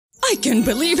I can't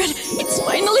believe it. It's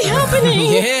finally happening.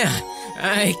 Yeah,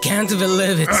 I can't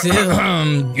believe it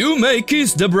too. You may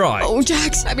kiss the bride. Oh,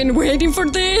 Jax, I've been waiting for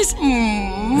this.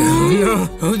 No,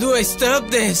 how do I stop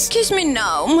this? Kiss me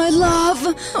now, my love.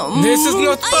 This is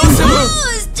not possible.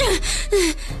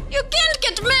 You can't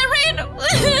get married.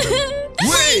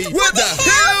 Wait, what the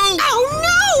hell? Oh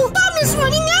no! Pomni's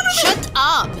running out of it. Shut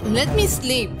up! Let me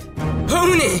sleep.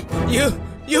 Pomni,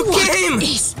 you came. What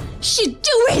is she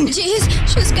doing?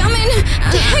 She's coming.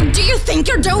 The heck do you think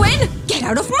you're doing? Get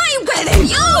out of my wedding!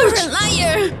 You're a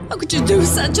liar! How could you do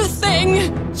such a thing?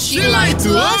 She lied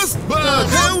to us, but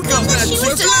how come that she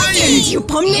was lying? You,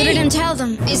 Pomni! You didn't tell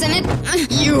them, isn't it?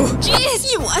 You!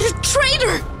 Jeez, you are a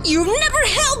traitor! You never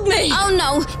helped me! Oh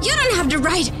no, you don't have the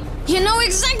right. You know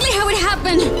exactly how it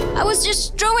happened. I was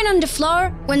just drawing on the floor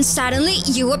when suddenly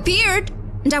you appeared.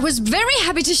 And I was very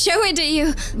happy to show it to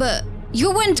you. But you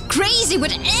went crazy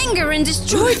with anger and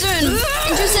destroyed them.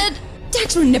 And you said,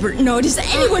 Jax will never notice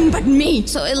anyone but me.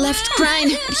 so I left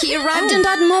crying. He arrived in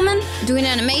that moment, doing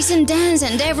an amazing dance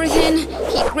and everything.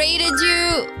 He created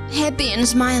you happy and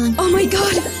smiling. Oh my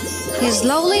god! He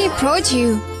slowly approached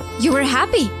you. You were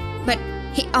happy, but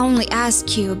he only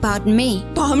asked you about me.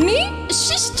 Pomni?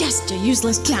 She's just a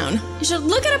useless clown. You should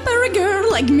look at a para girl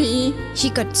like me. He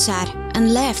got sad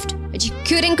and left, but you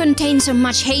couldn't contain so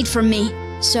much hate from me.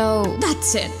 So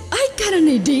That's it. I got an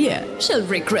idea. She'll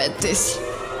regret this.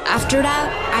 after that,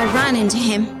 I ran into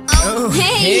him. Oh,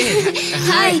 Hey!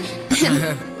 Hi!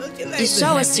 Would you like You to saw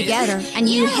have us this? together and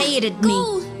you hated me.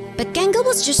 But Gangle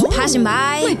was just passing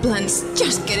My by. plan's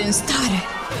just getting started.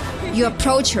 You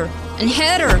approached her and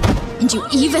hit her. And you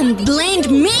even blamed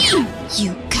me!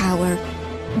 You coward.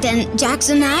 Then Jax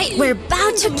and I were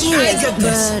about to kiss, got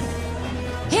this. but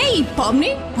Hey,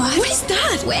 Pomni! What is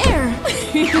that? where?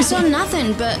 I saw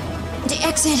nothing but the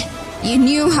exit. You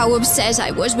knew how obsessed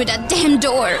I was with that damn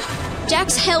door.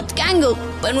 Jax helped Gangle,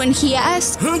 but when he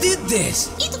asked, Who did this?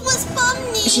 It was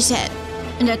Pomni. she said,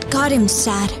 and that got him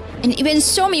sad. And even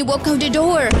saw me walk out the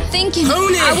door, thinking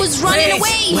Pomni! I was running Wait,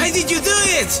 away. Why did you do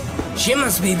it? She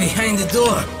must be behind the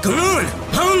door. Come on,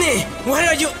 Pomni! Where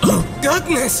are you? Oh,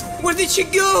 goodness! Where did she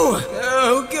go?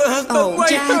 Oh, God, but Oh, why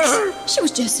her? Jax. She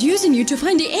was just using you to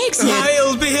find the exit.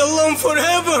 I'll be alone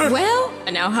forever! Well,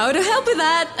 I know how to help with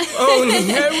that.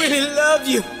 Pomni, I really love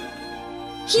you.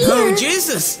 Here. Oh,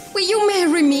 Jesus! Will you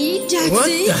marry me, Jaxie? What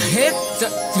the heck?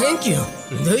 Thank you.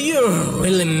 Do you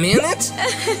really mean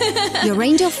it? Your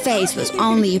angel face was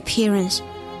only appearance,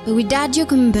 but with that you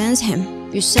convinced him.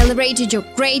 You celebrated your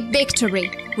great victory,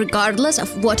 regardless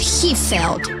of what he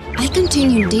felt. I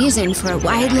continued dizzying for a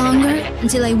while longer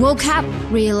until I woke up,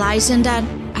 realizing that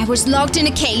I was locked in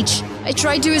a cage. I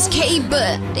tried to escape,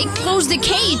 but they closed the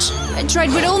cage. I tried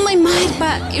with all my might,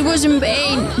 but it was in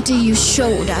vain until you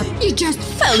showed up. You just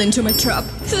fell into my trap.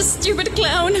 The stupid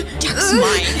clown. Jax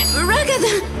mine.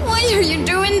 Ragatha, why are you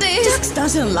doing this? Jax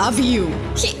doesn't love you.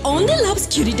 He only loves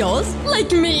cutie dolls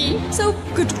like me. So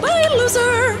goodbye,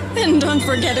 loser. And don't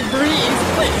forget to breathe.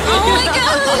 Oh my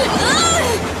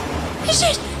god!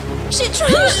 She tried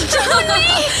to drown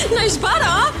me! Nice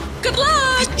butter. Good luck.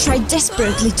 I tried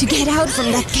desperately to get out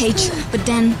from that cage, but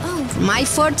then, for my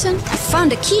fortune, I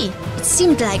found a key. It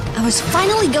seemed like I was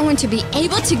finally going to be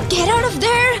able to get out of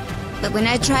there. But when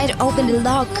I tried to open the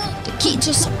lock, the key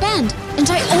just bent, and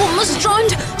I almost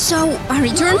drowned. So I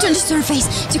returned to the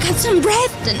surface to catch some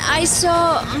breath. Then I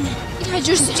saw it had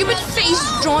your stupid face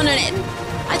drawn on it.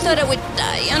 I thought I would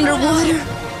die underwater,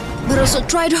 but also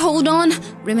tried to hold on,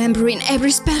 remembering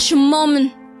every special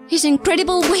moment. His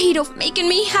incredible way of making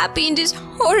me happy in this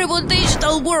horrible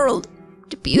digital world.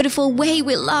 The beautiful way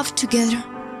we laughed together.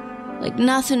 Like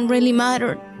nothing really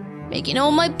mattered. Making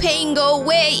all my pain go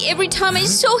away every time I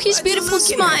saw his What you beautiful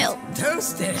looking smile. at? Don't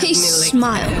stare at His me like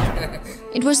smile. that.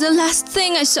 It was the last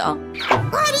thing I saw.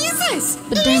 What is this?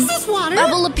 But then, Is this water?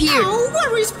 Bubble appeared. Oh,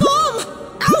 where is Pom?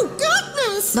 Oh,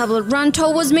 goodness! Bubble ran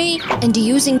towards me, and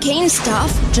using Caine's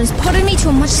stuff transported me to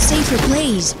a much safer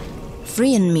place,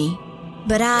 freeing me.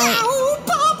 But I... Oh,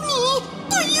 Pomni!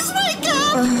 Please wake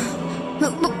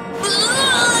up!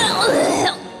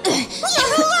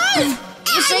 You're alive!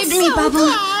 You saved I'm me, so Bubble.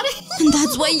 glad. And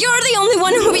that's why you're the only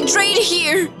one who betrayed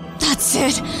here. That's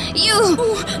it. You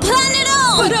planned it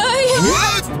all. But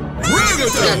What?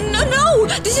 Ragatha! No,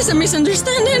 this is a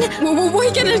misunderstanding. Why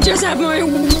can't I just have my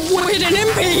wedding in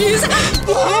peace?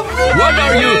 What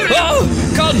are you?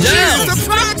 Oh, calm down! She's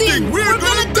deflecting! We're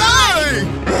gonna die!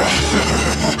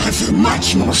 I feel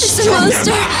much more It's a stronger.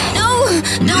 monster. No,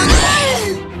 don't.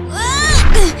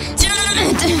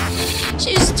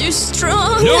 She's too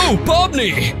strong. No,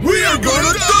 Pomni! We are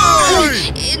gonna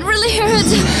die! It really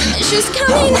hurts. She's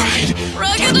coming.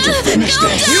 Ragatha,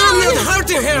 calm You're down. not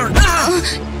hurting her! Ah!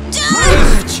 Don't.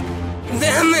 Ouch!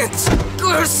 Damn it!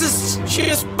 Curses! She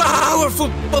is powerful,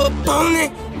 Pomni!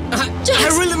 I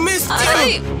really missed you!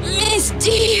 I missed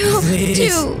you Please,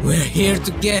 too. we're here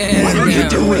together. What are you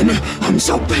doing? I'm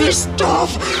so pissed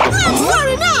off. That's far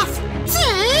enough!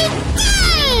 Take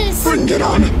this! Bring it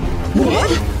on.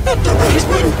 What? At the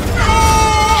basement? Oh.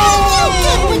 You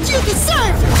get what you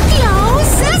deserve!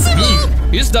 Close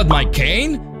sesame! Is that my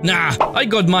Caine? Nah, I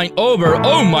got mine over.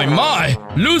 Oh my,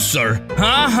 loser.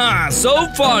 Haha, so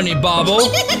funny, Bubble.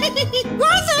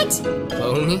 Worth it!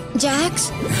 Pomni?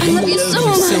 Jax, I love you so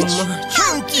much.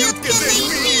 How cute can they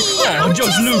be? Oh,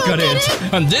 just look at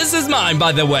it. And this is mine,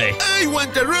 by the way. I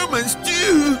want the romance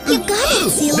too! You got it,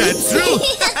 silly. That's true!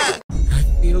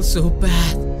 I feel so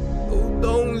bad. So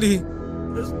lonely.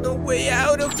 There's no way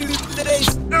out of this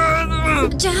place.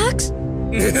 Jax?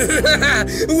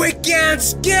 We can't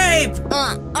escape!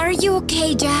 Are you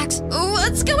okay, Jax?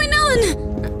 What's going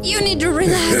on? You need to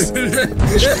relax. Oh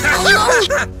no!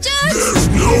 Jax! There's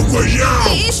no way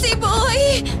out! Easy,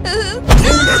 boy!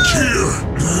 Come back here!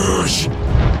 Gosh,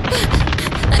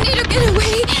 I need to get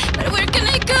away, but where can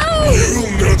I go?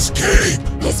 you'll not escape!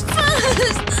 It's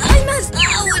fast! I must...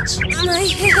 Ouch! My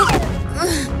head!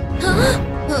 Huh?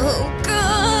 Oh,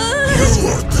 God! You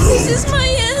are This doomed! is my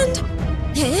end!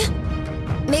 Eh?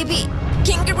 Maybe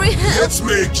Kingery help? Let's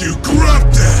make you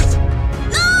grab that!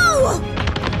 No!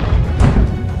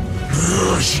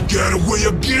 She got away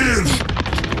again!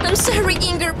 I'm sorry,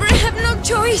 Ginger, but I have no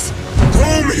choice.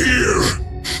 Come here!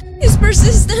 He's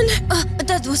persistent.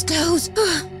 That was close.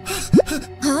 Huh?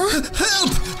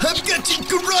 Help! I'm getting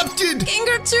corrupted!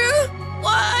 Ginger too?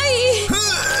 Why?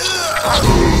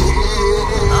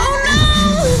 Oh no!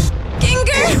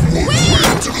 Ginger,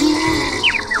 wait!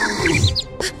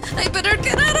 I better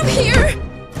get out of here.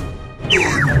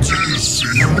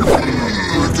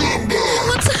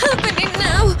 What's happening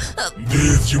now?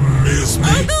 Did you miss me?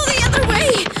 I'll go the other way.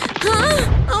 Huh?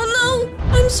 Oh no!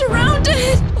 I'm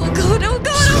surrounded. Oh god! Oh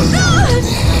god! Oh god!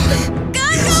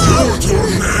 Gangle!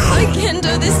 Turn now! I can't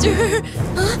do this to her.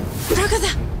 Huh?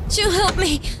 Ragatha, she'll help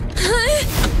me. Huh?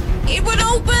 It would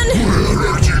open.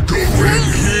 Where are you going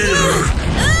here?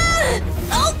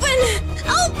 Open!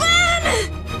 Open!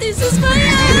 This is my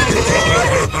end!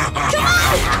 Come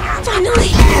on!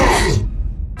 Finally!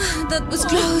 That was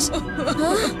close.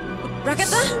 Huh?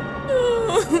 Ragatha?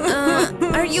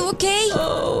 Are you okay?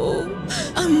 Oh,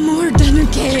 I'm more than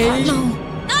okay. No,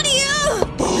 not you!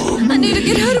 I need to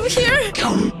get out of here.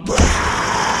 Come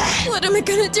back! What am I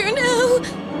gonna do now?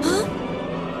 Huh?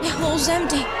 The hole's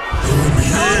empty. Come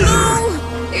here! Oh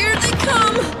no! Here they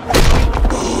come!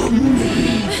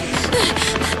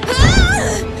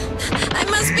 I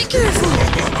must be careful.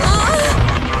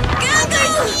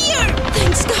 Gangle! Here!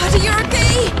 Thanks God you're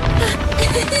okay.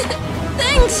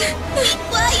 Thanks. Be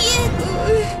quiet.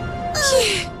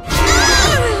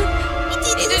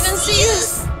 He didn't see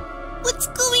us. What's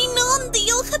going on? They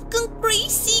all have gone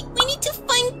crazy. We need to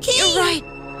find Caine. You're right.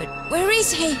 But where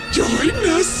is he? Join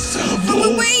us,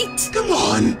 Zooble. Wait! Come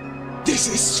on. This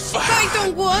is fun. I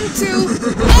don't want to.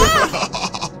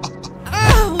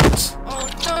 Ouch! Oh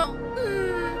no.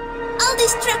 I'll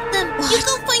distract them. What? You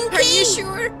go find Caine. Are you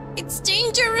sure? It's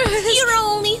dangerous. You're our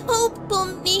only hope,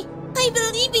 Pomni. I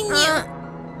believe in you.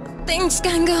 Thanks,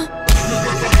 Gangle.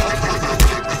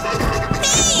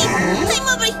 Hey! I'm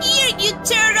over here, you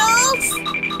turtles!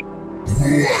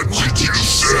 What did you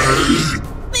say?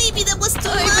 Maybe that was too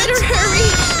much. better hurry.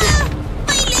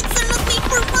 My legs are not made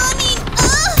for running.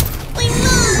 My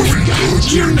mom. We got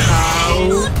you now.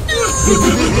 Oh no!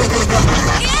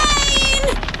 Caine!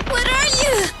 What are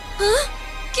you? Huh?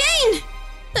 Caine!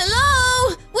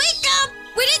 Hello? Wake up!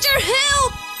 We need your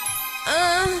help!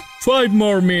 5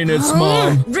 more minutes,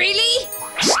 Mom. Really?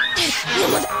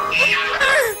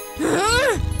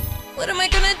 What am I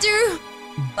gonna do?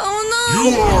 Oh no!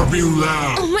 You are being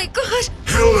loud. Oh my god!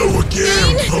 Hello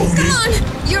again, Caine, Pony. come on!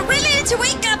 You really need to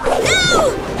wake up!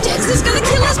 No! Jax is gonna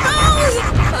kill us both!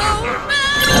 Oh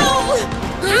no!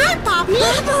 Hi, Pomni.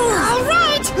 All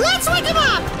right, let's wake him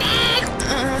up.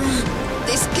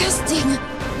 Disgusting,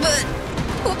 but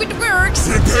hope it works.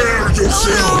 Prepare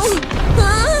yourself. Oh no!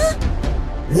 Huh?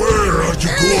 Where are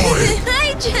you going?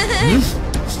 Hi, Jax!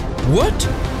 What?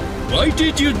 Why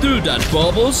did you do that,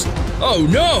 Bubbles? Oh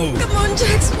no! Come on,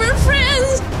 Jax, we're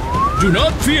friends! Do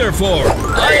not fear, for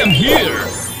I am here!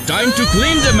 Time to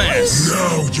clean the mess.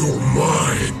 Now you're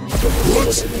mine.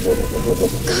 What?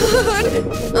 God!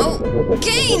 Oh,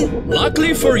 Caine!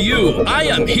 Luckily for you, I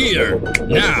am here.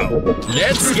 Now,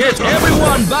 let's get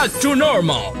everyone back to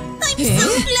normal. I'm so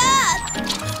glad!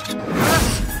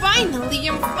 Finally,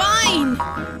 I'm fine!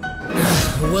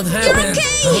 What happened?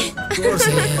 okay! Of course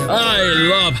I am. I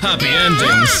love happy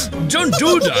endings. Don't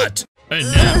do that. And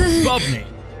now, Pomni,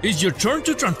 it's your turn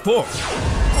to transform.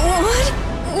 What?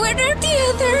 Where are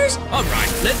the others?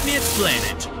 Alright, let me explain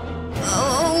it.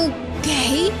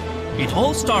 Okay. It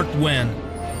all started when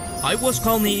I was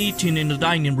calmly eating in the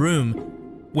dining room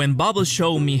when Bubble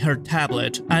showed me her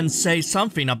tablet and said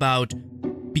something about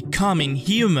becoming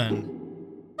human.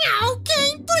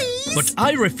 Okay, please! But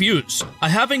I refuse. I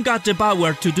haven't got the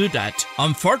power to do that.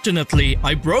 Unfortunately,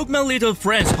 I broke my little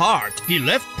friend's heart. He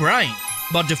left crying.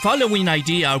 But the following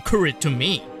idea occurred to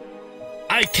me.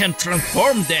 I can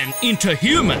transform them into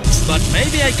humans, but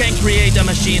maybe I can create a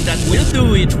machine that will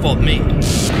do it for me.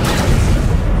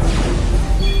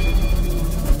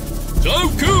 So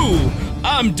cool!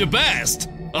 I'm the best!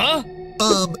 Huh?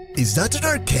 Is that an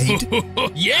arcade?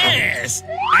 Yes!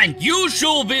 And you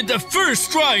should be the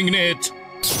first trying it!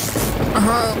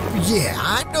 Yeah,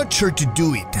 I'm not sure to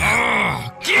do it.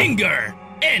 Ginger!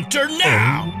 Enter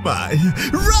now! Oh my.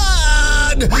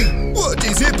 Run! What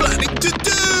is he planning to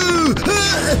do?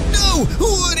 No!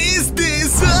 What is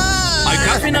this? I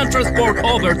got him and transport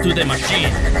over to the machine,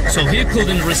 so he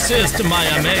couldn't resist my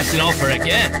amazing offer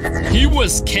again. He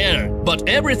was scared, but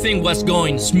everything was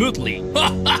going smoothly.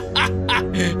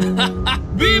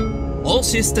 Beep! All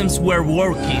systems were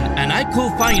working, and I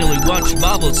could finally watch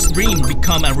Bubble's dream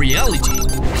become a reality.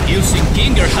 Using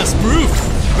Ginger as proof.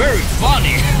 Very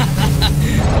funny!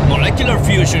 Molecular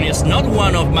fusion is not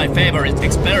one of my favorite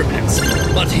experiments,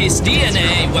 but his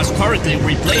DNA was correctly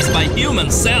replaced by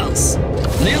human cells.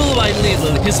 Little by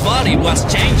little, his body was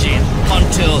changing,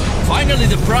 until finally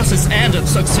the process ended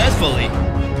successfully.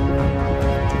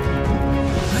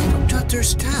 I don't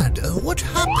understand. What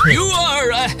happened? You are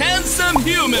a handsome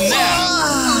human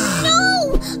now!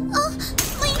 No!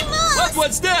 My mask! What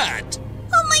was that?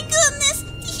 Oh my goodness!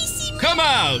 Did he see me? Come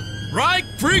out! Right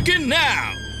freaking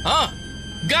now! Huh?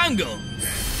 Gangle!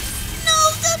 No,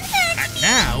 don't hurt And me!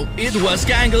 now it was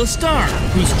Gangle's turn,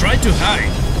 who's tried to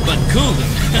hide, but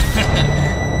couldn't.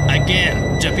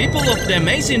 Again, the people of the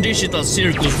Amazing Digital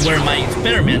Circus were my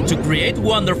experiment to create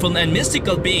wonderful and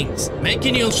mystical beings,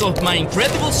 making use of my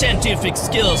incredible scientific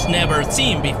skills never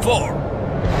seen before.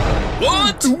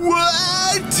 What?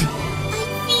 What? I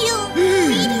feel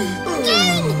pretty.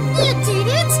 Caine, you did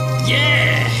it?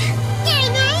 Yeah!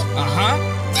 Caine, Uh-huh.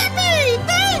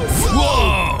 thanks!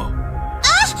 Whoa!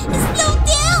 Slow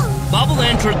down! Bubble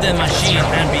entered the machine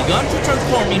and began to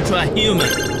transform into a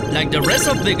human, like the rest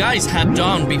of the guys had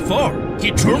done before.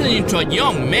 He turned into a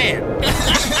young man.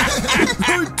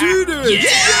 I did it!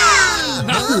 Yeah!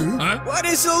 Huh? What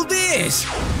is all this?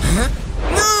 Huh?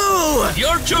 No!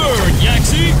 Your turn,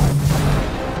 Jaxie!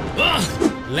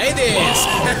 Ladies!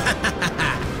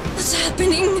 What's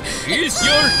happening? It's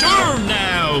your turn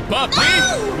now, puppy!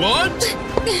 What?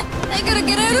 I gotta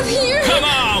get out of here! Come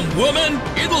on, woman!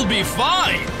 It'll be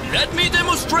fine! Let me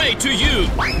demonstrate to you!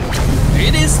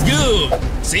 It is good!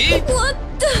 See? What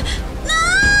the?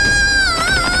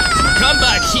 Come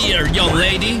back here, young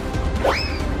lady!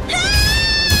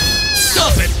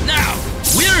 Stop it now!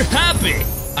 We're happy!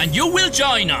 And you will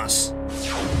join us!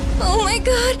 Oh my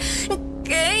god!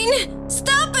 Caine!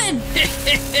 Stop it!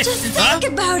 Just think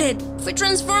about it! If we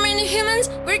transform into humans,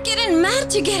 we're getting mad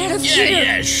to get out of here!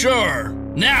 Yeah, sure!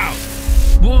 Now!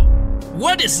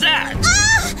 What is that?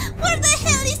 Where the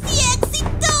hell is the exit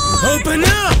door? Open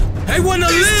up! I wanna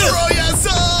live! Destroy us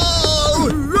all!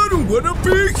 I don't wanna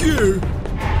be here!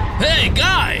 Hey,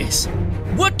 guys!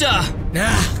 What the?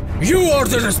 Nah, you are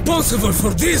the responsible for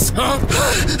this, huh?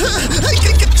 I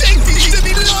can't take this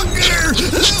any longer!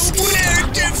 Where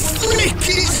the freak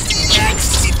is the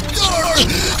exit door?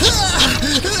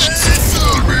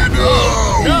 Tell me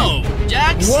now! No!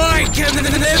 Jax? Why can't I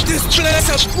leave this place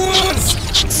at once?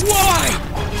 Why?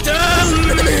 Tell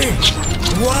me!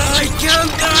 Why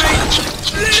can't I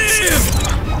live?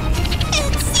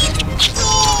 Exit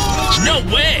door! No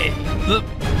way!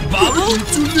 Bubble?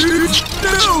 To leave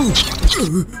now!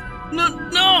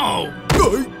 No! I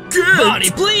can't! Buddy,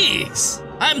 please!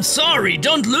 I'm sorry,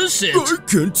 don't lose it! I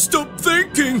can't stop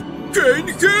thinking! Caine,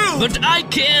 help! But I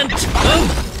can't...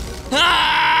 Oh.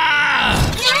 Ah!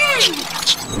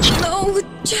 No,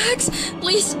 Jax,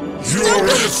 please. Your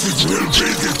exit will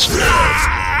be declared!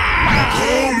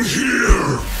 Come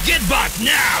here! Get back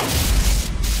now!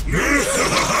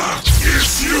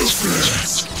 It's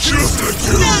useless! Just a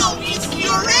dude! Now it's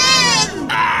your end!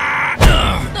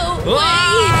 No way!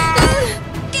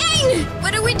 Caine!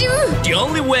 What do we do? The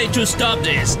only way to stop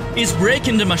this is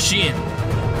breaking the machine.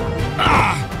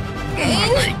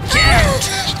 Caine? I can't!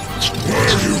 Where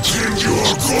do you think you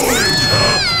are going,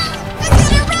 huh? I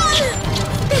gotta run!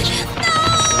 No!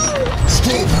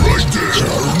 Stop right there,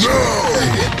 now!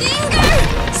 Ginger!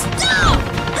 Stop!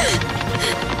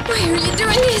 Why are you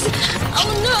doing this?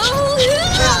 Oh no!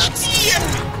 Here!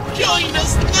 Join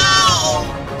us now!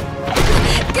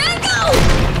 Gangle!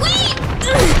 Wait!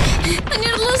 I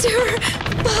need to lose her!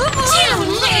 Bubble!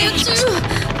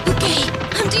 Okay,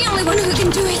 I'm the only one who can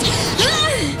do it.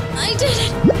 I did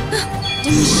it!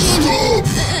 The machine!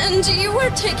 And you were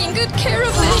taking good care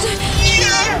of it!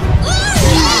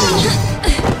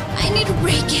 I need to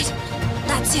break it.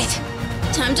 That's it.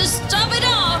 Time to stop it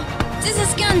all! This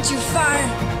has gone too far.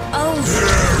 Oh.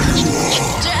 There you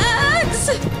are! Jax!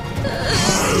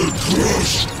 I'll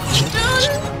crush! Don't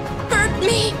hurt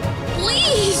me!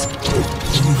 Please!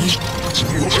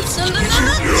 It's another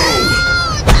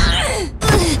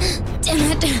Damn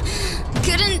it!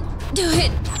 Couldn't do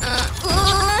it.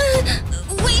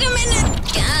 Wait a minute!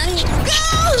 Go!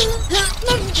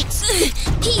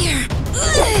 Here!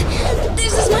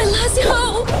 This is my last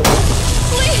hope!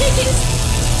 Please!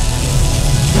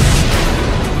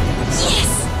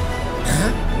 Yes!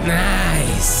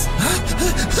 Nice!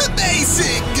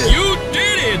 Amazing! You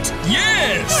did it!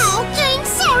 Yes! Oh, Caine,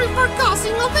 sorry for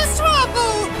causing all this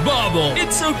trouble! Bubble,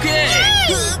 it's okay!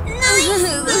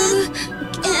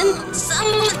 Can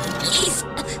someone please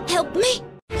help me?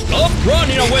 Stop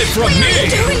running away from Why are you me!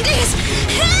 doing this?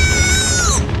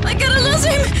 Help! I gotta lose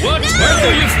him! What? No! Where do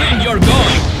you think you're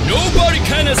going? Nobody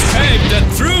can escape the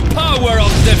true power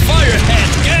of the firehead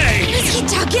Caine! What is he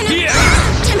talking about?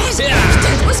 Yeah. Damn it! Yeah.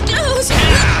 That was close!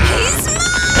 He's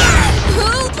mine!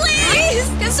 Oh, please!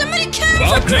 Can somebody come for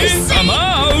Pomni, Christ's sake? I'm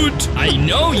out! I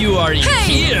know you are in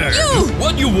Hey, here! you!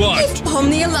 What you want? Leave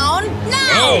Pomni alone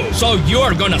now! Oh, so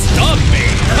you're gonna stop me?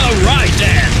 Alright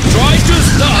then, try to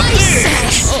stop I this!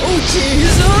 said, oh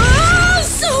Jesus!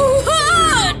 So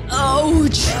hot!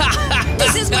 Ouch!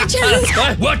 This is my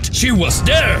chance! What? She was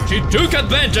there! She took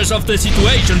advantage of the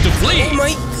situation to flee! Oh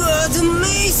my god,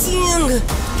 amazing!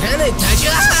 Can I touch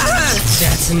it?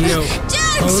 That's a no.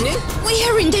 Jax! Pony? We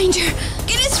are in danger!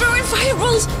 It is throwing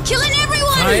fireballs, killing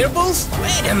everyone! Fireballs?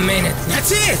 Wait a minute,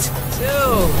 that's it!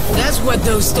 So, that's what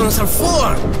those stones are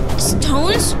for!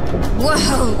 Stones?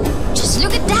 Whoa! Just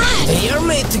look at that! They are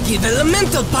made to give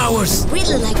elemental powers!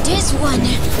 Really like this one.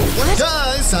 What?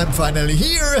 Guys, I'm finally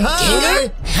here. Hi!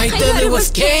 Ginger? I thought it was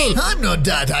Caine! I'm not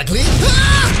that ugly.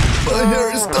 My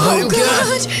hairstyle. Oh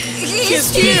God!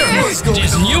 He's here! What's going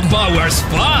This on? new power's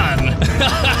fun!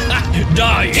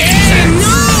 Die! Caine,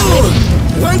 no!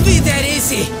 Won't be that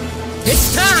easy!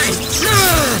 It's time!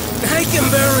 I can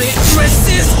barely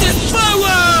resist this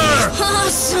power!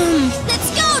 Awesome! Let's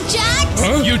go, Jax!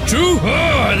 Huh? You too?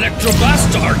 Oh, Electro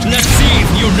Bastard! Let's see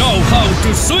if you know how to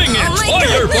swing it! Oh my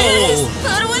Fireball! goodness!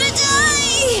 I don't wanna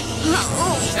die!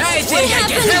 I think I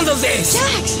can handle this!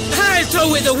 Jax! I'll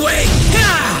throw it away!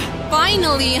 Ha!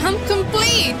 Finally, I'm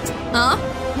complete! Huh?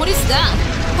 What is that?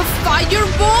 A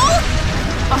fireball?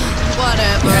 Oh,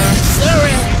 whatever.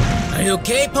 Sorry! Are you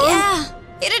okay, Pom? Yeah!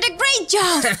 You did a great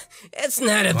job! It's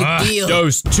not a big deal.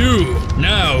 Those two!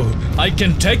 Now, I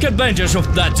can take advantage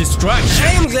of that distraction!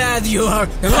 I am glad you are.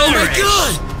 Oh my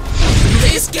god!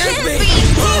 This can't be!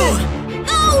 Oh!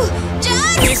 No!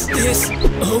 Jax! Is this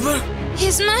over?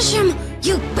 His mushroom!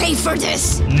 You pay for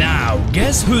this! Now,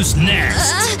 guess who's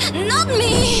next? Not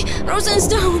me!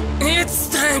 Rosenstone! It's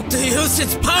time to use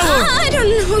its power! I don't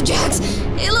know, Jax!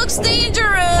 It looks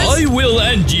dangerous! I will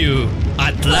end you!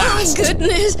 At Oh last!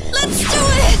 goodness! Let's do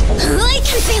it! I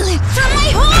can feel it from my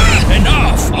heart!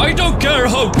 Enough! I don't care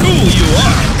how cool you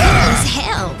are! As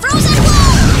hell! Frozen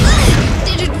wall!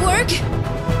 Did it work?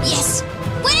 Yes!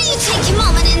 Why don't you take a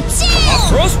moment and A tell?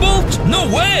 crossbolt? No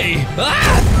way!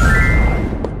 Ah!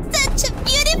 Such a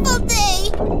beautiful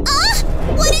day!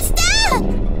 What is that?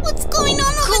 What's going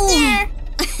on over there?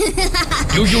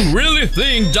 Do you really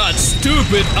think that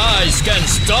stupid eyes can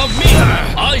stop me?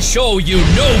 I'll show you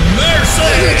no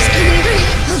mercy! It's angry!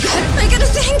 Oh god, I gotta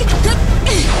think!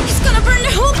 It's gonna burn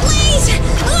the whole place!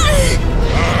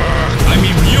 I'm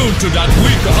immune to that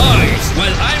weak eyes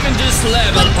while I'm in this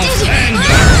level of anger!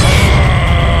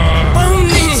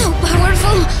 It's so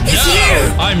powerful! It's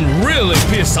here! Now I'm really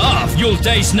pissed off! You'll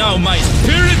taste now my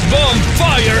spirit bomb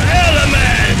fire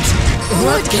element!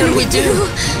 What can we do?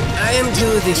 I am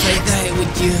good if I die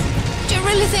with you. Do you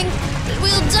really think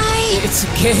we'll die? It's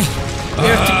okay.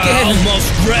 We're together. Almost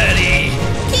ready!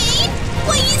 Caine?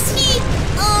 Why is he?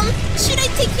 Should I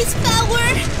take his power?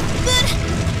 But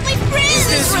my friend Is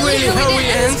this really how it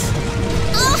ends?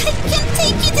 Oh, I can't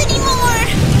take it anymore.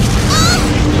 Oh,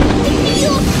 I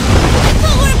feel my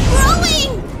power growing.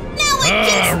 Now I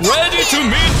can stop Ready it. to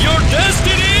meet your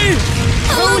destiny?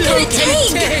 How long can it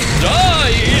take?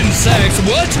 Die, insects!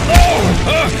 What?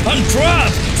 Oh, I'm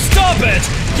trapped! Stop it!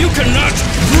 You cannot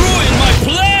ruin my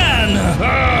plan!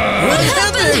 What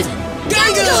happened?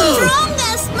 Gangle!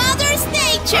 Strongest mother's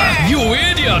nature. You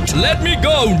idiot! Let me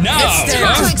go now! It's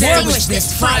time to extinguish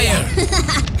this fire!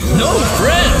 No,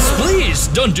 friends, please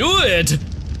don't do it!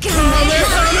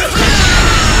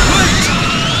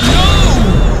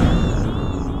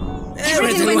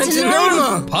 Everything went to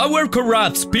normal! Power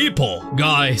corrupts people.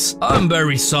 Guys, I'm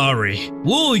very sorry.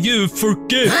 Will you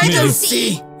forgive I me? don't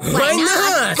see! Why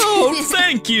not? Oh,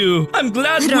 thank you! I'm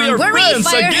glad we Don't are worry, friends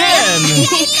Firehead. again!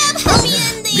 I love Pomni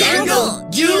and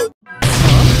Gangle, you...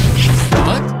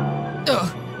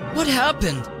 What? What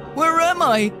happened? Where am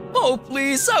I? Oh,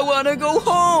 please, I wanna go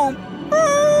home.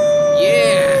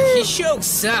 Yeah, his show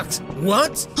sucks.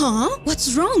 What? Huh?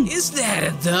 What's wrong? Is that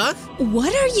a duck?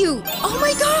 What are you? Oh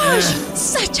my gosh!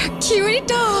 Such a cutie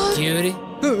dog! Cutie?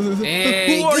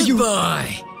 Hey, Who are you?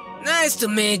 goodbye. Nice to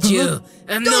meet you.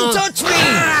 I'm Don't no... touch me!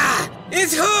 Ah,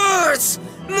 it hurts!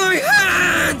 My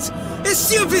hands! A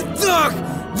stupid dog!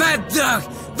 Bad dog!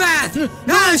 Bad!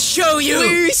 I'll show you!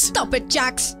 Please! Stop it,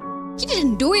 Jax! You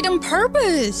didn't do it on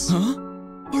purpose! Huh?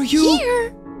 Are you?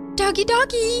 Here! Doggy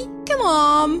doggy! Come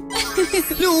on!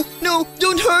 No, no,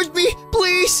 don't hurt me,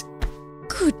 please!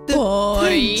 Good boy!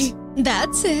 Thanks.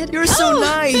 That's it! You're so Oh.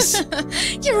 nice!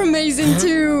 You're amazing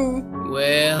too!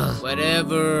 Well,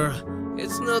 whatever.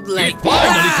 It's not It like...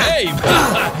 finally came!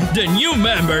 The new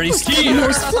member is here!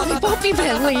 Most fluffy puppy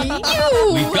belly!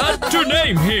 You! We got to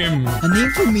name him! A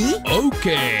name for me?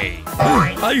 Okay,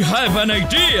 I have an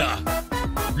idea!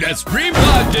 Let's bring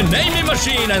back the naming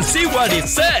machine and see what it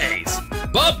says!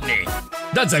 Pomni!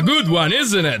 That's a good one,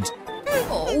 isn't it?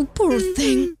 Oh, poor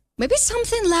thing. Maybe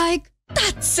something like,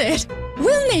 that's it!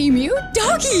 We'll name you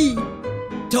Doggy!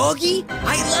 Doggy?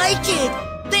 I like it!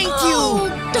 Thank Oh,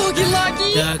 Doggy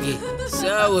Lucky! Doggy,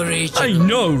 so original. I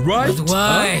know, right? But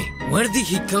why? Where did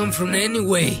he come from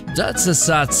anyway? That's a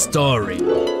sad story.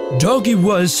 Doggy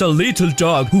was a little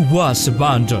dog who was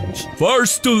abandoned,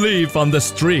 forced to live on the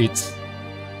streets.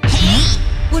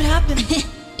 What happened?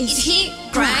 Is he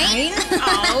crying?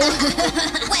 Well,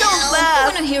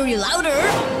 I wanna hear you louder,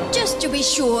 just to be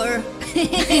sure.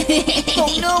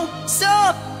 Oh no!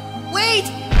 Stop! Wait!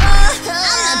 I'm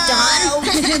not done.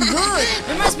 Good.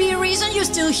 There must be a reason you're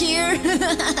still here.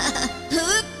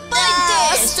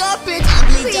 Stop it!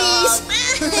 Please!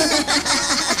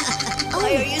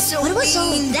 Why are you so What was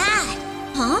all mean? that?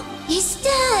 Huh? He's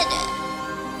dead.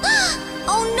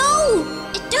 Oh no!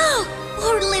 A dog!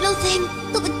 Poor little thing.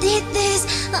 Who did this?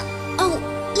 Oh,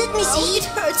 let me see. It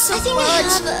hurts so I think much.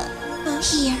 I have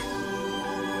here.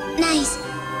 Nice.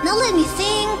 Now let me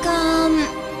think.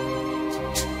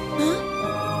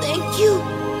 Thank you.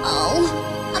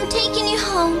 Oh, I'm taking you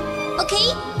home.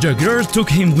 Okay? The girl took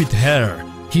him with her,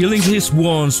 healing his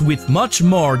wounds with much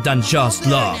more than just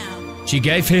love. She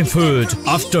gave him food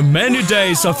after many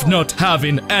days of not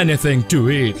having anything to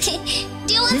eat.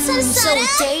 Do you want some soda?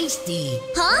 So tasty.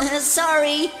 Huh?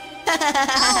 Sorry.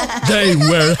 They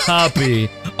were happy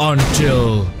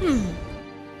until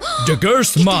the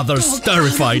girl's mother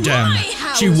terrified them.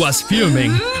 She was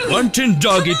fuming, wanting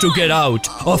Doggy to get out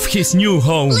of his new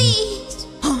home. Please.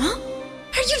 Huh?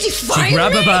 Are you She defying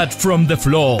grabbed a me? bat from the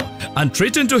floor and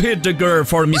threatened to hit the girl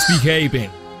for misbehaving.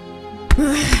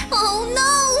 Oh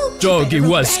no! Doggy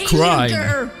was crying,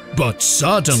 Anger. but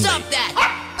suddenly Stop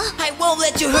that! I won't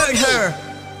let you hurt her!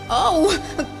 Oh!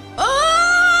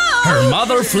 her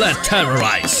mother fled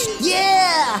terrorized.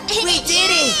 Yeah! We did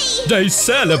it! They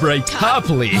celebrate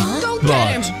happily, Don't get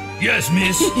but him. yes,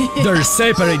 miss, they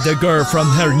separate the girl from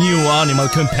her new animal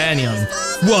companion.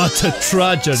 What a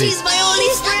tragedy! She's my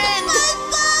only friend!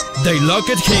 They locked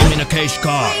him in a cage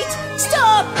car. Wait!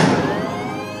 Stop!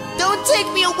 Don't take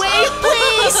me away,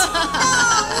 please!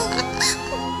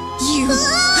 You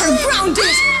are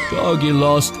grounded! Doggy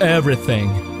lost everything.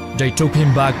 They took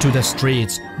him back to the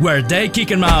streets, where they kicked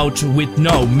him out with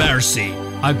no mercy.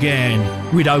 Again,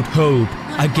 without hope.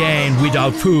 Again,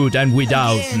 without food and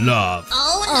without love.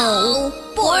 Oh no,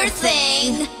 poor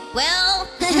thing. Well,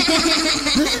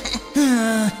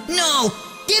 No!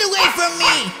 Get away from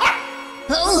me!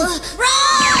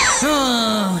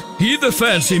 run! He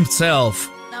defends himself,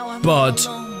 but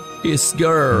his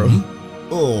girl...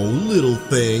 Oh, little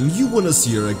thing, you wanna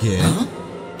see her again?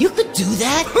 You could do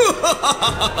that?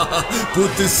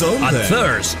 Put this on At there.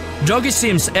 first, Doggy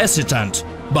seems hesitant,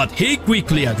 but he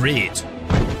quickly agreed.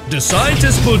 The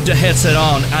scientists put the headset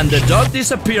on and the dog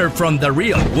disappeared from the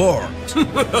real world.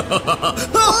 What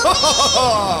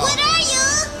are you?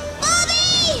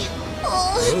 Bobby!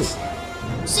 Oh.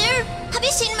 Sir, have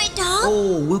you seen my dog?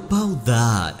 Oh, about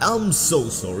that. I'm so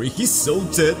sorry. He's so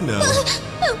dead now.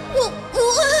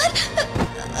 What?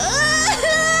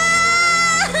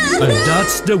 And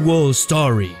that's the whole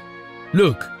story.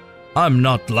 Look, I'm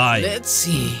not lying. Let's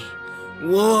see.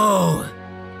 Whoa.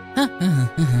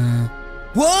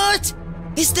 What?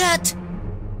 Is that...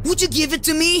 Would you give it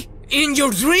to me? In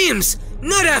your dreams,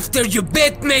 not after you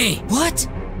bit me. What?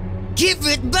 Give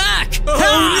it back!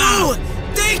 Oh no!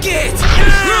 Take it!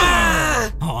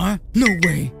 Ah! Huh? No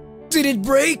way. Did it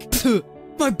break?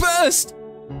 My best!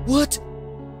 What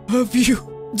have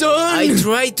you done? I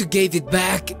tried to give it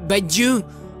back, but you...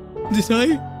 Did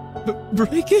I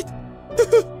break it?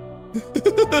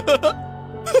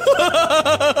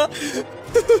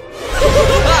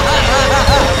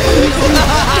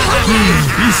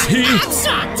 Is he?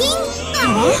 Acting?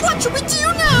 Oh, what should we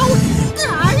do now?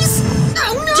 Guys?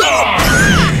 Oh no!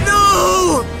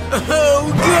 No! Oh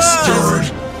God!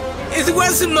 It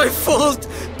wasn't my fault.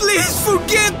 Please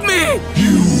forgive me.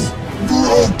 You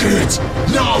broke it!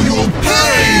 Now you'll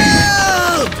pay!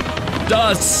 Help!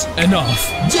 That's enough.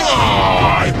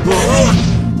 Die!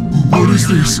 What is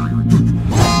this?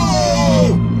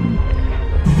 Oh!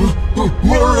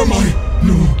 Where am I?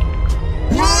 No.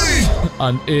 Wait!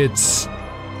 And it's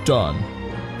done.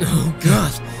 Oh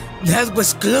God, that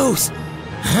was close.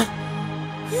 Huh?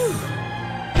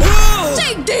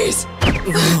 Take this!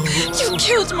 You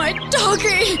killed my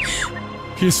doggy!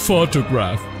 His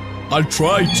photograph. I'll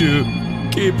try to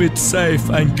keep it safe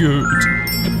and good.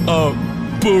 Oh,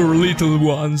 poor little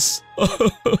ones.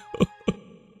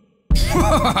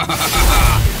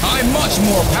 I'm much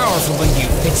more powerful than you.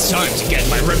 It's time to get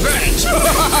my revenge.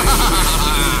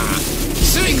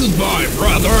 Say goodbye,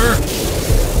 brother.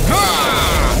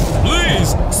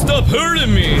 Please, stop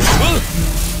hurting me.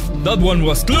 That one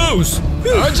was close.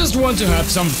 I just want to have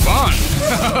some fun.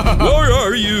 Where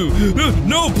are you?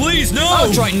 No, please, no.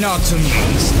 I'll try not to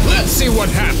miss. Let's see what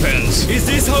happens. Is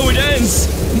this how it ends?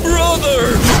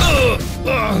 Brother!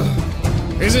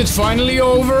 Is it finally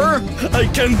over? I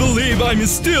can't believe I'm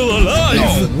still alive!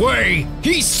 No way!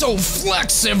 He's so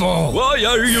flexible! Why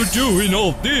are you doing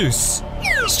all this?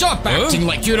 Stop acting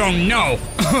like you don't know!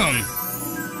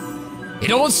 It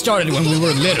all started when we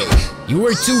were little. You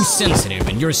were too sensitive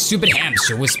and your stupid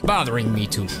hamster was bothering me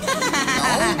too.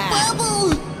 Oh,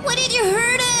 Bubble! Why did you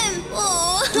hurt him?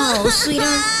 Oh,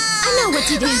 sweetheart, I know what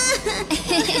to do.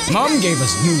 Mom gave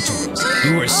us new toys.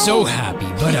 You were so happy,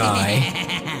 but I...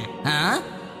 Huh?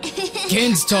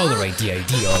 Can't tolerate the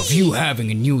idea of you having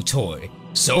a new toy.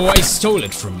 So I stole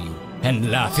it from you, and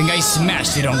laughing I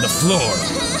smashed it on the floor.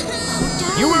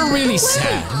 You were really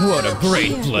sad. What a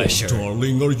great pleasure.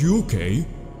 Darling, are you okay?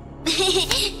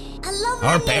 I love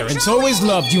Our parents always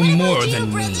loved you more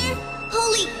than me.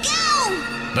 Holy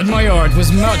cow! But my art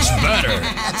was much better.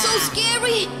 That's so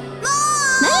scary!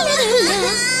 Mom!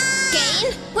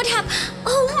 Caine, what happened?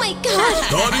 Oh my God!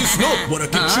 That is not what a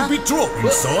kid should be drawing,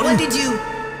 son. What did you...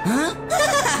 Huh?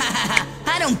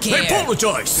 I don't care. I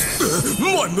apologize.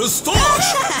 My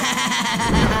moustache.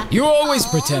 You always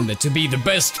pretended to be the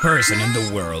best person in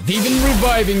the world, even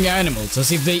reviving animals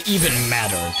as if they even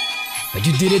mattered. But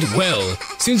you did it well,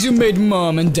 since you made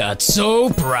Mom and Dad so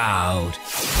proud.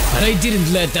 But I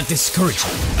didn't let that discourage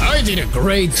you. I did a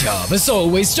great job, as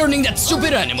always, turning that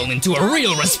stupid animal into a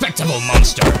real respectable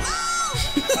monster.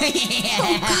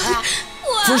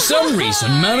 For some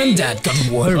reason, Mom and Dad got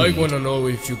worried. I wanna know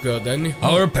if you got any.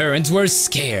 Our parents were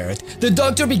scared. The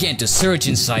doctor began to search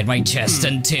inside my chest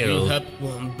until... You have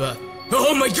one back.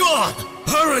 Oh my God!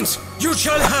 Parents, you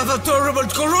shall have a terrible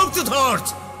corrupted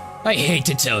heart! I hate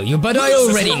to tell you, but I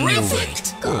already knew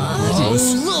it. Oh,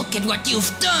 look at what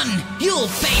you've done. You'll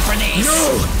pay for this.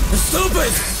 No! Stop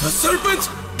it! A serpent?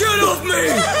 Get off me!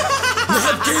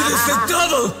 That kid is the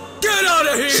devil! Get out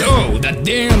of here! So, that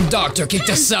damn doctor kicked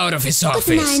us out of his office.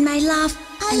 Good night, my love.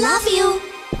 I love you.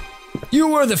 You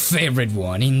were the favorite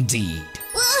one, indeed.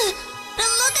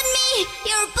 Don't look at me!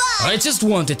 You're bad! I just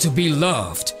wanted to be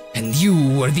loved, and you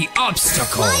were the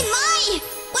obstacle. My!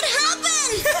 What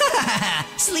happened?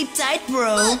 Sleep tight,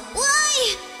 bro.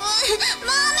 Why?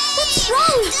 Mommy! What's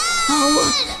wrong? Dad!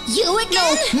 Oh, you again?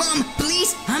 No, Mom,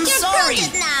 please, I'm You're sorry.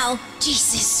 grounded now!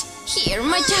 Jesus. Here,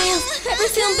 my child.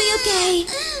 Everything will be okay.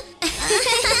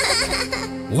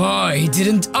 Why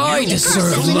didn't I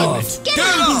deserve love? Get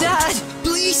out! Dad,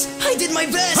 please, I did my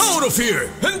best. Out of here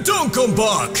and don't come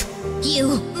back.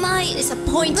 You might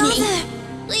disappoint me.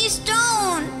 Please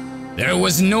don't. There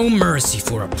was no mercy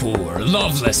for a poor,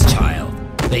 loveless child.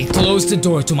 They closed the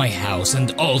door to my house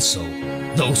and also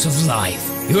those of life.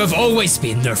 You have always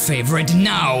been their favorite.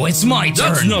 Now it's my turn.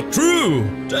 That's not true.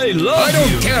 They love you. I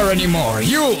don't care anymore.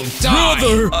 You'll die.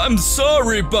 Brother, I'm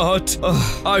sorry, but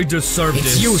I deserve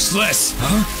this. It's useless.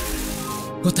 Huh?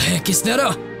 What the heck is that?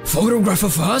 A photograph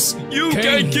of us? You Caine.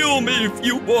 can kill me if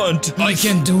you want. I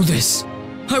can't do this.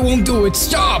 I won't do it.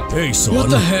 Stop. Hey, son. What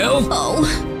the hell? Oh,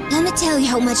 let me tell you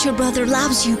how much your brother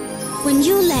loves you. When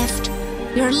you left,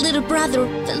 your little brother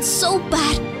felt so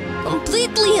bad,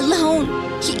 completely alone.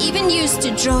 He even used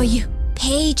to draw you,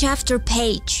 page after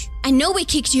page. I know we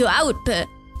kicked you out, but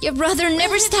your brother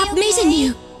never stopped missing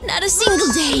you. Not a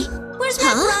single day. Where's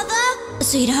my brother?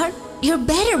 Sweetheart, you're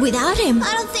better without him.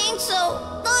 I don't think so.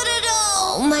 Not at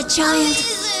all. Oh, my child.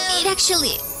 Please. It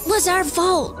actually was our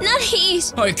fault, not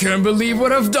his. I can't believe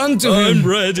what I've done to him. I'm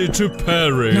ready to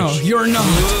perish. No, you're not.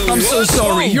 I'm so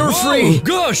sorry. You're free.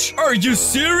 Gosh, are you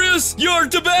serious? You're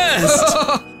the best.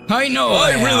 I know.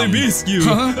 I really miss you.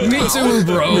 Huh? Me too,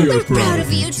 bro. We're proud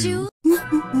of you too.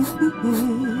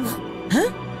 Huh?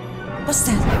 What's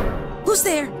that? Who's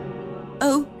there?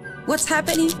 Oh, what's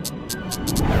happening?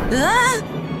 Ah!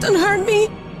 Don't hurt me!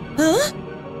 Huh?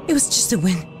 It was just a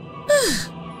win.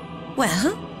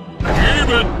 Well... Give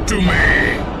it to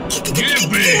me! Give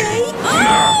me!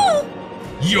 Oh!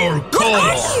 Your color!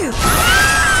 What are you?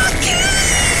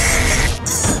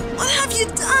 What have you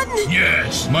done?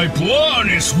 Yes, my plan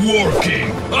is working!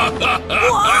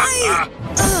 Why?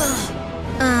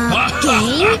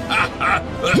 Caine?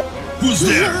 Who's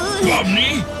there?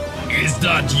 Pomni? Is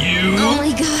that you? Oh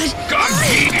my god. Come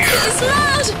here! He's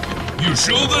mad! You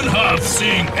shouldn't have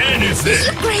seen anything!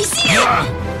 You're crazy!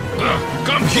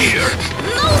 Come here!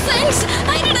 No thanks!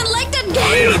 I didn't like that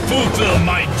game! I'll fulfill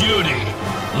my duty,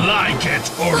 like it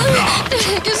or not! What the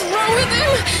heck is wrong with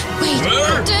him? Wait,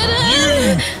 Where did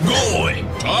you going?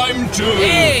 Time to...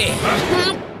 Hey!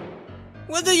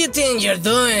 What do you think you're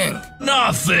doing?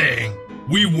 Nothing!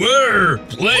 We were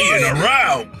playing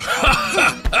around!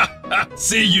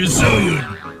 See you soon!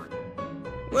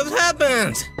 What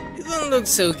happened? You don't look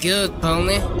so good,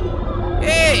 Pomni.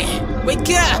 Hey, wake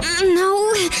up!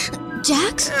 No,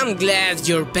 Jax? I'm glad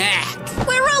you're back.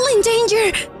 We're all in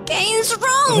danger! Caine's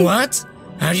wrong! What?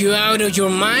 Are you out of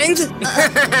your mind?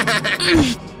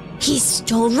 He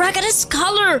stole Ragatha's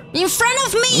collar in front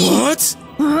of me! What?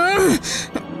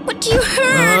 What you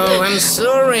heard? Oh, I'm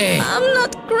sorry. I'm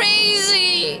not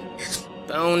crazy.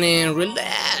 Pomni,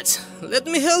 relax. Let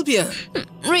me help you.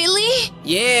 Really?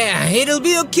 Yeah, it'll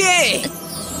be okay.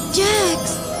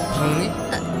 Jax. Pomni?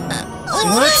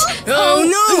 What? Oh,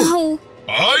 no!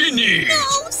 I need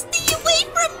No, stay away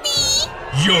from me!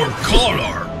 your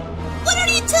color What are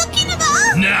you talking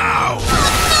about? now!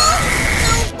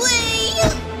 No way!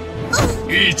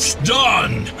 It's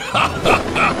done!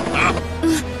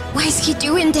 Why is he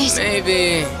doing this?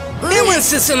 Maybe he wants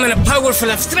to summon a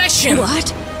powerful abstraction.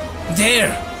 What?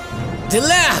 There. The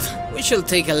lab. We shall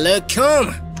take a look.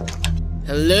 Come.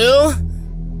 Hello?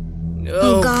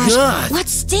 Oh, gosh. God.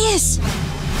 What's this?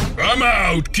 Come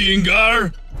out,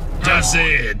 Kingar! That's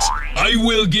it! I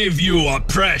will give you a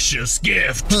precious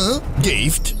gift! Huh?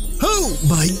 Gift? Oh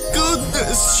my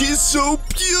goodness, she's so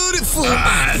beautiful!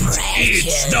 And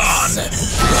it's done!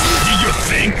 Do you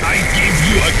think I give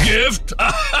you a gift?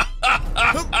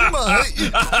 My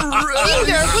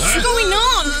Kinder, what's going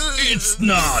on? It's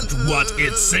not what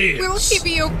it seems! Will he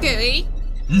be okay?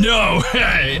 No,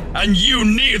 hey, and you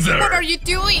neither! What are you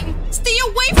doing? Stay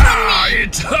away from me!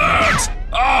 It hurts!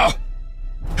 Oh!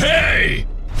 Hey!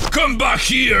 Come back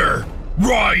here!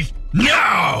 Right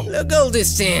now! Look all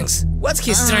these things. What's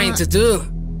he trying to do?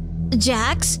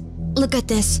 Jax, look at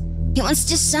this. He wants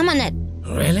to summon it.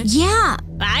 Really? Yeah,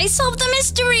 I solved the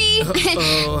mystery.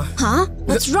 Oh. Huh?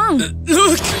 What's wrong?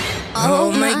 Look!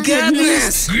 Oh my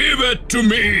goodness! Give it to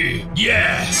me!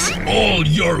 Yes! All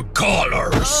your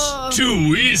colors!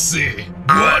 Too easy!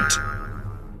 What?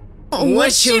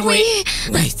 What should we...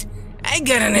 Wait, I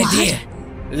got an idea.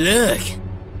 Look.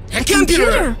 A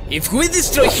computer! If we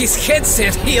destroy his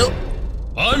headset, he'll...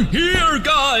 I'm here,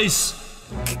 guys!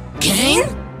 Caine?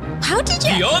 How did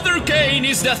you... The other Caine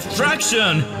is the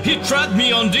abstraction! He trapped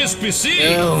me on this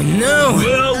PC! Oh no!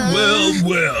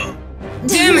 Well.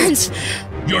 Damn it!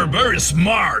 You're very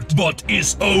smart, but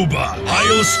it's over.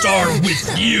 I'll start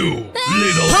with you,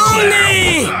 little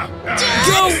Pomni! clown.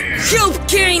 Go help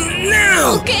Caine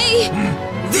now! Okay.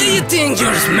 Do you think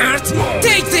you're smart?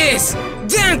 Take this!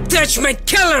 Don't touch my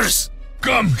colors!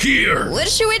 Come here! What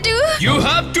should we do? You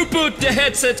have to put the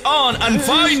headset on and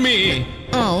find me!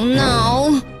 Oh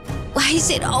no. Why is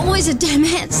it always a damn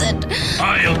headset?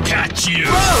 I'll catch you!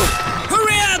 Whoa!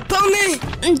 Hurry up, Pomni!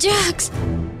 Jax!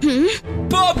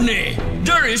 Pomni!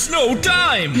 There is no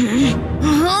time!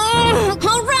 Oh,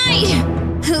 all right!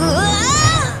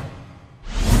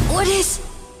 What is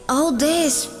all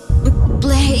this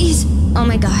place? Oh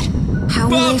my god. How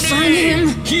will I find him?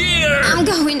 Here! I'm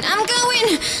going!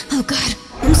 Oh god,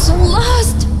 I'm so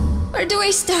lost! Where do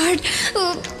I start?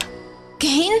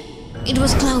 Caine? It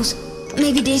was close.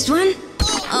 Maybe this one?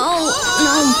 Oh,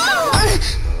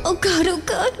 no. Oh god.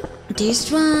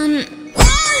 This one.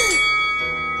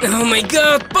 Oh my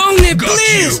god, Pomni,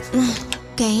 please!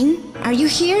 Caine, are you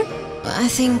here? I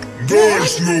think...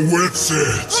 There's no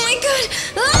exit! Oh my god!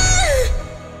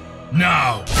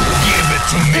 Now, give it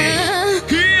to me!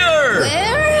 Here!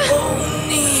 Where?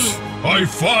 I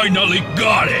finally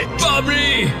got it!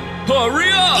 Pomni!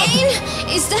 Hurry up! Caine,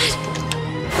 is that...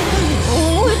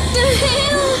 What the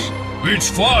hell? It's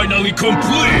finally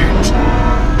complete!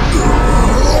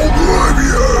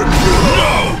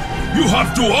 No! You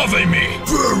have to obey me!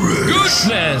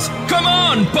 Goodness! Come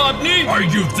on, Pomni! Are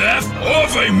you deaf?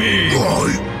 Obey me! I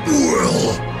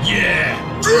will! Yeah!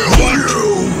 Damn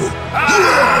you!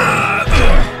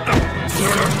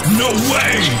 No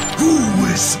way! Who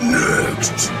is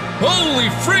next? Holy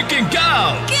freaking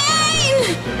cow!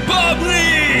 Caine!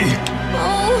 Pomni!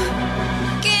 Oh...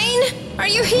 Caine, are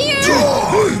you here?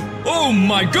 Die! Oh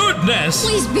my goodness!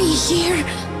 Please be here!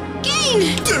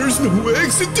 Caine! There's no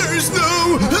exit, there's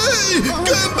no... Hey!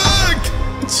 Come back!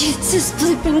 Jesus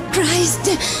flipping Christ!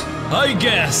 I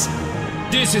guess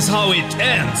this is how it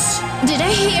ends. Did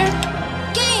I hear?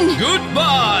 Caine!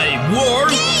 Goodbye,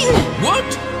 world! Caine!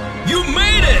 What? You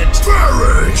made it!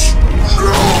 Perish!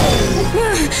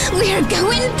 No! We are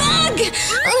going back!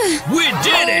 We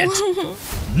did it!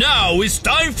 Now it's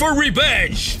time for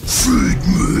revenge! Feed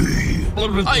me!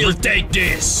 I'll take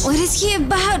this! What is he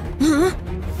about? Huh?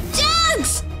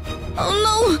 Jax! Oh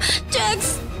no!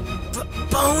 Jax!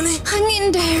 Pomni? Hang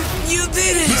in there! You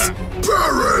did it!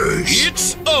 Perish!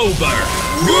 It's over!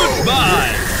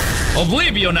 Goodbye!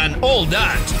 Oblivion and all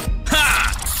that!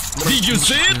 Ha! Did you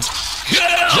see it?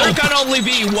 There can only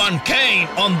be one Caine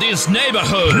on this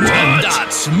neighborhood, and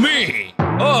that's me!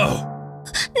 Oh!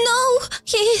 No!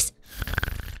 He's...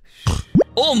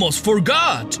 Almost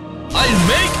forgot! I'll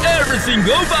make everything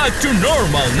go back to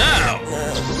normal now!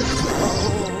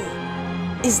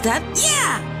 Is that...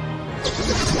 Yeah!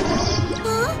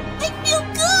 Huh? I feel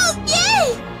good!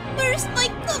 Yay! Where's my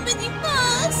comedy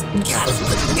mask?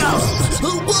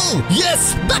 Whoa!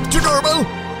 Yes! Back to normal!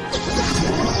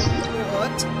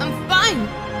 What? I'm fine.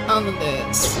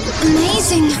 Unless...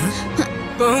 amazing!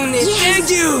 Pomni, thank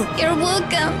you! You're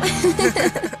welcome!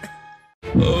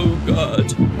 Oh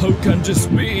god, how can this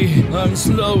be? I'm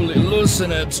slowly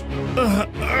losing it.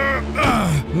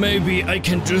 Maybe I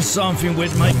can do something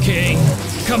with my king.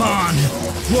 Come on,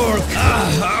 work!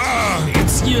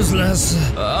 It's useless.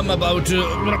 I'm about to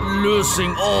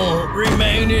losing all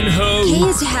remaining hope.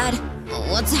 Caine's head.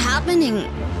 What's happening?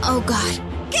 Oh god.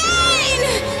 Caine!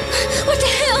 What the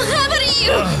hell happened to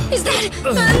you? Is that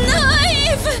a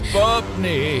knife?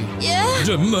 Pomni! Yeah?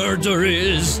 The murder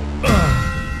is...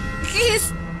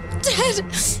 He's dead.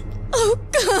 Oh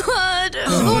god.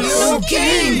 Oh no,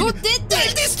 Caine! Who did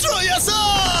that? Destroy us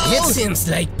all! It seems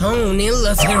like Pomni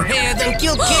lost her head and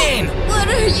killed Caine! What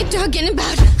are you talking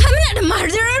about? I'm not a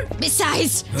murderer.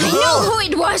 Besides, I know who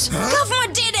it was.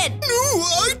 Kaufmo did it. No,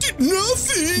 I did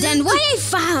nothing! Then what I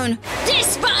found?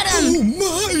 This bottom. Oh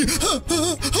my!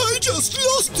 I just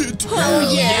lost it!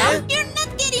 Oh yeah? You're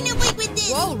not getting away with this!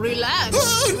 Whoa, relax.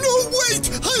 No, wait!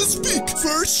 I'll speak!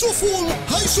 First of all,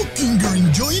 I saw Kinger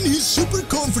enjoying his super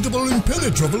comfortable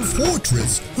impenetrable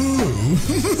fortress.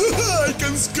 Oh, I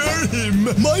can scare him!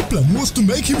 My plan was to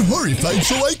make him horrified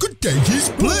so I could take his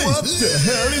place. What the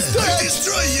hell is that?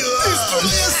 Destroy you! Destroy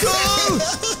us all!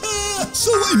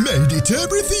 So I made it.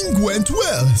 Everything went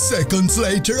well. Seconds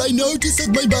later, I noticed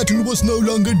that my button was no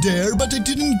longer there, but I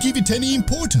didn't give it any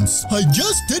importance. I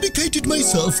just dedicated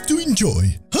myself to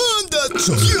enjoy. And that's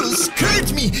all. You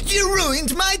scared me! You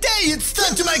ruined my day! It's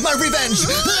time to make my revenge!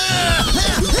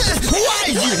 Why,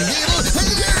 you little...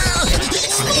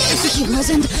 If he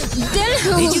wasn't, then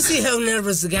who? Did you see how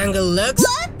nervous Gangle looks?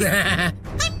 What?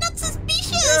 I'm not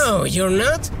suspicious! No, you're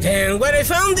not? Then where I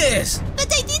found this? But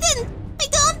I didn't! I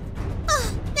don't...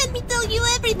 let me tell you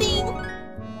everything.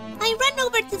 I ran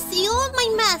over to see all my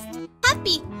masks,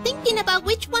 happy, thinking about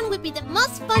which one would be the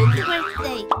most fun to wear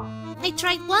today. I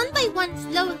tried one by one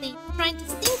slowly, trying to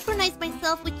synchronize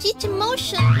myself with each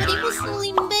emotion, but it was all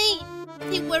in vain.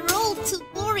 They were all too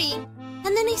boring.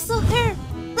 And then I saw her,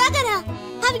 Ragatha,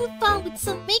 having fun with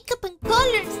some makeup and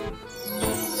colors.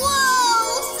 Whoa!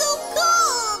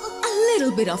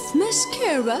 little bit of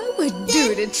mascara would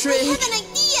do the trick. I have an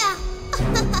idea!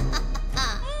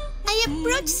 I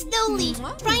approached slowly,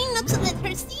 trying not to let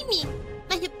her see me.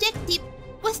 My objective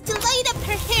was to light up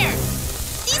her hair.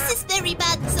 This is very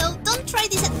bad, so don't try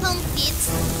this at home, kids.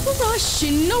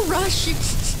 Rushing, no rushing.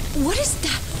 What is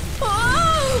that?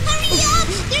 Oh! Hurry up!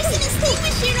 There's an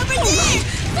extinguisher over there!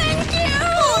 Thank you!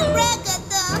 Oh,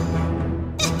 Ragatha!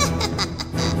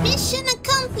 Mission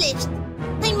accomplished!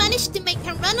 I managed to make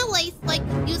her run away so I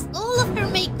could use all of her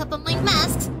makeup on my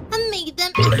masks and make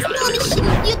them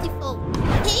astonishingly beautiful.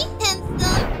 Hey,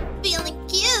 handsome! Feeling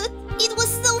cute? It was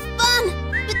so fun!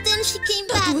 But then she came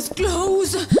back. That was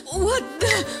close! What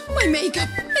the? My makeup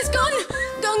is gone!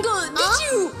 Gangle, did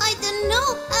you? I don't know.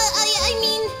 I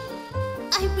mean...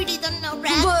 I really don't know,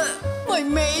 Rat. But my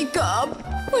makeup,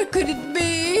 where could it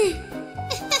be?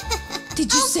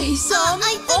 Did you say some?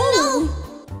 I don't know.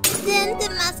 Then the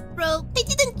mask broke. I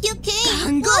didn't kill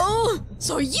Caine. Gangle,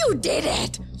 so you did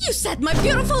it. You set my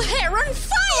beautiful hair on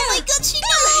fire. Oh my God, she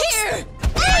knows. Here.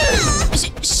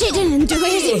 She didn't do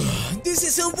it. This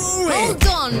is so boring. Hold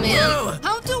on, man.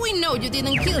 How do we know you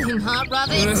didn't kill him, huh,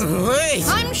 Rabbit? Wait.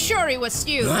 I'm sure it was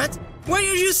you. What? Why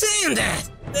are you saying that?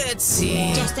 Let's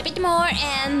see. Just a bit more,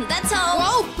 and that's all.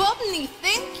 Wow, Pomni,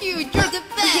 thank you. You're the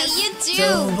best. You too.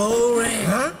 So boring,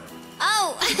 huh?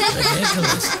 Oh.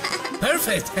 Ridiculous.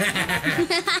 Perfect.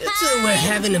 So we're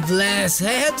having a blast.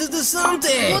 I had to do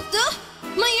something. What the?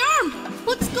 My arm!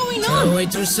 What's going on? Halfway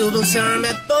through Zooble's arm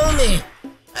at Pomni.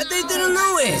 They didn't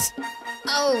know it.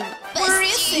 Oh, Where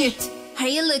is it? Are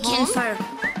you looking for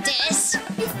this?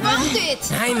 You found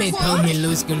it! I made Pomni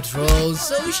lose control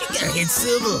so she can hit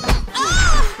Zooble.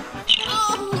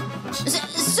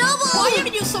 Zooble! Why are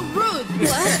you so rude?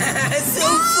 So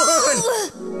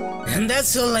fun! And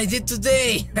that's all I did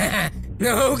today.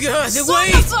 Oh God,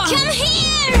 wait! Come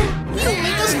here! You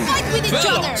make us fight with each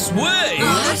other! Fellows, wait!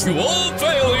 You all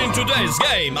fail in today's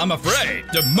game, I'm afraid.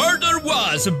 The murder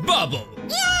was a bubble.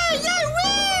 Yay, I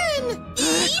win!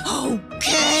 Oh,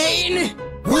 Caine!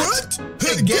 What?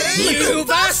 Again? You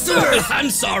bastard! I'm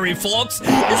sorry, folks.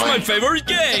 It's my favorite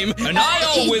game, and I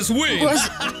always win. Was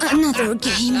another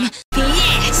game.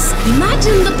 Yes!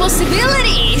 Imagine the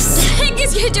possibilities! The heck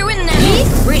is you doing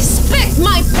now? Respect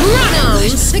my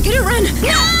pronouns! I gotta run!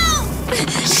 No!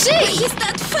 She is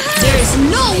that fast! There is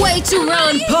no way to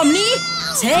run, Pomni!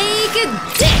 Take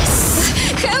this!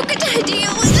 How could I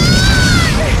deal with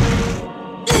that?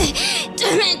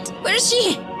 Damn it! Where is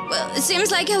she? Well, it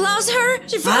seems like I lost her.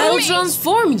 She found I'll me.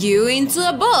 transform you into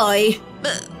a boy.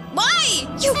 Why?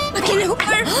 You fucking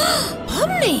hooper!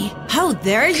 Pomni, how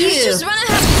dare you? I just wanna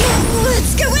have...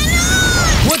 What's going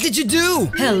on? What did you do?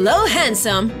 Hello,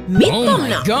 handsome. Meet Oh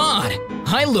Pomna. my God,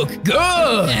 I look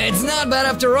good. It's not bad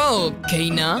after all,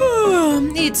 Caine.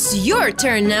 It's your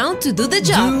turn now to do the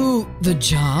job. Do the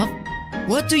job?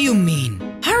 What do you mean?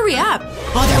 Hurry up,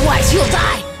 otherwise you'll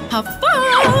die. Have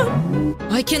fun.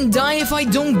 I can die if I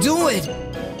don't do it.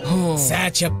 Oh.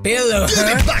 Such a pillow, Give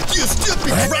huh? it back, you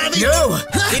stupid rabbit! No!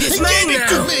 It is mine Give it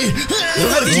to now! me!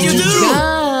 What did you do?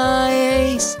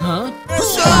 Guys. Huh?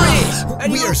 Sorry! Are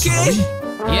We you are okay? sorry.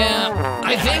 Yeah,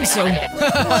 I think so.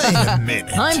 Wait a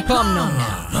minute. I'm Pomno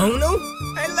now. Oh no?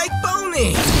 I like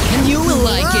Pomni! And you will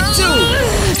like it too.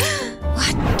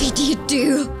 What did you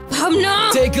do?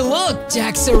 Pomno! Take a look,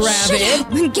 Jax a Shut rabbit.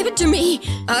 up and give it to me.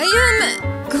 I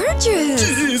am gorgeous.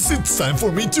 Jeez, it's time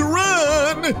for me to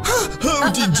run! How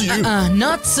did you...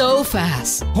 Not so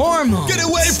fast. Hormone. Get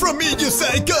away from me, you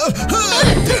psycho!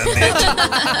 Damn it!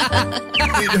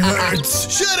 It hurts!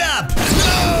 Shut up!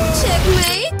 No!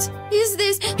 Checkmate? Is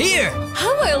this... Here.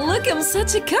 How I look, I'm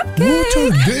such a cupcake. What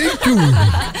are they doing?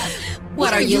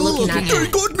 What are you looking at? They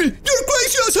got me! You're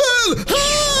crazy as hell!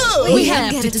 Help! We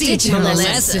have to teach him a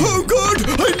lesson. Oh God!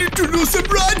 I need to lose him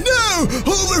right now!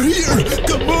 Over here!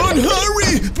 Come on,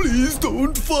 hurry! Please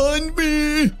don't find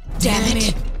me! Damn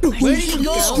it. Where did you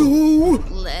go?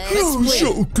 Oh, wait.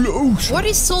 so close! What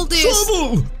is all this?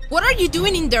 Trouble! What are you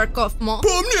doing in there, Kaufmo?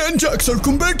 Pomni and Jax are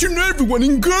combating everyone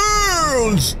in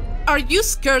girls! Are you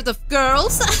scared of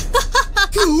girls?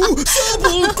 Oh,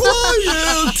 Zooble,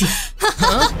 quiet!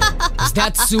 Is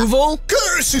that Zooble?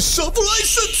 Curse is Zooble, I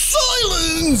said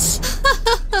silence!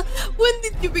 When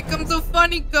did you become so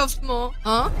funny, Kaufmo?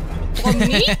 Huh? On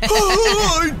me?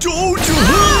 Oh, I told you!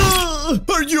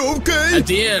 Are you okay? At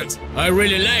the end, I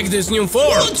really like this new form!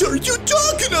 What are you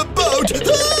talking about?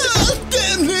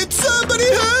 Damn it, somebody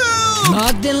help!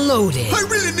 Locked and loaded. I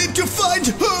really need to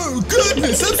find... Oh,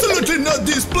 goodness, absolutely not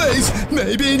this place!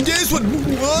 Maybe in this one...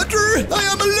 Water? I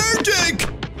am allergic!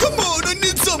 Come on, I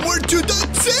need somewhere to...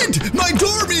 That's it! My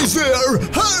door is there!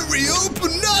 Hurry,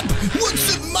 open up!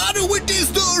 What's the matter with this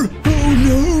door? Oh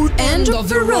no! And end of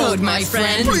the road, my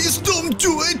friend. Please don't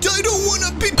do it. I don't want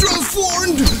to be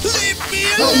transformed. Leave me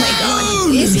alone. Oh my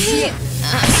god, is he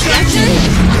abstracted?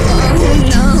 Oh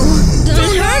no,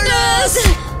 don't hurt us!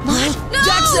 What? No!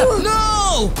 Jackson,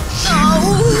 no!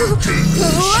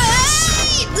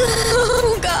 Wait!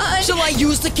 Oh god. Shall I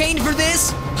use the cane for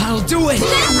this? I'll do it.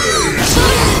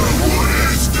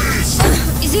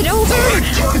 Is it over?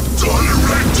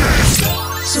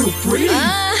 So pretty.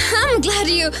 I'm glad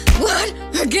you... What?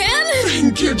 Again?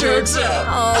 Thank you, Jackson.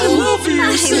 Oh, I love you, I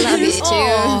love you too.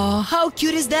 Oh, how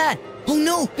cute is that? Oh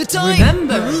no, the time!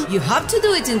 Remember, you have to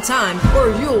do it in time or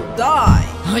you'll die.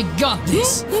 I got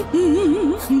this.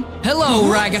 Hello,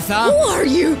 Ragatha. Who are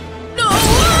you? No!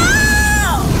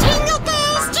 Jingle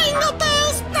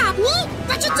bells! Not me!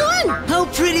 What you doing? How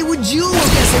pretty would you look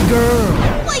as a girl?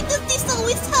 Why does this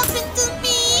always happen to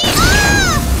me?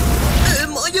 Ah!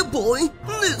 Am I a boy?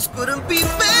 This couldn't be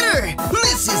better!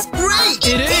 This is great!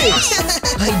 It is!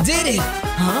 I did it!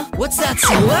 Huh? What's that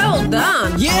sound? Well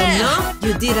done. Yeah. Anna.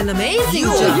 You did an amazing You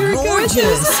job. are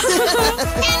gorgeous!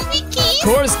 Can we kiss? Of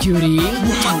course, cutie.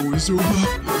 Wow,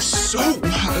 Zooble, you're so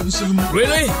handsome.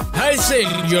 Really? I think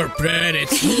you're pretty.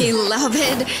 I love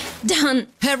it. Done.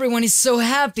 Everyone is so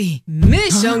happy.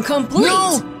 Mission complete.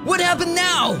 No! What happened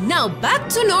now? Now back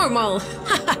to normal.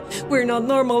 We're not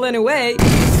normal anyway.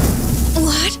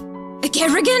 What? A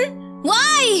Kerrigan?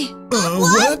 Why?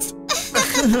 What?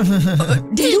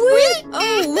 Did we?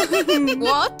 Oh,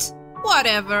 what?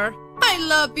 Whatever. I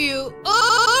love you.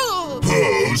 Oh!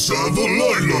 Oh, Savile,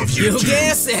 I love you You too.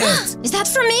 guess it. Is that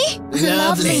for me?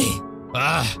 Lovely.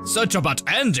 Ah, such a bad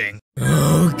ending.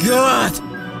 Oh god,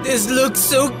 this looks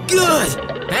so good.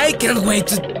 I can't wait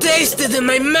to taste it in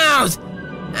my mouth.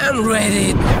 I'm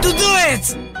ready to do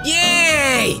it.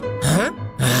 Yay! Huh?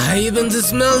 Even the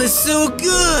smell is so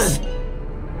good.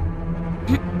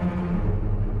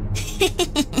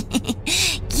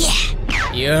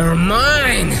 Yeah. You're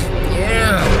mine.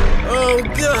 Yeah. Oh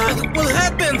god, what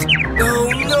happened? Oh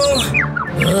no.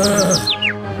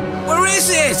 Where is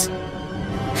it?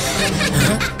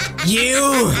 Huh?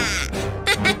 You.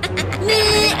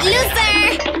 Loser!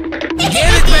 Get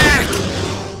it back!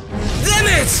 Damn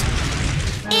it!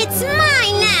 It's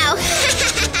mine now!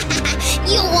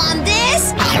 You want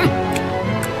this?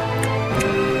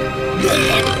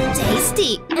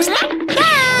 Tasty.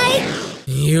 Bye!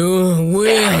 You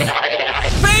will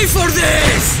pay for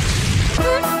this!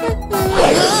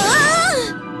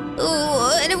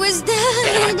 What was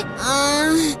that?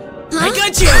 I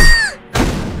got you!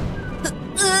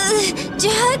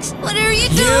 Jax, what are you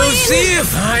doing? You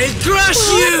thief! I'll crush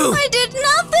you! I did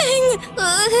nothing!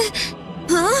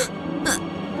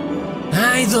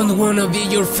 I don't want to be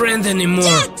your friend anymore.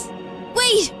 Jax!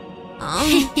 Wait!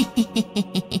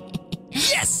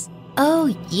 Yes! Oh,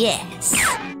 yes.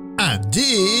 And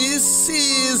this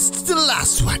is the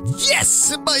last one.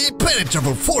 Yes, my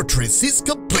impenetrable fortress is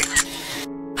complete.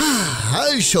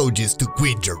 I'll show this to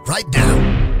Ginger right now.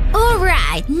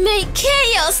 Alright, make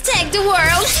chaos take the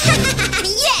world!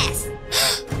 Yes!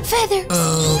 Feathers.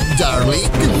 Darling.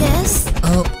 Yes?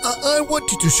 I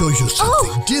wanted to show you something.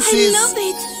 Oh, This I is... love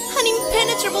it! An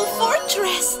impenetrable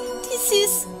fortress! This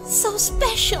is so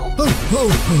special!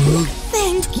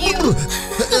 Thank you!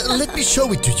 Let me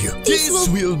show it to you. This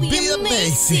will be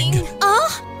amazing. Oh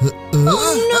no!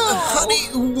 Honey,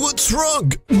 what's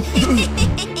wrong?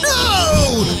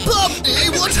 No! Pomni,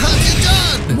 what have you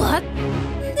done? What?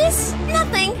 This?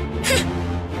 Nothing.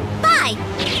 Bye!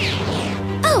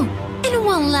 Oh, and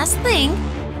one last thing.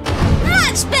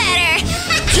 Much better!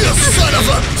 You son of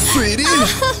a... Sweetie?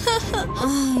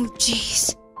 Oh,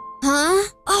 jeez. Huh?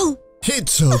 Oh!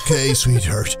 It's okay,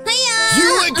 sweetheart.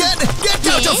 You again? Get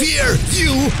out of here!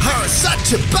 You are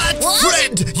such a bad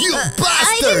friend! You bastard!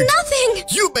 I did nothing!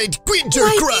 You made Ginger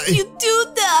Why cry! did you do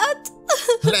that?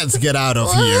 Let's get out of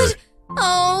What? here.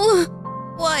 Oh,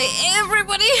 why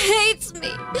everybody hates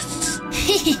me?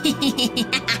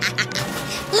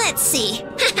 Let's see.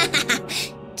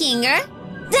 Kinger,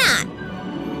 done.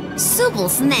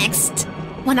 Zooble's next.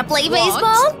 Wanna play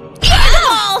baseball? Get the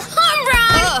ball! Home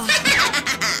run!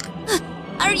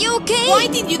 Are you okay? Why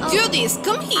did you do this?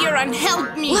 Come here and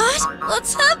help me. What?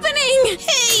 What's happening?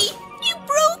 Hey, you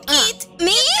broke it!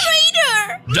 Me?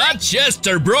 Traitor! That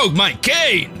jester broke my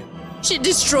cane! She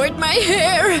destroyed my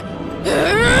hair.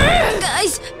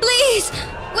 Guys, please,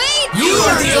 wait! You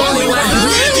are the only one who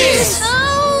did this!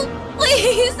 No,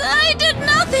 please, I did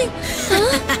nothing.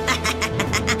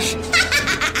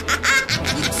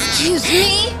 Excuse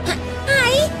me?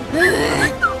 Hi!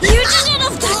 You did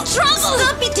enough trouble!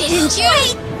 Stop it! Didn't you?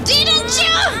 Didn't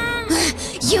you?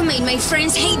 You made my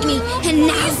friends hate me, and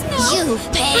now you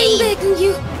pay. I'm begging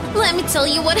you. let me tell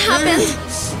you what happened.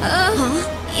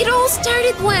 It all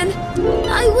started when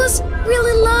I was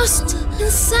really lost and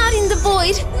sad in the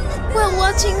void while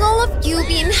watching all of you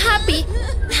being happy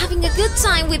and having a good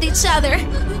time with each other.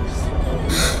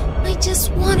 I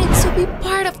just wanted to be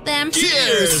part of them.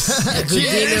 Cheers! A good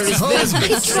dinner is best.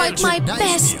 I tried my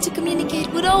best to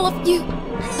communicate with all of you,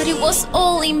 but it was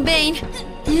all in vain.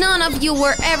 None of you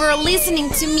were ever listening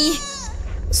to me.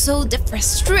 So the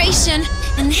frustration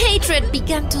and hatred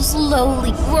began to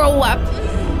slowly grow up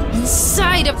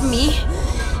inside of me.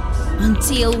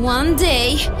 Until one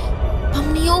day,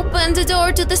 Pomni opened the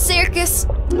door to the circus.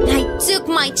 I took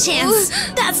my chance.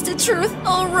 That's the truth.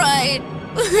 Alright.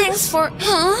 Thanks for...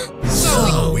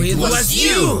 So it was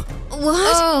you!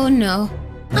 What? Oh no.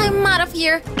 I'm out of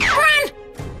here. Run!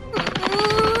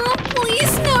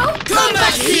 Please, no. Come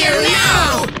back here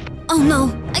now! Oh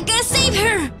no. I gotta save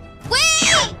her.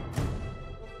 Wait!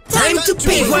 Time to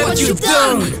pay what you've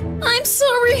done! I'm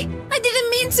sorry. I didn't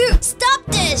mean to. Stop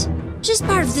this. She's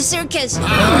part of the circus.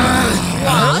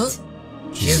 What?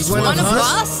 She's one of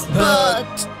us?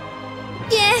 But...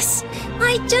 Yes,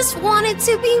 I just wanted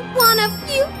to be one of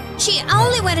you. She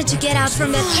only wanted to get out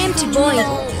from that empty void.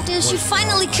 Till she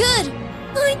finally could.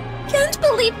 I can't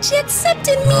believe she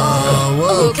accepted me.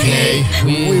 Oh, okay.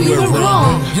 We were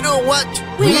wrong. You know what?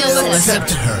 We will will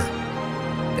accept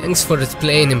her. Thanks for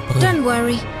explaining, Pomni. Don't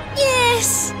worry.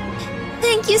 Yes.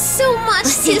 Thank you so much,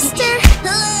 sister.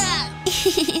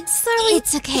 Sorry.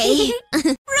 It's okay.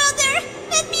 Brother,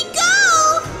 let me go!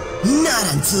 Not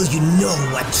until you know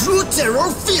what true terror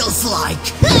feels like.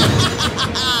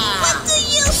 What do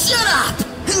you... Shut up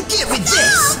and give me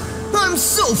this. I'm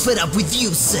so fed up with you,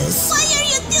 sis. Why are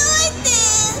you doing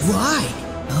this? Why?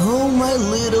 Oh, my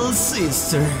little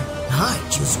sister. I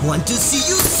just want to see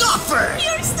you suffer.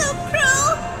 You're so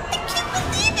cruel. I can't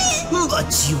believe it.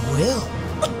 But you will.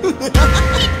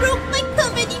 He broke my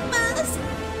comedy mask.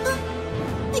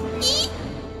 The key?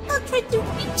 I'll try to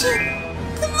reach it.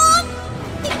 Come on.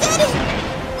 I got it.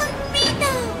 Hurry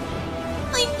now.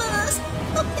 My mask.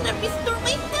 How can I restore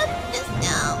my happiness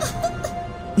now?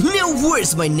 Now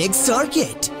where's my next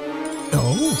target?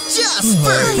 Oh, just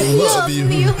perfect. I love you.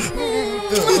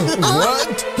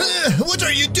 What? What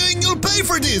are you doing? You'll pay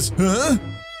for this, huh?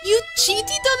 You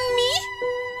cheated on me?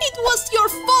 It was your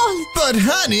fault. But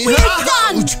honey, We're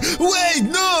done. ouch! Wait,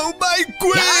 no, my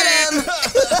queen!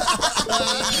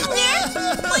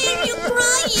 Why are you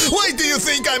crying? Why do you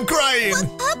think I'm crying?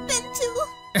 What happened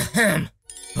to...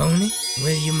 Pomni,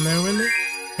 will you marry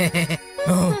me?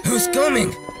 Oh, who's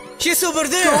coming? She's over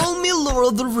there! Call me Lord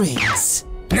of the Rings.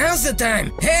 Now's the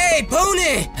time! Hey,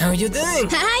 Pomni! How you doing?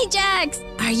 Hi, Jax.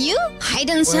 Are you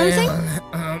hiding something?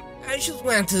 Well, I just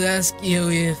want to ask you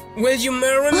if... Will you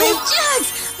marry me? Oh,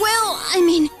 Jax! Well, I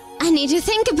mean, I need to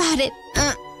think about it.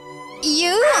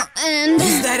 You and...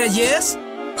 Is that a yes?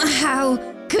 How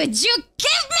could you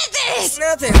give me this?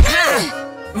 Nothing.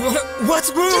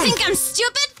 What's wrong? Do you think I'm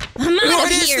stupid? I'm out What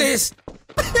of is here. this?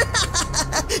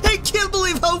 I can't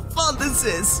believe how fun this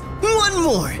is. One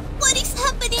more. What is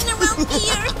happening around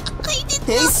here? I did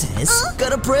Hey, not... sis,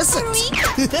 got a present. Ring?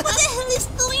 What the hell is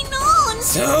going on?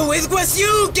 So it was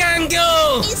you,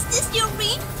 Gangle! Is this your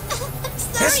ring? I'm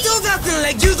sorry. Still nothing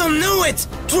like you don't know it,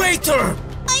 traitor!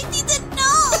 I didn't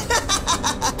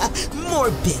know. More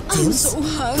victims. I'm so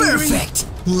hungry. Perfect.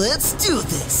 Let's do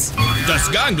this. That's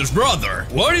Gangle's brother.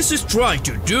 What is he trying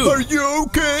to do? Are you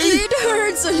okay? It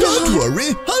hurts a lot. Don't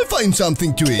worry, I'll find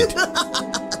something to eat.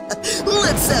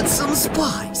 Let's add some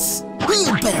spice.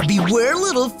 You better beware,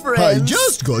 little friend. I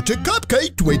just got a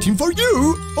cupcake waiting for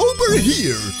you over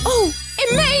here. Oh,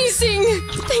 amazing!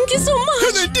 Thank you so much.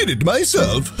 And I did it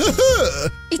myself.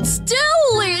 It's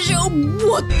delicious.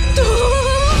 What the?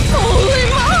 Holy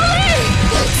moly!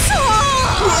 It's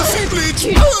hot! Simply, It's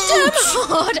damn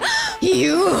hot!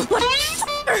 You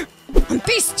motherfucker! I'm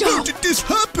pissed how off. did this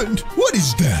happen? What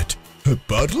is that? A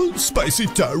bottle? Spicy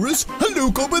towers? And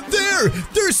look over there!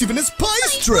 There's even a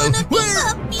spice trail!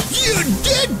 Where? You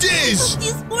did this!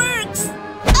 This works.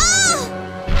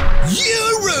 Ah!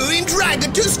 You ruined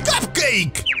Ragatha's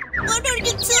cupcake! What are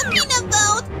you talking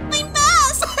about? My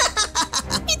mask!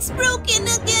 It's broken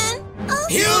again.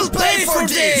 You'll pay for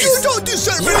this! You don't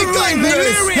deserve You any ruined my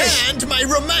kindness! marriage! And my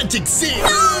romantic scene!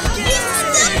 No! Please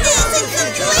stop this!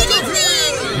 I can't do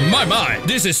anything! My,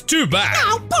 this is too bad.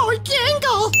 Oh, poor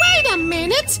Gangle! Wait a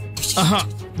minute!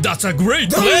 That's a great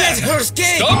Don't plan. let her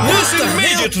escape! Stop What this the hell?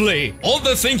 immediately! All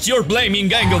the things you're blaming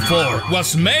Gangle for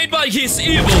was made by his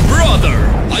evil brother.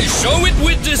 I show it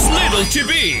with this little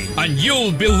TV, and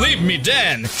you'll believe me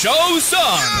then. Show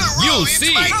some. You'll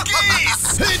see.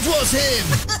 It was him!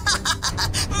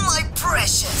 My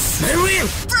precious. Marie!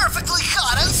 Perfectly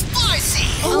hot and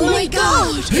my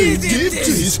god! He did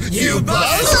this, you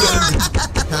bastard!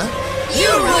 You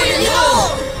ruined it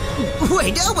all!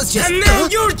 Wait, that was just... And now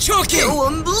you're choking!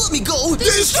 let me go!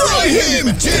 Destroy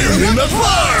him! Tear him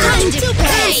apart! Time to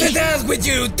pay! Sit down with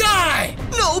you! Die!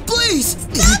 No, please!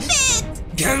 Stop it!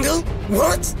 Gangle?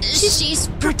 What? She's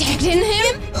protecting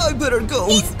him? I better go.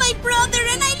 He's my brother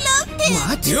and I love him!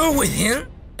 What? You're with him?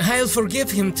 I'll forgive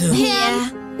him too.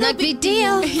 Yeah, not big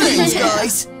deal. Thanks,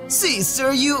 guys.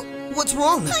 Sister, what's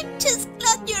wrong? I'm just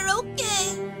glad you're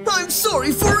okay. I'm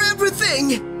sorry for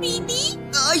everything! Really?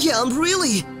 I am,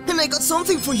 really. And I got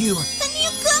something for you. A new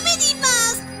comedy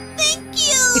mask! Thank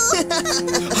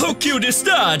you! How cute is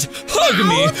that? Hug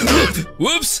me!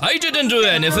 Whoops, I didn't do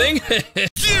anything.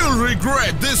 You'll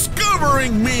regret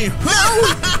discovering me!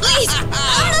 Please!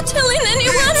 I'm not telling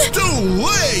anyone! It's too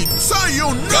late!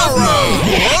 Sayonara!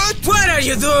 What? What are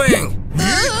you doing?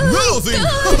 Nothing!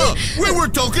 We were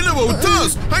talking about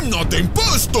us! I'm not the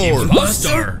impostor!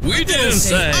 Buster, we didn't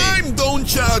say. I'm done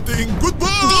chatting! Goodbye!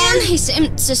 Dan, he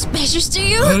seemed suspicious to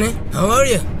you? Honey, how are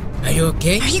you? Are you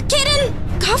okay? Are you kidding?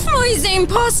 Kaufmo is the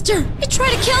imposter. He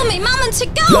tried to kill me moments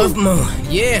ago. Kaufmo,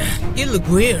 yeah, you look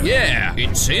weird. Yeah,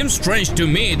 it seems strange to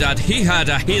me that he had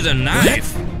a hidden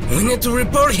knife. We need to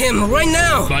report him right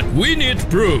now. But we need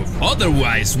proof,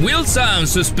 otherwise we'll sound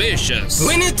suspicious.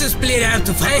 We need to split out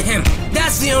to find him.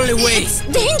 That's the only way. It's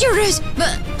dangerous,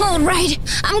 but alright,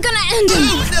 I'm gonna end him.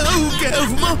 No,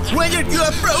 Kaufmo, why are you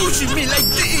approaching me like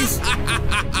this?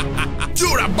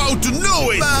 You're about to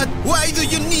know it! But why do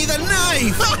you need a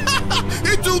knife?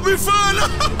 It'll be fun!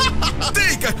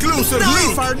 Take a closer Knives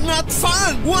look! are not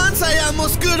fun! Once I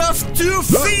almost cut off 2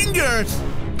 fingers!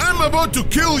 I'm about to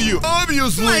kill you,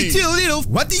 obviously! My 2 little...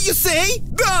 What did you say?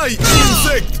 Die,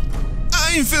 insect!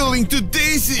 I'm feeling too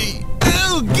dizzy!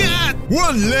 Oh, God!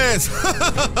 One less!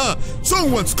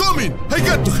 Someone's coming! I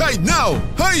got to hide now!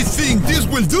 I think this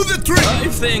will do the trick! I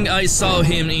think I saw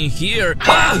him in here.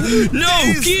 Ah!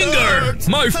 No, This Kinger! hurts.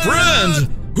 My friend!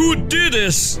 Who did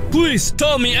this? Please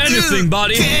tell me anything,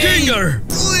 buddy. Caine, Kinger!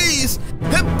 Please!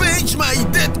 Avenge my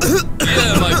death!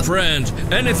 Yeah, my friend.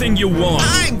 Anything you want.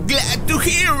 I'm glad to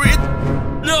hear it!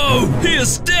 No! He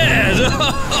is dead!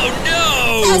 Oh no!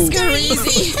 Oscar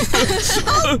easy!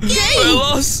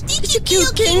 Fellas! Did you kill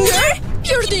Kinger?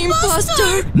 You're the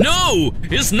imposter! No!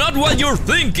 It's not what you're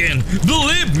thinking!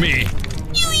 Believe me!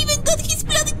 You even got his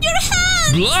blood in your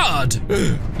hand! Blood!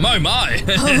 My!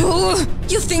 Oh,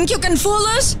 you think you can fool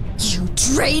us? You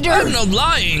traitor! I'm not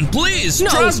lying! Please, No,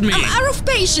 trust me! I'm out of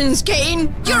patience,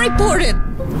 Caine! You're reported!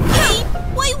 Hey,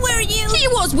 why were you? He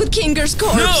was with Kinger's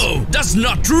corpse! No! That's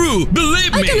not true!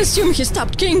 Believe I me! can assume he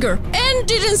stopped Kinger and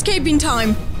didn't escape in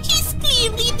time. He's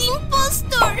clearly the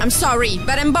imposter! I'm sorry,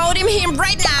 but I'm voting him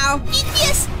right now!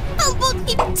 Yes, I'll vote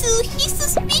him too. He's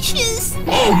suspicious.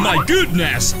 Oh my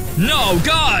goodness! No,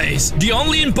 guys! The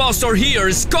only imposter here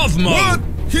is Kaufmo! What?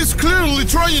 He's clearly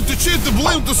trying to shift the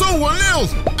blame to someone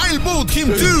else! I'll vote him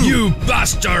too! You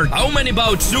bastard! How many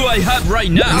votes do I have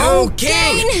right now? No,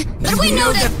 Caine! But we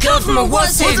know that Kaufmo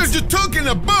was What are it! you talking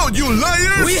about, you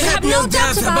liars? We have no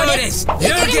doubts about it!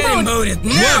 You're getting voted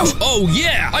now! What? Oh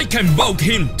yeah! I can vote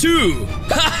him too! 3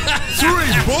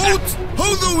 votes?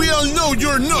 How do we all know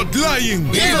you're not lying?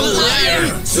 Evil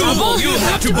liar! Zooble, you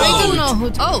have to I don't know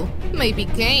vote! who. Oh, maybe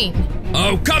Caine.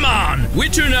 Oh, come on! We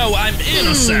two know I'm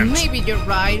innocent! Maybe you're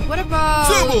right. What about?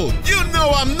 Zooble, you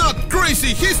know I'm not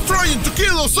crazy! He's trying to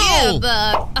kill us Yeah, all!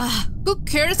 but who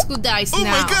cares who dies Oh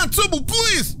now? my god, Zooble,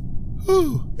 please!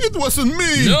 Oh, it wasn't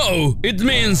me! No, it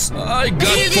means I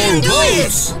got 4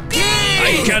 votes!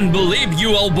 I can't believe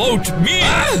you all vote me!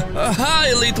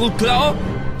 Hi, little claw!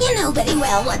 You know very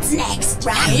well what's next,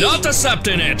 right? Not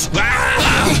accepting it!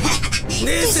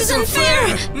 This is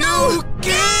unfair! No,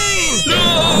 Caine!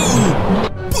 No!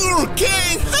 Poor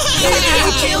Caine! He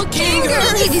didn't kill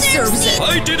Kinger! He deserves it!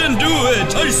 I didn't do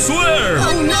it! I swear!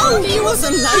 Oh no, he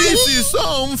wasn't lying! This is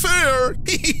unfair!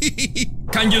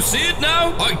 Can you see it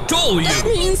now? I told That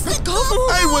you! means that Kaufmo...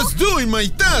 I was doing my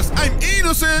task! I'm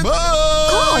innocent! Bye!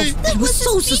 Oh, that was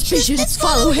so suspicious! Let's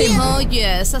follow him! Oh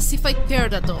yes, as if I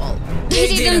cared at all. They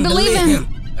didn't believe him.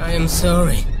 I am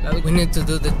sorry, but we need to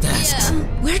do the tasks.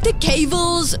 Where the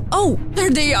cables? Oh,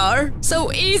 there they are!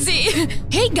 So easy!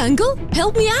 Hey, Gangle,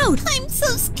 help me out! I'm so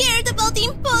scared about the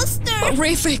imposter.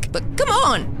 Horrific, but come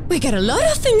on! We got a lot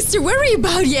of things to worry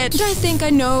about yet! I think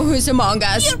I know who's among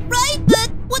us. You're right,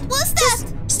 but what was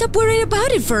that? Stop worrying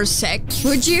about it for a sec,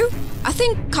 would you? I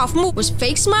think Kaufmo was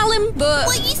fake smiling, but...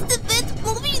 Why is the vent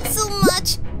moving so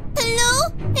much? Hello?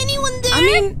 Anyone there? I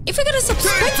mean, if we're gonna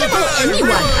suspect about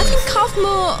anyone, I think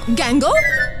Kaufmo... Gangle?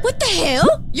 What the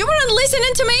hell? You weren't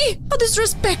listening to me? How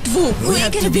disrespectful! We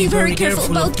have to be very careful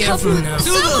about Kaufmo now.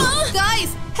 Zooble!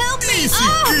 Guys, Help me! Easy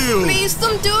kill. Please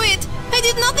don't do it! I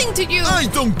did nothing to you! I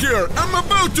don't care. I'm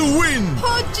about to win.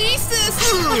 Oh, Jesus!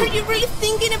 Are you really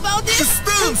thinking about this? I'm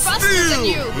Stand faster still. than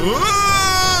you!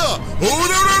 Ah! Oh,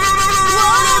 no,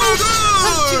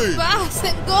 I'm too fast,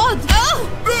 thank God! Oh!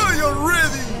 Die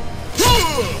already.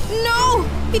 No!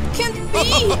 It can't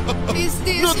be! Is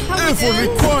this Not how it effort ends?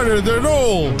 required at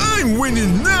all. I'm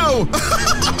winning now.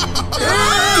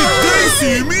 Did they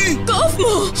see me?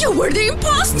 Kaufmo, you were the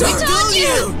imposter! I told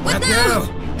you! What now?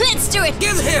 Let's do it!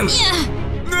 Get him! Yeah!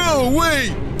 No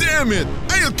way! Damn it!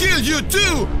 I'll kill you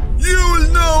too! You'll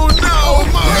know now,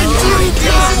 my true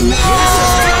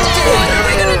What are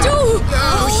we gonna do?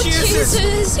 Oh,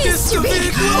 Jesus! It's too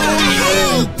big!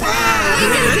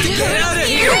 Get out of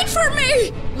here! Wait for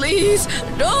me! Please,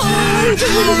 don't!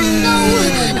 No!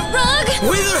 Rug!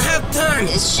 We don't have time!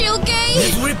 Is she okay?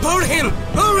 Let's report him!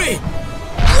 Hurry!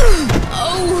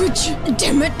 Ouch!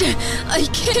 Damn it! I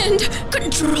can't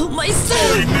control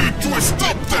myself! I need to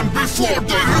stop them before they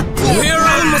report. We're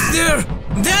almost there!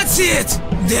 That's it!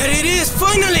 There it is,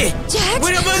 finally! Jax?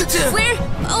 We're about to... We're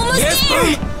almost Yes,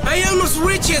 there! Pom! I almost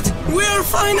reached it! We're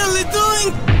finally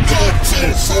doing... Not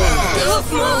too far.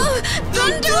 Kaufmo!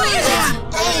 Don't do it!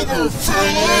 Over,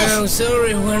 fellas. Oh,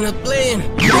 sorry, we're not playing.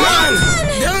 Come on!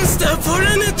 Don't stop for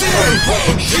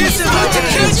anything! He's about to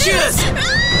catch us!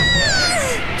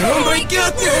 Oh my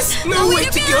goodness! No way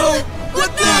to go!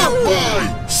 What now?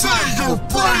 Bye. Say your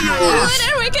prayers. What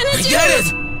are we gonna I do? got it!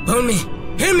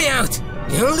 Pomni, hear me out!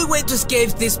 The only way to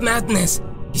escape this madness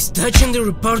is touching the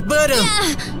report button.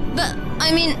 Yeah, but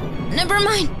I mean, never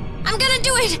mind. I'm gonna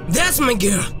do it. That's my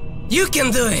girl. You can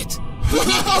do it. Look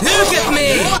at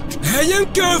me! I am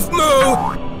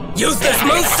Kaufmo! Useless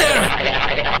monster!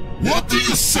 What do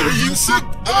you say, insect?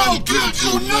 I'll kill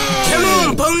you now! Come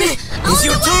on, Pomni! It's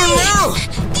your turn now!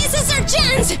 This is our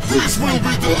chance! This will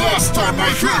be the last time I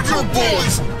hear your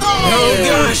voice! Oh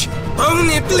gosh!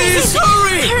 Pomni, please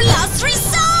hurry! Our last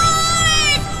resort!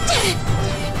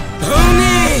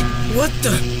 Pomni! What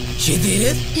the? She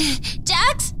did it?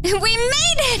 Jax, we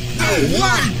made it! No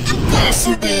way!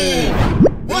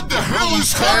 Impossible! What the hell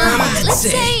is happening? Let's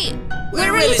say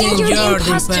we're raising you the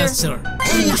imposter.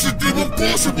 How is it even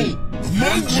possible? Am I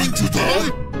going to die?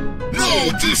 No,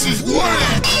 this is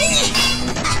whack!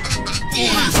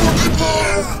 Please let me go!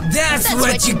 That's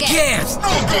what you get!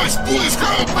 No, guys, please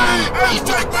help me! I'll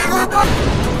take my rubber!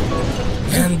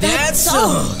 And that's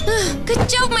all! Good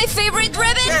job, my favorite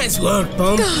rabbit! Nice work,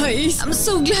 Pom! Guys, I'm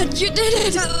so glad you did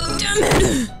it! Damn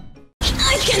it!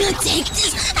 I cannot take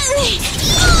this!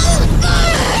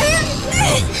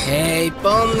 Hey,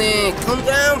 Pomni, calm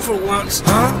down for once.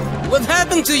 Huh? What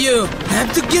happened to you?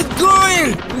 Have to get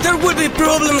going! There will be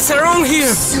problems around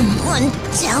here! Someone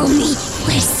tell me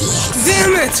where's the exit?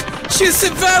 Damn it! She's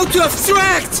about to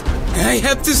abstract! I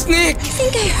have to sneak! I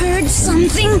think I heard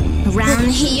something around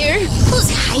here. Who's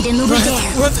hiding over there?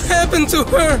 What happened to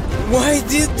her? Why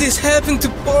did this happen to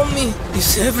Pomni?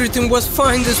 If everything was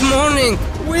fine this morning,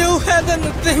 we all had an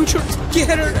adventure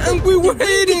together and we were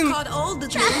eating! Caught all the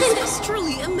dreams. It's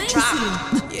truly amazing.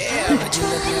 Yeah, but you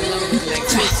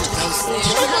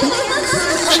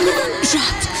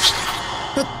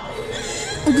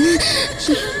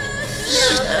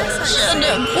Shut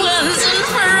up once and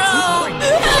for all. I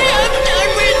am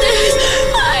done with this.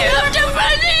 I have to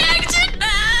find the exit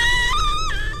now.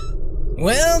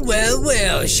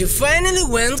 Well, she finally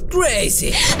went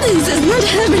crazy. This is not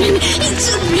happening. It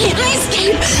should be an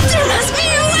escape. There must be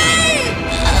a way.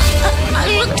 I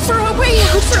looked for a way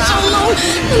out for so long,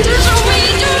 and there's so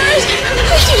many doors.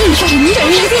 I didn't find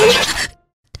anything.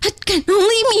 That can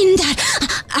only mean that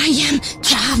I am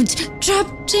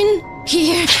trapped in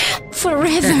here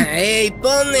forever. Hey,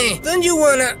 Pomni, don't you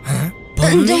wanna... Huh?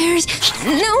 And there's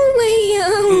no way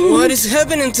out. What is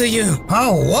happening to you?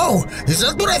 Oh, whoa! Is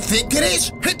that what I think it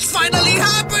is? It's finally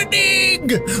happening!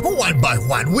 One by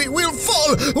one, we will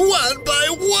fall! One by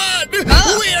one!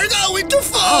 We are going to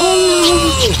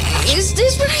fall! Is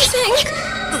this what I think?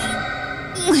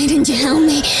 Why didn't you help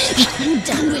me? I'm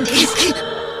done with this.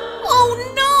 Oh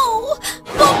no!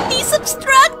 Pomni's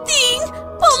abstracting!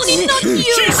 Pomni, not you!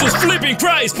 Jesus flipping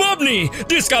Christ, Pomni!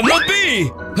 This cannot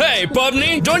be! Hey,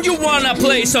 Pomni, don't you wanna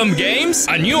play some games?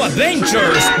 A new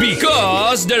adventures,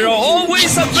 because there are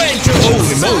always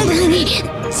adventures! Holy moly!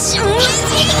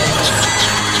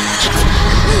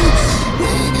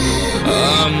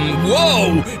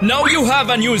 Whoa! Now you have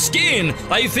a new skin!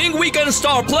 I think we can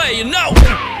start playing now!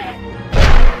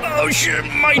 Oh shit,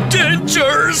 my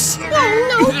dentures! Oh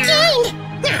no, Caine!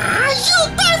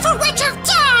 You'll pay for what you've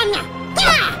done!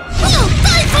 You'll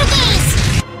pay for this!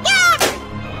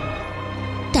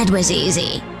 That was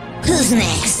easy. Who's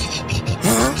next?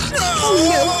 Oh,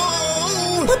 no!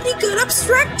 Pomni got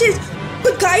abstracted.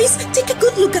 But guys, take a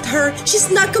good look at her. She's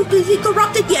not completely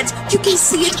corrupted yet. You can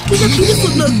see it in a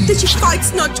beautiful look that she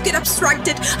fights not to get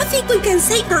abstracted. I think we can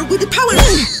save her with the power.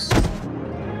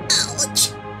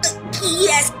 Ouch!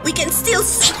 Yes, we can still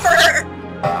save her.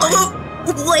 Oh,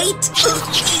 wait.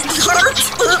 It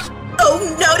hurts. Oh,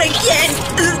 not again.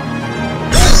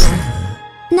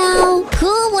 Now,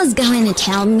 who was going to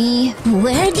tell me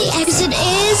where the exit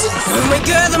is? Oh my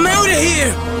god, I'm out of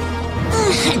here!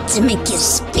 I had to make you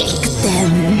speak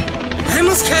then. I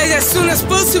must hide as soon as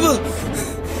possible.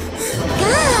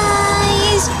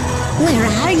 Guys, where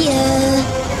are you?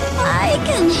 I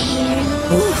can hear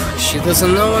you. Ooh, she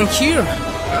doesn't know I'm here.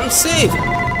 I'm safe.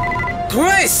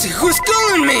 Christ, who's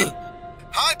calling me?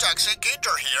 Hi, Taxi,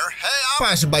 Ginger here. Hey, I'm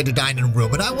passing by the dining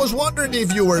room and I was wondering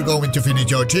if you were going to finish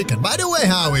your chicken. By the way,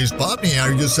 how is Pomni?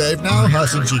 Are you safe now?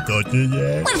 Hasn't she got you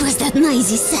yet? What was that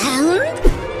noisy sound?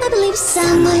 I believe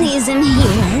someone is in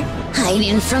here,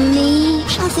 hiding from me.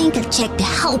 I think I'll check the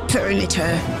whole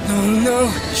perimeter. Oh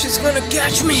no, she's gonna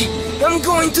catch me. I'm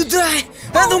going to die.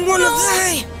 I don't wanna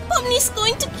die. Pomni's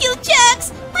going to kill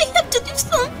Jax. I have to do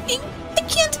something. I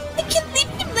can't leave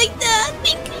him like that.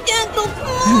 Thank you, Gangle.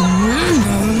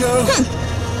 Oh no.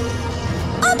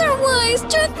 Otherwise,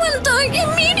 Jack will die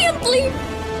immediately.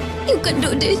 You can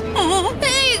do this.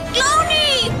 Hey,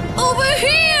 Glony! Over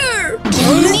here!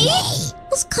 Glony?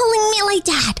 Who's calling me like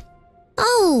that?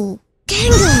 Oh,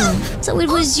 Gangle. So it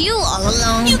was you all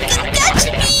along. You can catch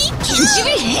me. Can't you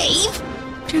behave?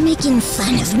 You're making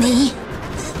fun of me.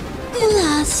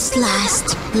 Last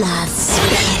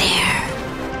better.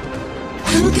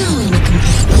 I'm going to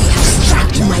completely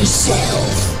abstract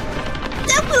myself.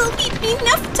 That will give me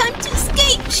enough time to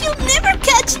escape. She'll never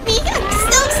catch me. I'm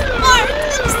so smart.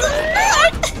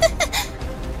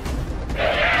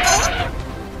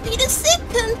 Wait a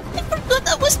second. I forgot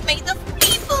I was made of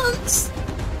ribbons.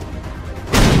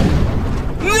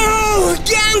 No,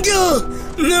 Gangle!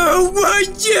 No, why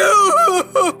you?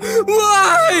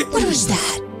 Why? What was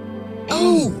that?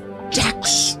 Oh,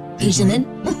 Jax, isn't it?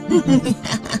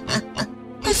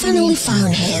 I finally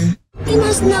found him. He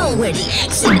must know where the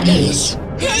exit is.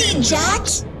 Hey,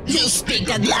 Jax! You speak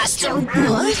at last, or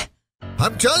what?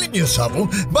 I'm telling you, Zooble,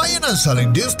 buying and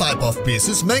selling these type of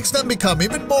pieces makes them become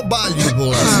even more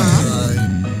valuable as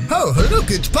time. Oh,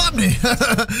 look, it's Pomni.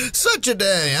 Such a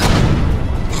day,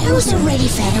 huh? I was already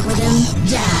fed up with him.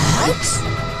 Jax?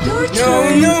 Your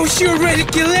turn. No, she already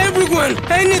killed everyone.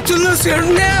 I need to lose her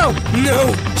now.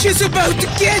 No, she's about to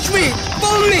catch me.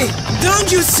 Pomni,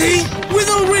 don't you see? We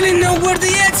don't really know where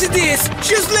the exit is.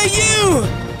 Just like you.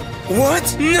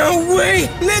 What? No way!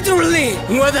 Literally!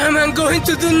 What am I going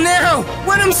to do now?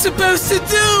 What am I supposed to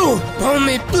do?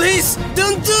 Pomni, please,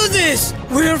 don't do this!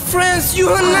 We're friends, you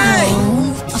and I!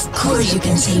 Oh, of course you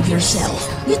can save yourself.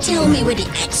 You tell me where the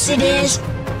exit is.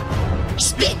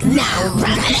 Speak now,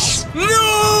 Ragatha!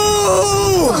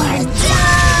 No! Or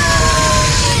die!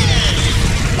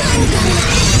 I'm gonna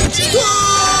end you!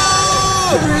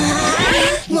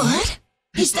 What?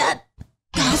 Is that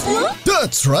Kaufmo?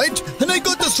 That's right, and I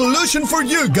got the solution for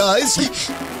you guys.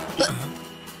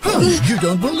 You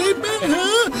don't believe me,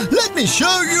 huh? Let me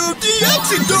show you the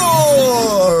exit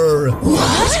door!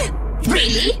 What?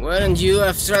 Really? Weren't you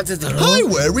abstracted at all? I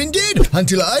were indeed,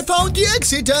 until I found the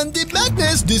exit and the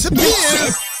madness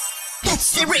disappeared.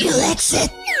 That's the real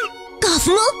exit.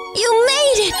 Kaufmo, you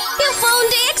made it! You found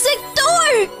the exit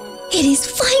door! It is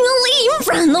finally in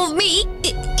front of me!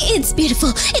 It's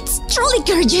beautiful, it's truly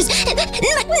gorgeous and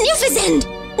magnificent!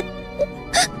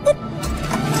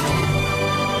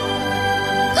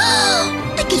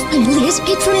 I can finally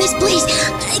escape from this place!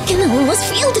 I can almost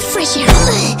feel the fresh air!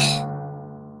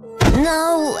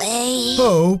 No way!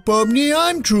 Oh, Pomni,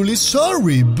 I'm truly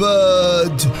sorry,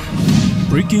 but...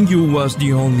 Breaking you was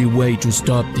the only way to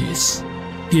stop this.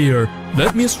 Here,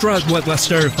 let me extract what was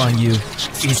terrifying you.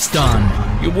 It's done.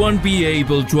 You won't be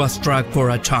able to extract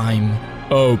for a time.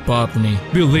 Oh, Pomni,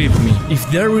 believe me, if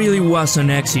there really was an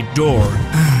exit door,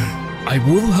 I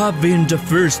would have been the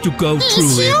first to go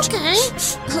through it. Okay?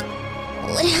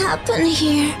 What happened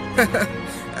here?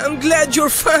 I'm glad you're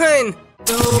fine.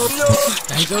 Oh no,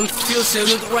 I don't feel so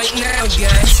good right now,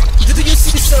 guys. Did you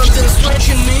see something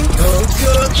watching me? Oh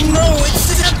god, no,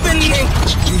 it's happening.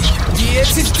 The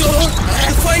exit door.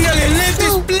 I finally left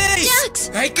this place. Jax,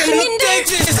 I cannot take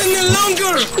this any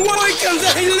longer. Why can't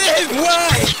I live?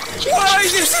 Why? Why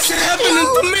this is happening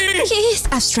to me? He is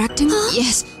abstracting.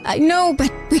 Yes, I know,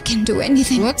 but we can't do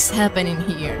anything. What's happening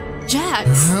here? Jax!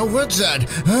 What's that?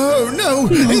 Oh no,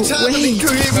 it's happening to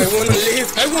him!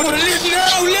 I wanna leave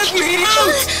now! Let me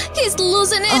out! He's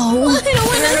losing it! Oh. I don't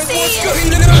wanna see What's it!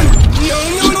 going on?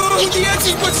 No, the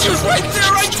exit was just right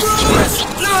there! I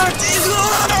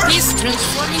hurts! He's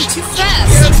transforming too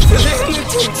fast!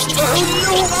 Oh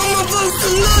no, I'm about to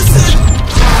lose it!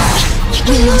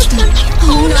 We lost him.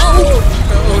 Oh no!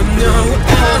 Oh no,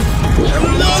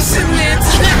 I'm losing it!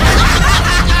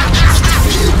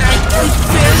 I can't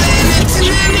feel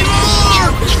anything anymore!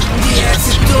 The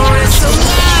exit door is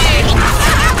alive!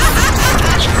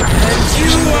 And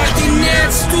you are the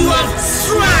next to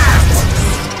obstruct!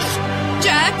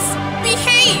 Jax,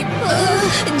 behave!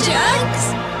 Jax?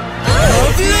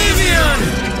 Oblivion!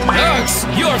 Jax,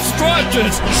 you're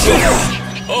stranded!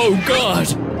 Oh god,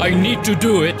 I need to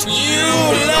do it. You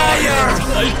liar!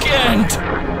 I can't.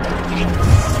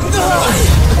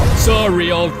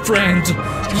 Sorry, old friend.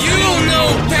 You'll know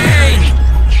pain!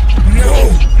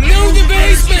 No, the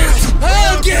basement!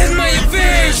 I'll get my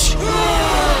fish! I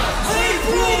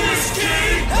promise,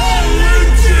 Caine, I'll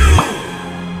hurt you!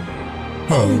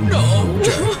 Oh no,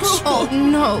 Jax. Oh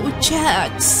no,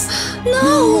 Jax.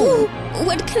 No!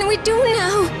 What can we do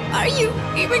now? Are you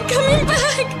even coming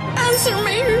back? Answer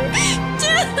me!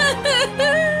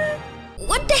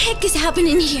 What the heck is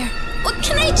happening here? What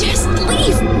can I just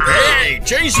leave? Hey,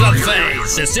 change that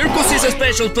face! The circus is a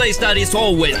special place that is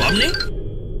always Pomni.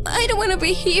 I don't want to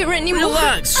be here anymore.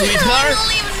 Relax, sweetheart.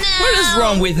 What is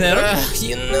wrong with her?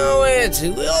 You know it.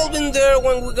 We all been there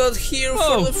when we got here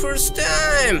for the first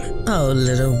time. Oh,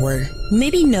 little one.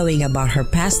 Maybe knowing about her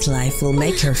past life will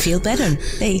make her feel better.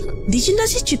 Hey, did you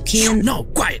notice you can't... No,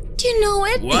 quiet. Do you know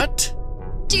it? What?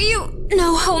 Do you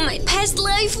know how my past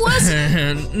life was?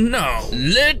 No.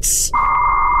 Let's...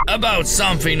 about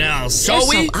something else, shall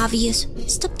we? So obvious.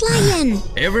 Stop lying.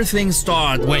 Everything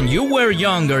started when you were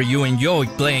younger. You enjoyed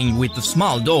playing with the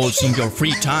small dolls in your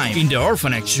free time in the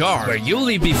orphanage yard where you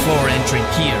lived before entering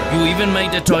here. You even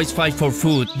made the toys fight for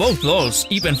food, both dolls,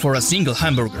 even for a single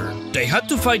hamburger. They had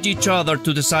to fight each other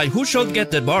to decide who should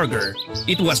get the burger.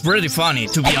 It was pretty funny,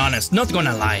 to be honest, not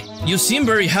gonna lie. You seemed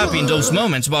very happy in those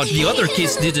moments, but the other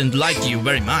kids didn't like you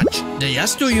very much. They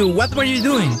asked you, what were you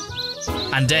doing?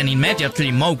 And then immediately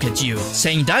mocked at you,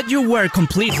 saying that you were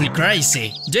completely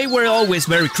crazy. They were always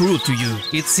very cruel to you.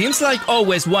 It seems like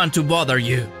always want to bother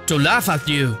you, to laugh at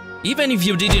you, even if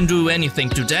you didn't do anything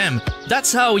to them.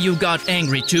 That's how you got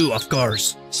angry too, of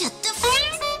course. Shut the f***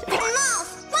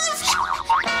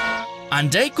 And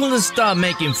they couldn't stop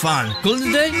making fun,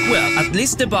 couldn't they? Well, at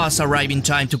least the boss arrived in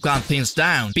time to calm things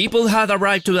down. People had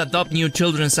arrived to adopt new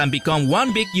children and become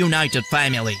one big united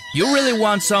family. You really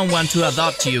want someone to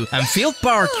adopt you and feel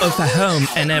part of a home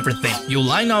and everything. You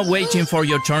line up waiting for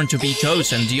your turn to be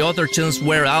chosen. The other children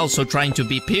were also trying to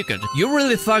be picked. You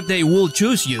really thought they would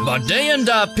choose you, but they end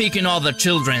up picking other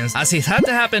children, as it had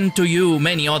happened to you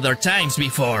many other times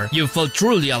before. You felt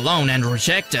truly alone and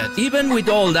rejected. Even with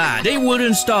all that, they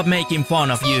wouldn't stop making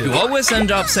fun of you. You always end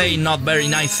up saying not very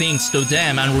nice things to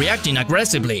them and reacting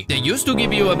aggressively. They used to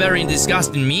give you a very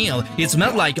disgusting meal. It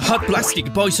smelled like hot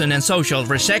plastic poison and social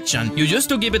rejection. You used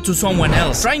to give it to someone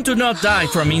else, trying to not die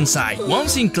from inside.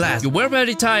 Once in class, you were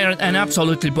very tired and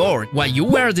absolutely bored. While you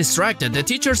were distracted, the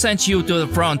teacher sent you to the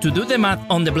front to do the math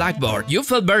on the blackboard. You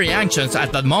felt very anxious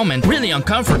at that moment, really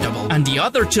uncomfortable, and the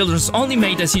other children only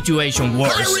made the situation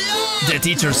worse. The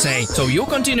teacher said, so you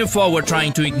continue forward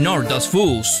trying to ignore those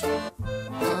fools.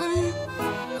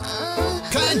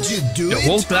 Can't you do The it?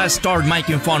 whole class started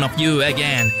making fun of you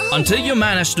again, until you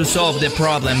managed to solve the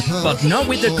problem, but not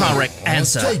with the correct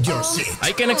answer. Take your seat.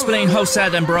 I can explain how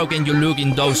sad and broken you look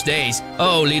in those days.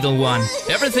 Oh, little one,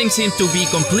 everything seemed to be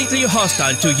completely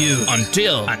hostile to you,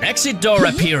 until an exit door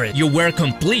appeared. You were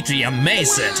completely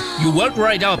amazed. You walked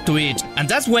right up to it, and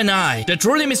that's when I, the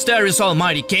truly mysterious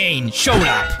almighty Caine, showed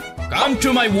up. Come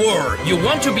to my world. You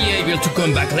want to be able to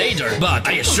come back later, but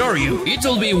I assure you,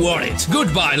 it'll be worth it.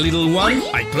 Goodbye, little one.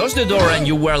 I closed the door and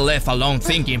you were left alone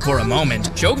thinking for a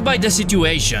moment. Shocked by the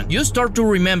situation, you start to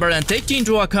remember and take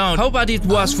into account how bad it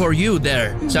was for you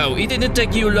there. So it didn't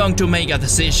take you long to make a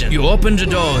decision. You opened the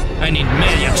door and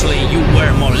immediately you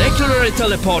were molecularly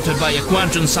teleported by a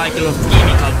quantum cycle of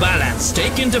chemical balance,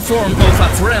 taking the form of a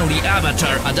friendly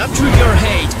avatar adapted to your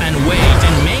height and weight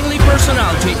and mainly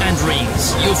personality and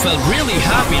dreams. You felt really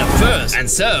happy at first, and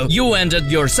so you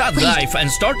ended your sad life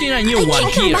and starting a new one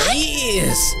here.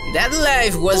 Yes, that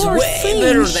life was Poor way thing,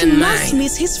 better she than must mine.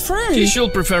 miss his friend. He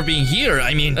should prefer being here,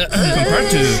 I mean,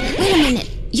 compared to... Wait a minute.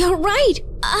 You're right.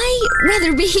 I'd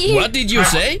rather be here. What did you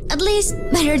say? At least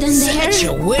better than there. Such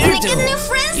a And I get weirdo. new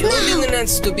friends You now. really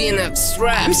needs to be an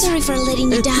abstract. I'm sorry for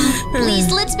letting you down.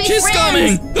 Please, let's be She's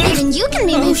friends. coming. Even you can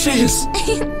be my Oh, friend.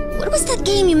 jeez. What was that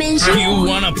game you mentioned? You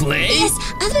wanna play? Yes,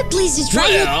 I'll be pleased to try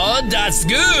it. Well, that's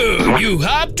good. You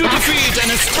have to defeat an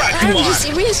abstract Are you one.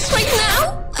 serious right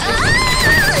now?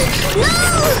 Ah!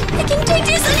 No! I can't take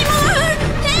this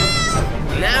anymore!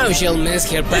 Now she'll miss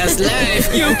her past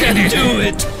life. You can do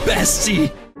it,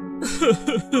 bestie.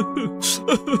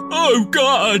 Oh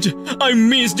God, I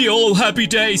miss the old happy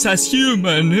days as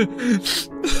human.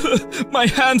 My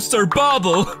hamster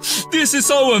Bubble, this is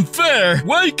so unfair.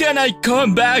 Why can't I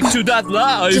come back to that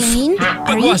life? Caine,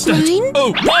 are you crying?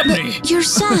 Oh, Pomni! You're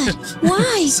sad.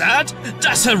 Why? Sad?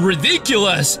 That's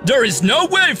ridiculous. There is no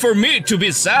way for me to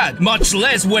be sad, much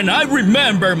less when I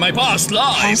remember my past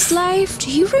life. Past life?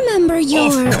 Do you remember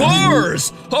your... Of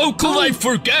course! How could I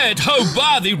forget how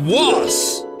bad it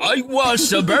was? I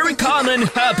was a very calm and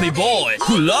happy boy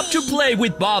who loved to play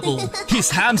with Bubble,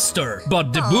 his hamster,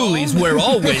 but the bullies were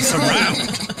always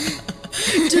around.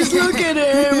 Just look at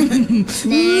him!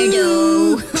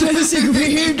 Nerdo! Classic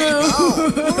weirdo!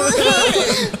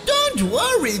 Don't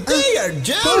worry, they are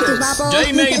jealous!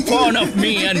 They made fun of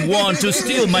me and want to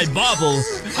steal my Bubble.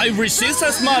 I resist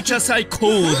as much as I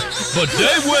could, but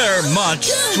they were much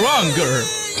stronger.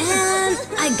 And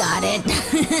I got it.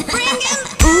 Bring him!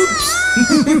 Oops!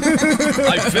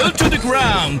 I fell to the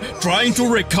ground, trying to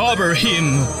recover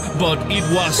him, but it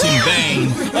was in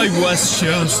vain. I was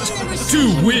just too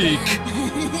weak.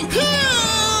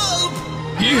 Help!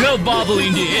 He held Bubble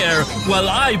in the air while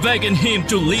I begged him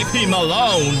to leave him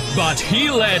alone, but he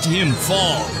let him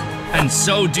fall. And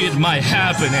so did my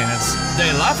happiness.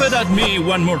 They laughed at me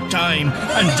one more time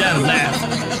and then left.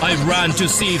 I ran to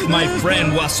see if my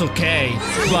friend was okay,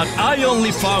 but I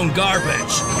only found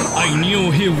garbage. I knew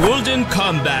he wouldn't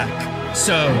come back.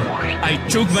 So I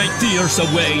took my tears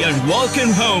away and walked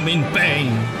him home in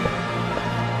pain.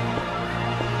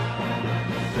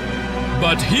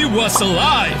 But he was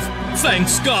alive,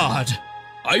 thanks God.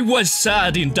 I was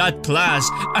sad in that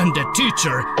class and the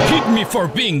teacher hit me for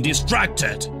being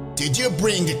distracted. Did you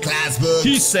bring the class book?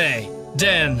 He say.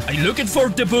 Then I looked for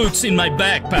the books in my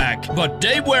backpack, but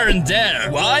they weren't there.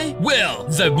 Why? Well,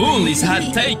 the bullies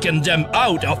had taken them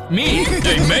out of me.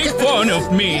 They made fun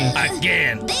of me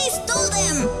again. They stole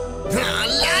them!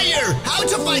 Liar!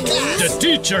 Out of my class! The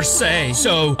teacher say,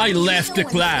 so I left the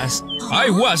class. I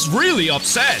was really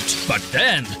upset, but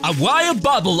then a wild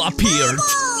Bubble appeared.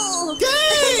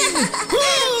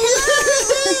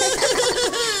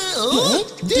 Oh,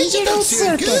 Digital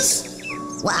Circus!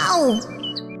 Wow!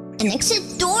 An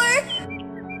exit door?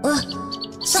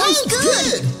 Sounds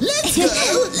good! Let's go!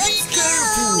 Let's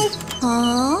go!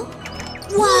 Huh?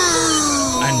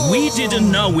 Wow! And we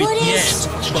didn't know it yet,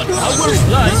 but our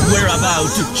lives were about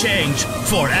to change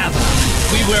forever.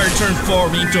 We were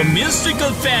transformed into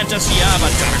mystical fantasy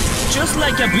avatars, just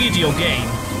like a video game.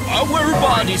 Our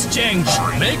bodies changed,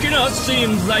 making us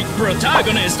seem like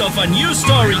protagonists of a new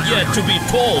story yet to be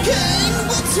told. Caine,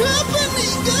 what's happening?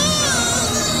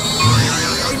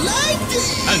 I like this!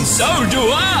 And so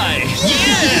do I!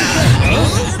 Yeah!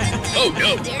 Oh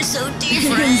no! They're so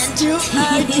different. Still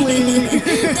ugly.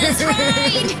 That's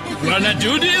right! Wanna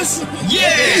do this?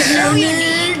 Yeah! So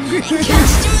unique!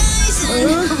 Customized!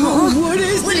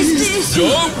 What is this?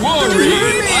 Don't worry!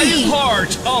 I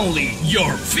heart only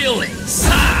your feelings!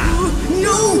 Ha!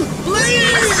 No!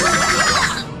 Please!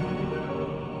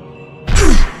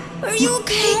 Are you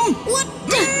okay? What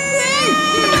the?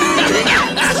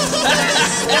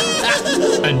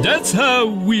 And that's how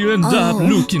we end up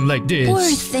looking like this. Poor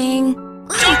thing.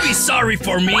 Don't be sorry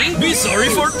for me, be sorry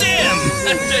for them!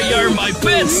 They are my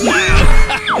pets now!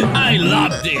 I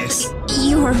love this!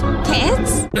 Your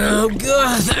pets? Oh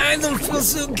God, I don't feel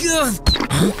so good.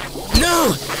 Huh?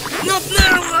 No! Not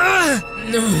now!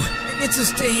 No, I need to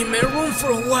stay in my room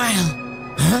for a while.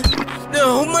 Huh?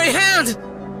 No, my hand!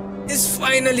 It's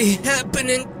finally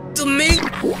happening to me.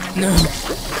 No,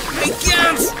 I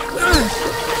can't!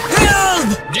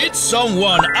 Help! Did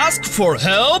someone ask for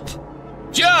help?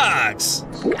 Jax!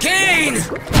 Caine!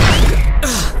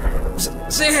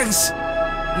 Thanks.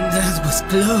 That was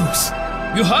close.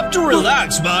 You have to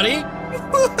relax, buddy.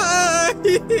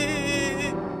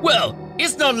 Well,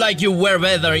 it's not like you were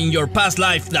better in your past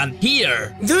life than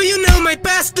here. Do you know my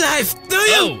past life? Do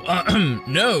you? Oh,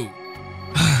 no.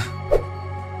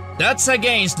 That's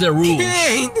against the rules.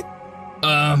 Caine!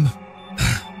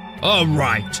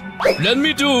 Alright. Let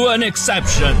me do an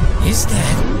exception. Is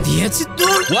that the exit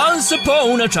door? Once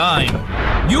upon a time,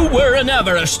 you were an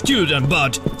average student,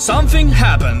 but something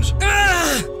happened.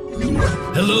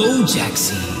 Hello,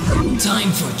 Jaxie.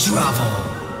 Time for travel.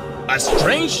 A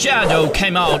strange shadow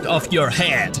came out of your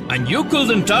head, and you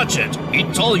couldn't touch it.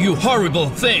 It told you horrible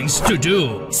things to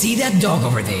do. See that dog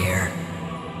over there?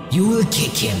 You will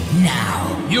kick him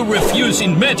now. You refused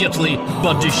immediately,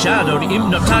 but the shadow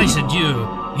hypnotized you.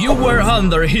 You were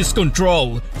under his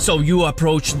control, so you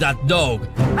approached that dog.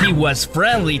 He was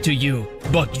friendly to you,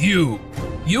 but you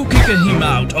kicked him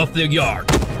out of the yard.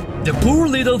 The poor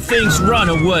little things ran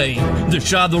away. The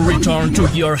shadow returned to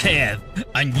your head,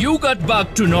 and you got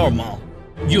back to normal.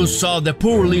 You saw the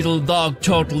poor little dog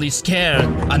totally scared,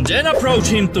 and then approached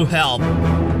him to help.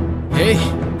 Hey,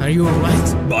 are you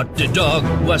alright? But the dog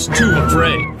was too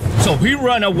afraid, so he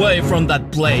ran away from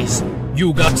that place.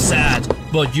 You got sad,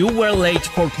 but you were late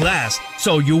for class,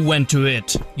 so you went to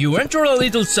it. You entered a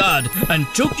little sad and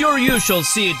took your usual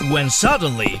seat when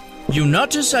suddenly you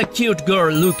noticed a cute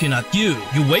girl looking at you.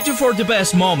 You waited for the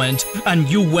best moment and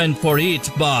you went for it,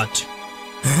 but...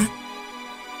 Huh?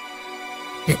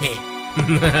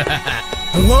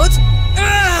 What?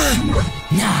 Ah!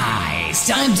 Nice,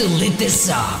 time to lit this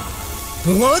up.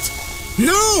 What?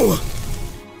 No!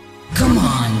 Come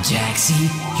on, Jaxie,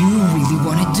 you really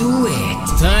wanna do it.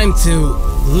 Time to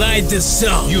light this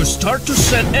up. You start to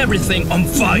set everything on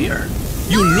fire.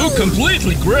 You look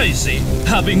completely crazy,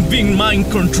 having been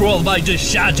mind-controlled by the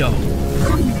shadow.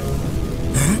 Huh?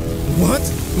 What?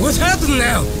 What happened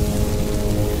now?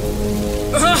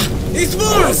 Ah! It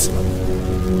burns!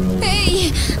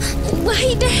 Hey!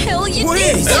 Why the hell you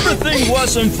did that? Everything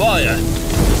was on fire.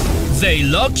 They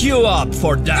lock you up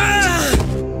for that.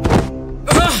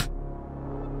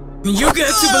 You got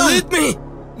to believe me!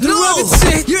 The rabbit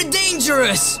said... You're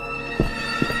dangerous!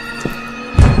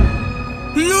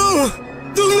 No!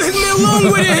 Don't let me alone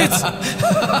with it!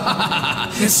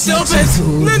 Stop it!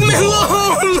 Let me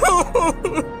alone!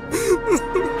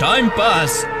 No! Time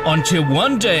passed until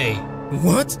one day...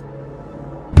 What?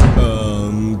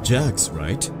 Jax,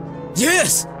 right?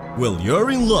 Yes! Well, you're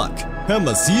in luck. I'm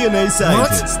a CNA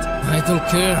scientist. What? I don't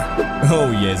care. Oh,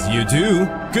 yes, you do.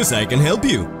 'Cause I can help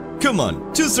you. Come on,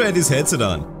 just try this headset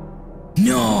on.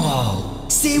 No!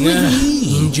 Stay with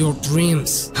me! In your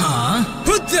dreams. Huh?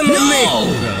 Put them on me!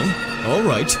 Well,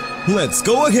 alright. Let's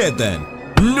go ahead then.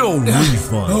 No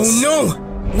refunds. Oh no!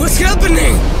 What's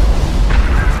happening?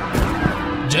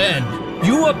 Then,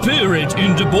 you appeared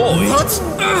in the void. What?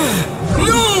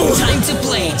 No! Time to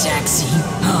play, Jaxie.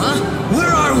 Huh? Where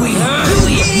are we?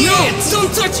 No!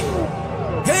 Don't touch it!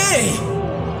 Hey!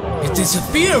 It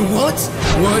disappeared, what?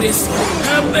 What is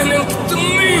happening to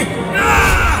me?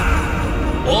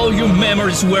 All your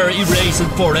memories were erased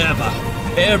forever.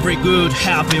 Every good,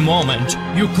 happy moment.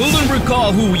 You couldn't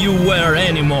recall who you were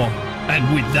anymore.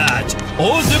 And with that,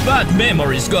 all the bad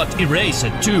memories got erased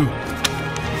too.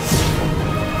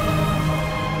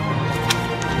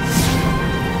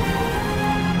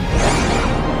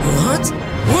 What?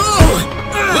 Whoa!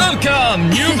 Welcome,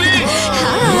 newbie!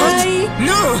 What?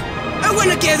 No! I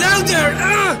wanna get out there!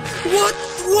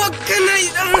 What can I...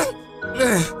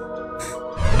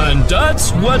 And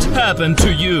that's what happened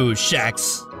to you,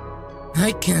 Shax.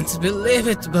 I can't believe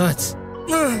it, but...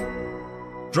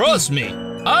 Trust me,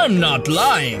 I'm not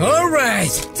lying.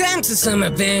 Alright, time to some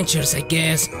adventures, I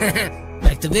guess.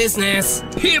 Back to business.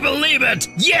 He believe it,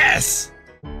 yes!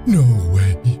 No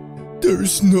way.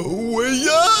 There's no way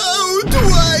out!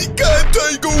 Why can't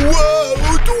I go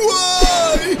out?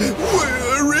 Why?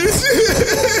 Where is the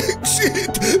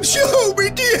exit? Show me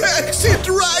the exit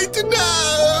right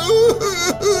now!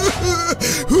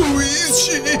 Who is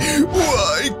she?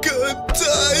 Why can't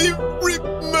I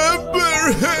remember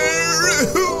her?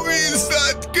 Who is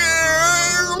that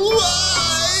girl? Why?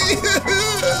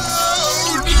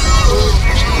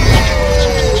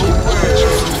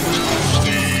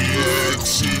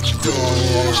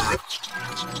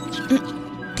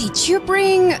 Did you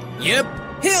bring... Yep,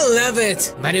 he'll love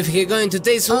it. But if he's going to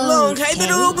take so long, I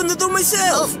better open the door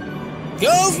myself.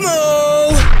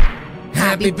 Kaufmo!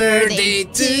 Happy birthday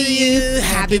to you,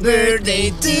 happy birthday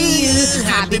to you,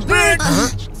 happy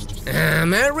birthday.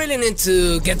 I really need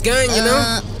to get going, you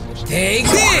know? Take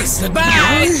this,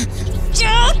 bye!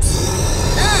 Jax!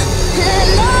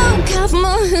 Hello,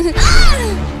 Kaufmo!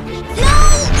 No!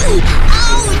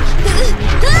 Ow!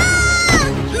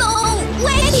 No!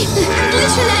 Wait!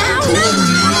 Delusional! No!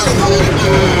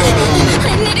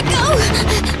 I need to go!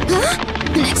 Huh?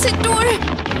 An exit door?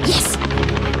 Yes!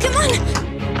 Come on!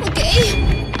 Okay.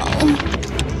 Oh.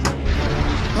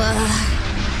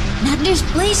 Not this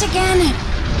place again!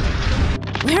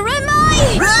 Where am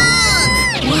I? Run!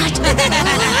 What?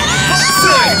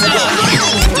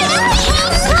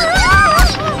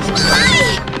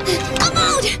 I'm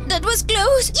out! That was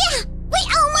close! Yeah! We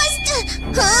almost...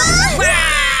 Huh?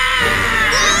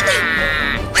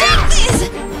 Take this!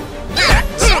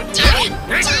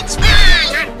 Touch me!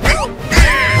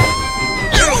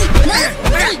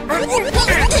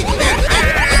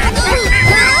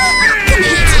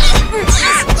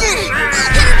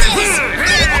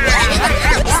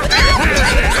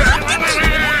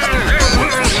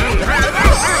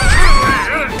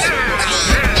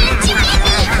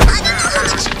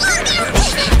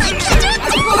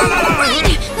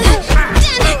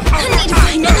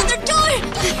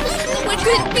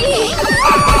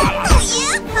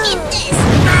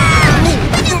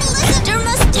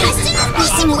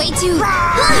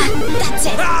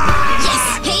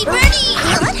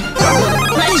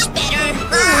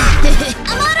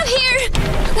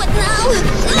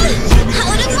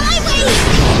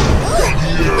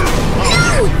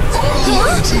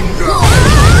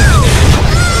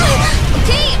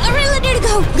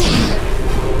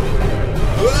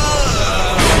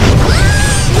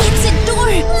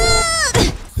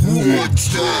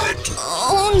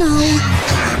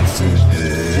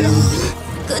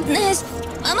 goodness!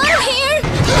 I'm out here!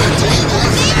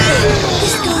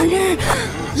 This corner!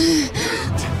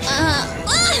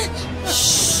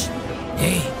 Shh!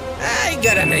 Hey, I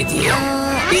got an idea.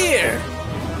 Here!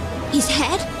 His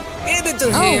head? Give it to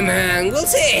him and we'll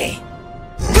see.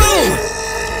 Go!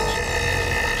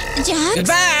 Jax?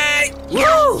 Goodbye!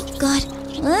 Woo! God.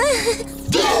 Wait!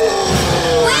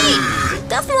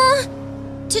 Kaufmo!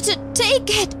 Take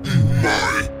it!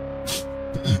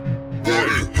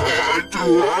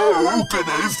 How can I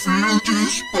feel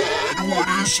this bad? What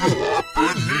is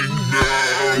happening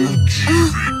now?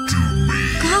 Give it to me.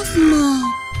 Kaufmo!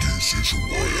 This is who I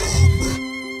am.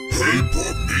 Hey,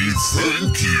 Pomni,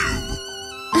 thank you.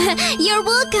 You're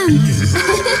welcome.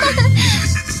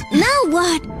 Now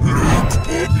what? Look,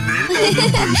 Pomni,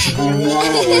 an invisible wall.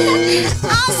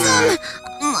 Awesome!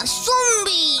 I'm a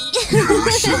zombie!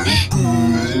 You're so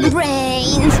cool.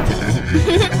 Brains!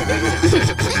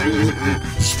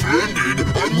 Splendid!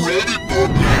 I'm ready,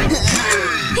 Pomni!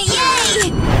 Yay!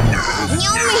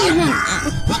 Yummy!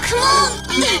 Come on!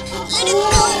 Let it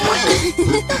go!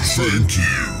 Thank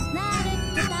you.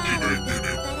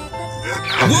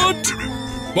 What?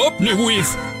 Pomni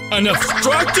with an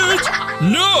abstracted?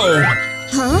 No!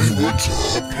 Huh? What's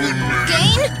happening?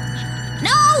 Caine?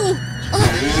 No!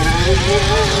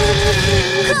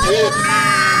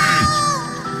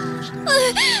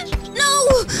 No!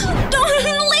 Don't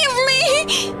leave me!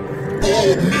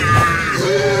 Pomni!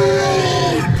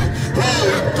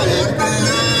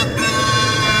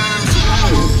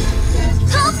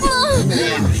 Kaufmo!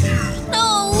 No!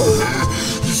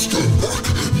 Stand back!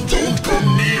 Don't come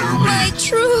near me! My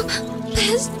true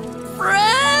best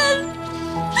friend!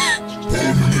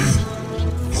 Pomni,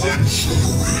 I'm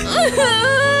sorry.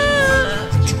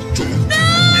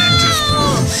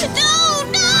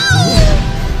 Don't No!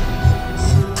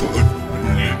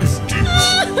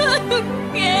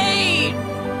 Caine!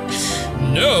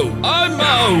 No, I'm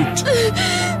out!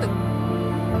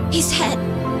 His head.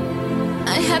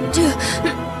 I have to...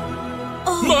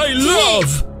 Oh, My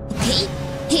love! Okay,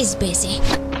 he's busy.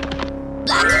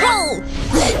 Black hole!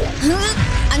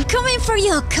 I'm coming for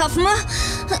you, Kaufmo.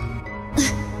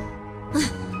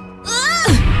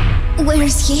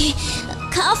 Where's he?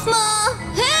 Kaufmo!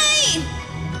 Hey!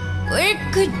 Where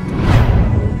could...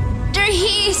 There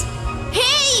he is!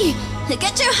 Hey!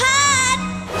 Get your hat!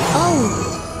 Oh!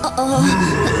 Uh-oh.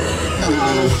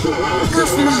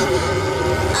 Kaufmo.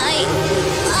 I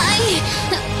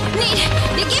need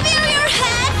to give you your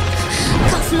hat!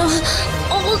 Kaufmo,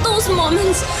 all those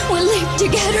moments we lived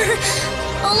together,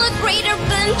 all the great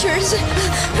adventures,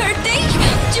 are they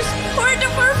just part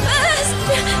of our past?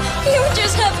 You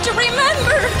just have to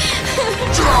remember.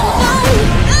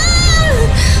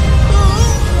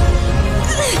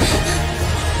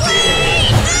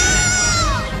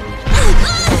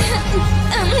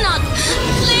 I'm not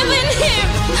leaving him.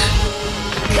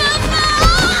 Come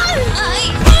on! I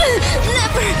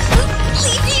never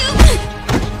leave you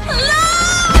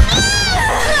alone.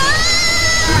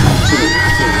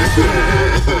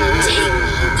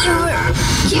 Take your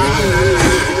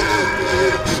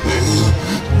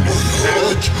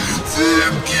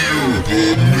Thank you,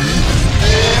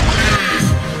 Pomni.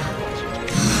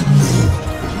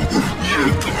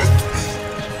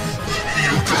 You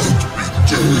can't be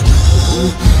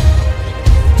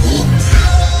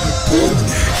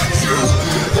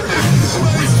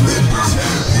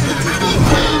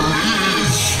dead.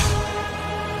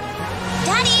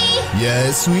 Daddy!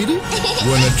 Yes, sweetie?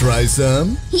 Wanna try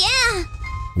some? Yeah!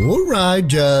 Alright,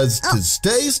 just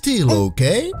stay still,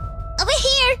 okay? Over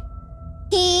here!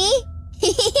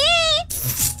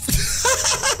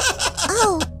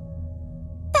 Oh!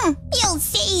 You'll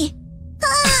see!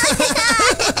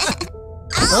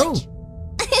 Oh!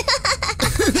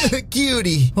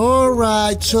 Cutie!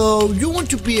 Alright, so you want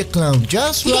to be a clown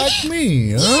just like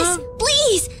me, huh? Yes,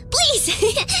 please! Please!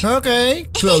 Okay,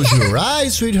 close your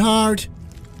eyes, sweetheart.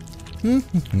 There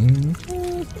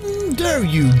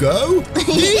you go.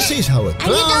 This is how a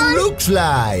clown looks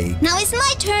like. Now it's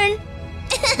my turn.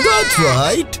 That's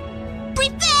right.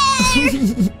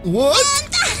 Prepare! What?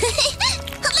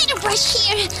 A little brush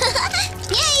here.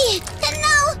 Yay! And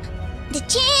now, the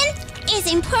chin is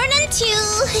important too.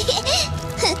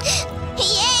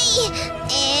 Yay!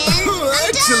 And I'm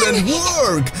Excellent done.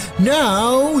 work.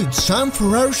 Now it's time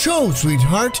for our show,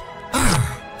 sweetheart.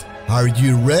 Are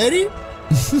you ready?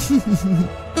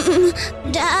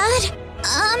 Dad,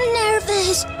 I'm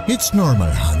nervous. It's normal,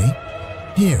 honey.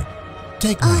 Here,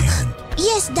 take my hand.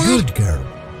 Yes, Dad. Good girl.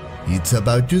 It's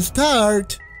about to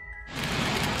start.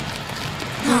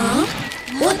 Huh?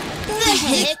 What the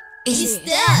heck? is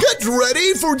that? Get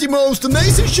ready for the most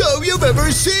amazing show you've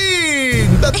ever seen!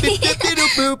 Sorry.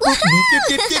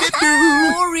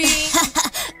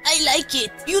 I like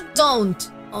it. You don't.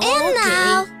 And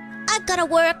now, I gotta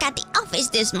work at the office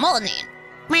this morning.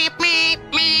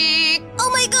 Oh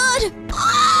my god!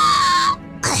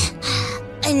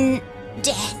 And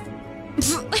death.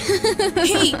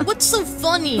 Hey, what's so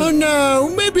funny? Oh no,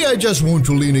 maybe I just want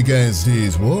to lean against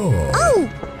this wall. Oh,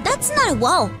 that's not a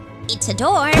wall. It's a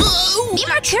door. Be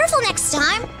more careful next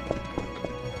time.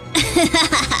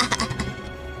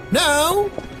 Now,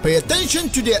 pay attention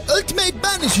to the ultimate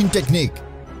vanishing technique.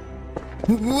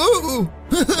 Whoa!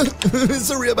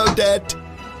 Sorry about that.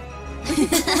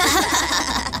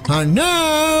 Oh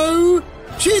no!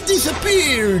 She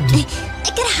disappeared! I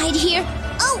gotta hide here.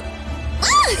 Oh!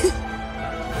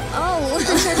 Oh!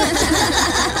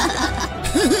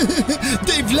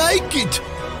 They've liked it!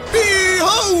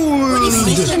 Behold! What is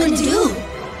he gonna do?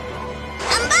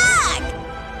 I'm back!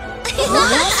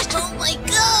 What? Oh my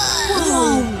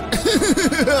god!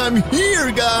 I'm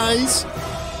here, guys!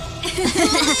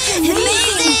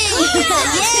 Amazing!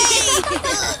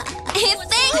 Yay!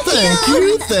 Thank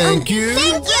you! Thank you!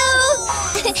 Thank you!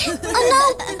 Oh no!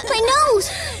 My nose!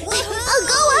 I'll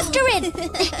go after it!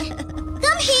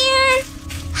 Come here!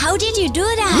 How did you do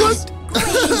that? What?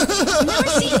 I've never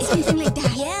seen something like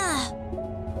that. Yeah.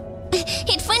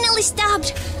 It finally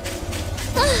stopped.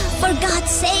 For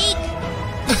God's sake.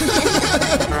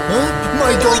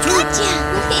 My daughter? I gotcha.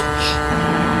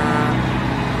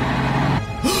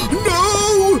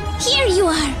 No! Here you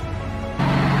are.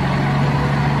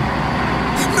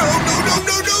 No,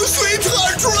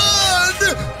 sweetheart, run!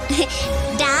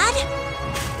 Dad?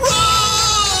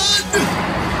 Run!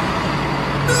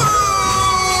 No!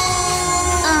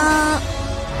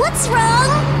 What's wrong?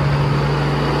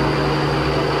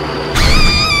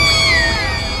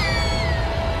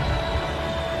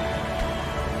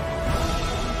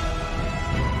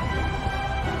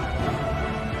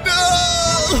 No!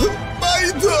 My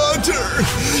daughter!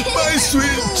 My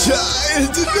sweet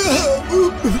child! No!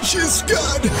 She's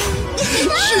gone!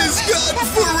 She's gone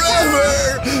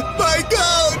forever! My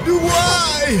God,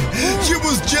 why? She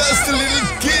was just a little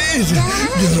kid!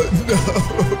 No,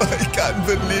 I can't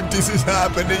believe this is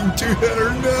happening to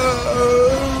her, no!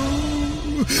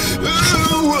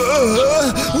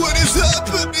 What is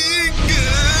happening?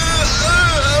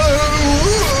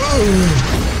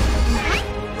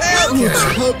 What's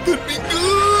happening?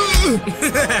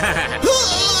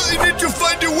 I need to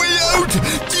find a way out!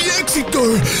 The exit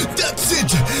door! That's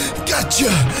it!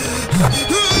 Gotcha!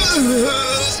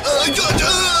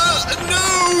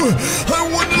 No! I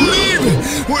want to leave!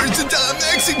 Where's the damn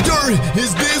exit door?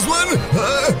 Is this one?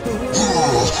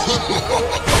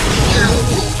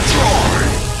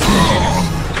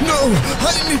 No! I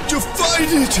need to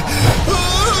find it! Oh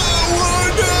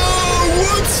no!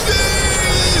 What's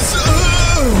this?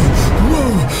 Whoa!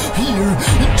 Here!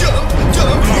 Jump!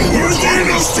 Power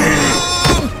Dynasty!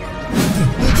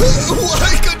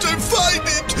 Why can't I find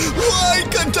it? Why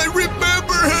can't I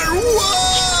remember her? Why?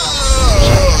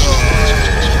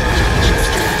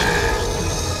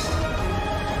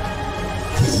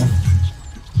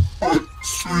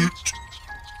 Sweet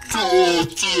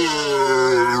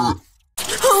daughter!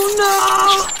 Oh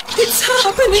no! It's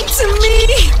happening to me!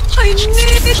 I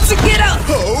need to get out!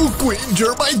 Oh,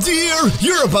 Quinger, my dear!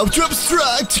 You're about to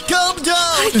abstract! Calm down!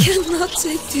 I cannot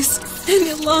take this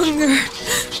any longer.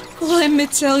 Let me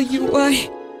tell you why.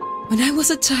 When I was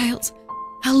a child,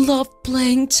 I loved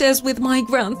playing chess with my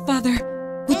grandfather,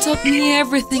 who taught me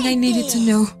everything I needed to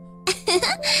know.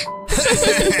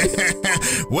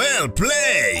 Well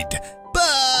played!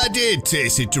 But it's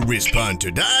easy to respond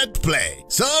to that play.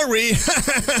 Sorry!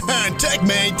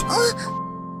 Checkmate!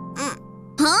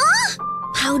 Huh?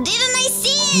 How didn't I see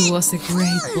it? He was a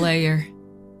great player,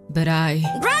 but I...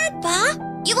 Grandpa,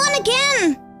 you won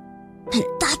again!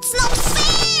 That's not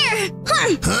fair!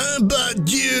 But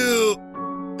you...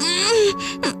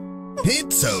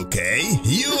 It's okay.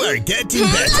 You are getting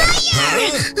better. Huh?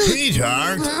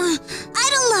 Sweetheart? I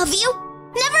don't love you.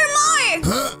 Never more!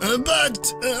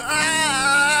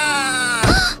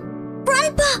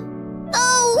 Grandpa!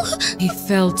 Oh! He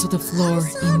fell to the floor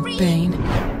in pain.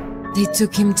 They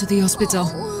took him to the hospital,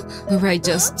 where I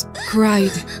just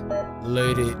cried.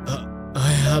 Lady,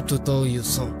 I have to tell you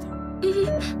something.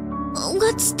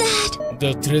 What's that?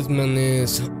 The treatment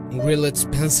is real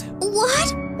expensive.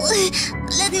 What?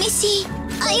 Let me see.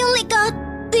 I only got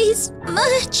this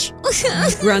much. My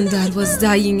granddad was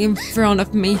dying in front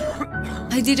of me.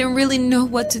 I didn't really know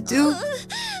what to do.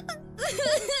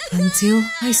 Until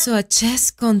I saw a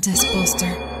chess contest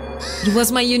poster. It was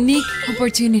my unique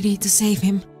opportunity to save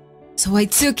him. So I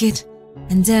took it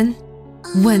and then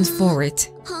went for it.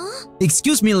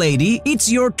 Excuse me, lady,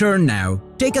 it's your turn now.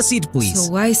 Take a seat, please.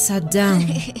 So I sat down,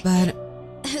 but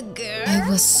I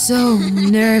was so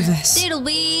nervous. It'll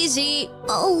be easy.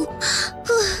 Oh,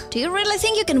 do you really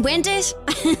think you can win this?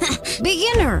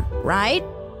 Beginner, right?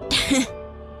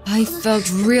 I felt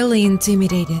really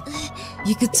intimidated.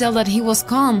 You could tell that he was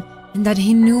calm and that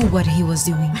he knew what he was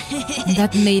doing. And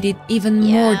that made it even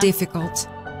more difficult.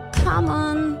 Come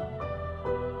on.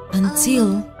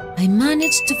 Until I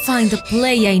managed to find the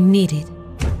play I needed.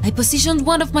 I positioned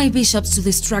one of my bishops to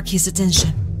distract his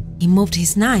attention. He moved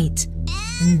his knight,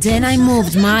 and then I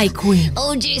moved my queen.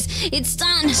 Oh jeez, it's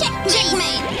done.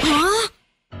 Checkmate. Huh?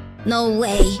 No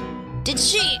way. Did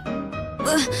she? Damn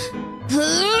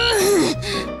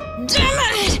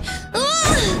it! Oh!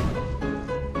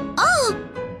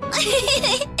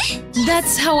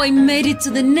 That's how I made it to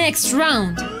the next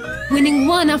round, winning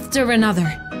one after another,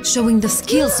 showing the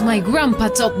skills my grandpa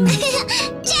taught me.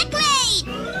 Checkmate!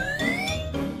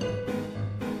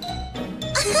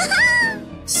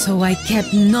 So I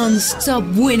kept non-stop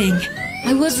winning.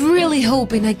 I was really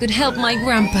hoping I could help my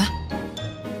grandpa.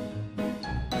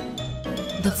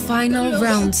 The final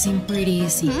round seemed pretty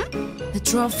easy. The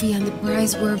trophy and the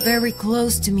prize were very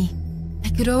close to me. I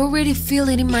could already feel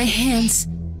it in my hands.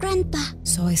 Grandpa.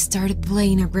 So I started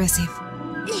playing aggressive.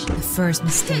 The first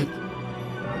mistake.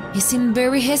 He seemed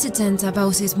very hesitant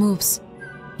about his moves,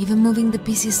 even moving the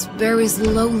pieces very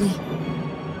slowly.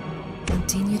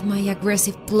 Continued my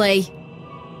aggressive play,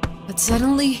 but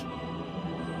suddenly...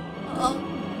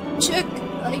 check,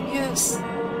 I guess.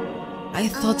 I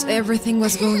thought everything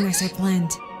was going as I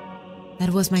planned.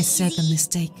 That was my second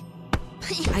mistake.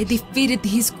 I defeated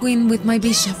his queen with my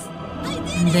bishop.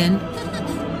 And then...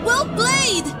 Well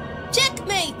played!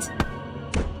 Checkmate!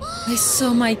 I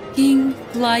saw my king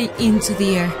fly into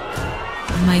the air.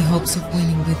 And my hopes of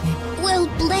winning with him. Well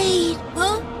played!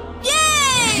 Huh?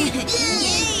 Yay!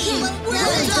 Yay!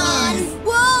 Well done!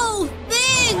 Whoa!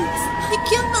 Thanks! I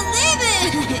can't believe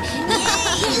it!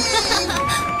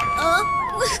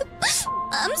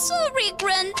 I'm sorry,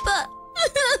 Grandpa.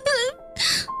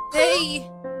 Hey!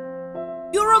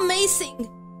 You're amazing!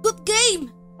 Good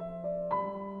game!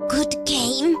 Good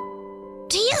game?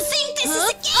 Do you think this is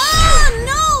a game? Oh,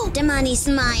 no! The money's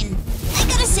mine. I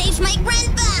gotta save my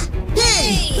grandpa.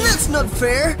 Hey! That's not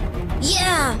fair!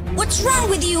 Yeah, what's wrong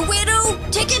with you, widow?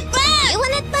 Take it back! You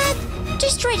want it back?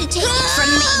 Just try to take it from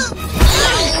me.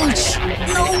 Ouch!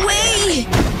 No way!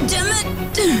 Damn it!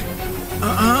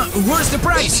 Where's the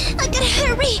prize? I gotta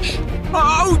hurry!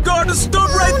 Oh God, stop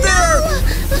right there!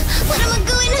 What am I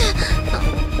going to...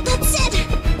 That's it!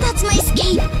 That's my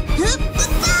escape!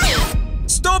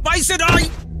 Stop, I said I...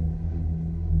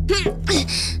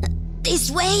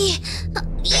 This way?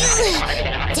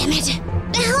 Damn it!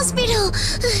 The hospital!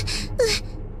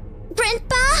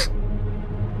 Grandpa?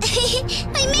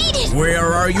 I made it!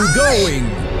 Where are you going,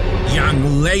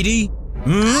 young lady?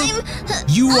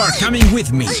 You are coming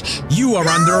with me. You are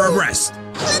under arrest.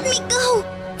 Let me go!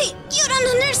 You don't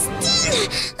understand!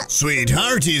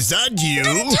 Sweetheart, is that you?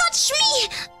 Don't touch me!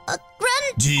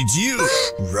 Did you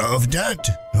rough that?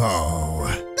 Oh.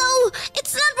 No,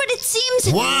 it's not what it seems.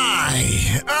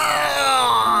 Why?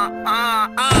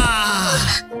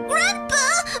 Grandpa,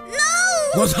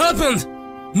 no! What happened?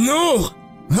 No!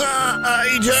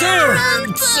 I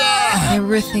don't.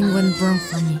 Everything went wrong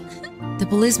for me. The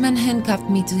policeman handcuffed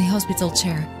me to the hospital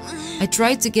chair. I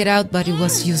tried to get out, but it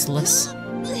was useless.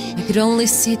 I could only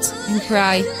sit and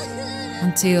cry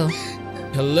until...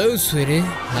 Hello, sweetie.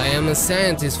 I am a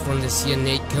scientist from the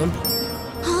CNA company.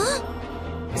 Huh?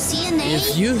 CNA?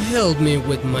 If you help me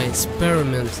with my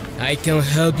experiment, I can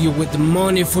help you with the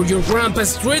money for your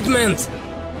grandpa's treatment.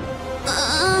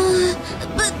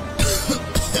 But...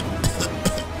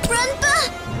 Grandpa?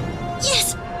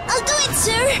 Yes, I'll do it,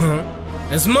 sir. Huh?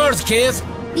 A smart kid.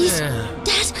 Is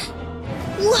that...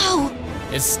 Wow.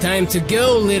 It's time to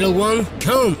go, little one.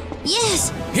 Come.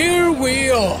 Yes. Here we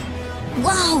are.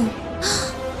 Wow.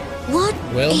 What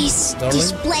is darling,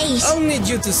 this place? I'll need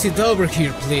you to sit over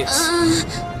here, please.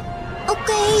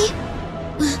 Okay.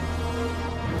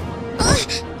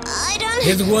 I don't...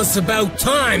 It was about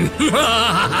time.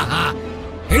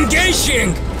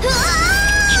 Engaging.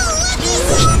 What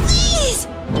is all this?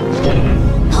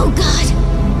 Oh God.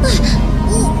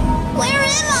 Where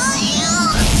am I?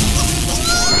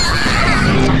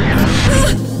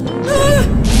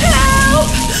 Help!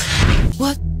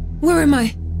 What? Where am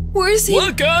I? Where is he?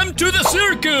 Welcome to the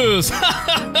circus!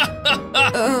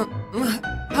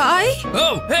 Hi?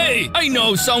 Oh, hey! I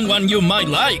know someone you might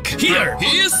like. Here,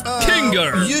 he is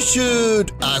Kinger. You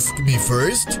should ask me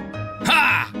first.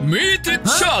 Ha! Meet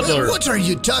each other! What are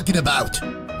you talking about?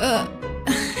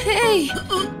 Hey!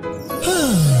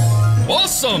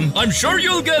 Awesome! I'm sure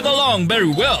you'll get along very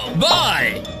well.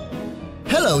 Bye!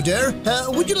 Hello there.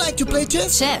 Would you like to play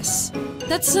chess? Chess?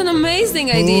 That's an amazing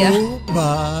idea. Oh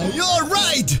my! All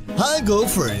right! I'll go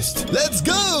first. Let's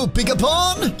go! Pick a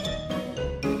pawn!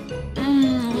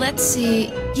 Let's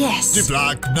see. Yes. The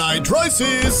black knight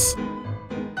rises!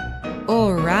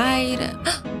 Alright.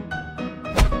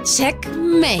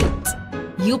 Checkmate.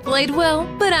 You played well,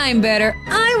 but I'm better.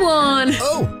 I won!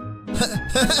 Oh!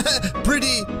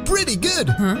 pretty good!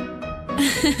 Huh?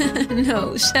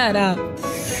 No, shut up.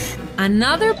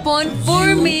 Another point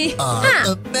for me! You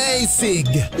are amazing!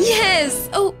 Yes!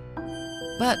 Oh,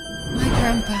 but my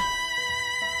grandpa.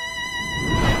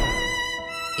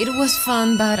 It was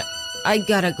fun, but I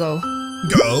gotta go.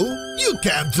 Go? You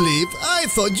can't leave. I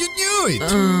thought you knew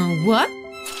it. What?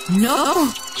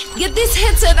 No! Get this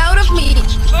headset out of me!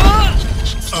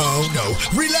 Oh no!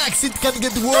 Relax, it can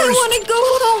get worse! I wanna go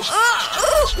home!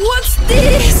 What's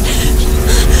this?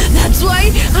 That's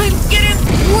why I'm getting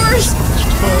worse!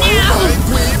 Oh my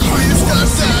queen, please calm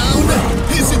down!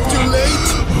 Is it too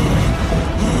late?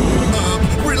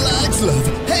 Relax, love.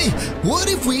 Hey, what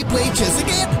if we play chess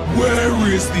again? Where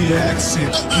is the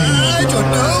exit? I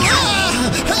don't know.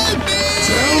 Help me!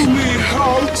 Tell me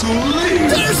how to leave!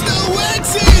 There's no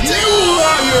exit! You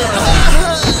liar!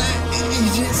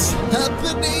 It is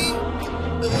happening.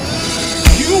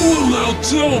 You will now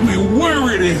tell me where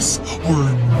it is, or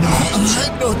not.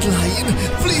 I'm not lying.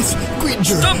 Please,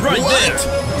 Quinger. Stop right what? there!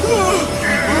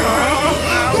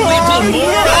 Little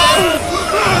more!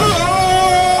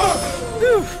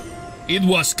 It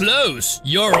was close.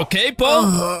 You're okay, Paul?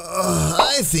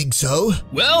 I think so.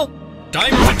 Well,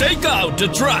 time to take out the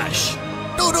trash.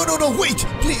 No, wait!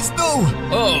 Please, no!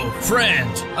 Oh, friend,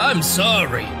 I'm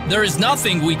sorry. There is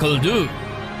nothing we could do.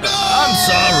 I'm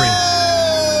sorry.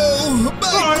 Oh,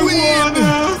 my queen!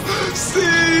 Wanna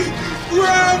see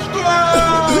Grandpa!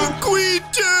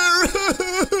 Quinger!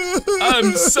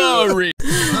 I'm sorry.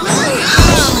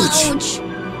 Ouch!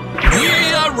 We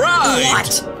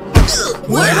arrived! What?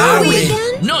 Where are we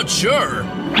again? Not sure.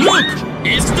 Look,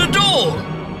 it's the doll.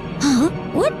 Huh?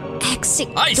 What exit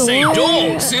I say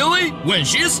doll, silly. When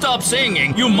she stops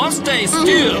singing, you must stay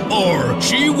still, or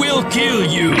she will kill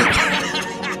you.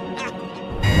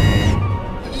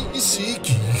 Easy,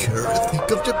 Quinger.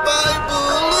 Think of the Bible.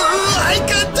 I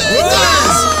can't take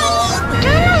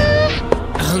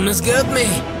this. Almost got me.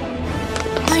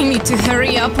 I need to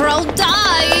hurry up or I'll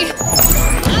die!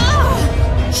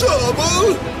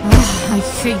 Trouble? I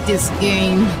hate this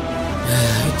game.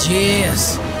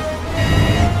 Jeez.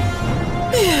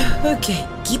 Okay,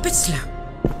 keep it slow.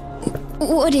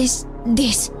 What is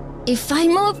this? If I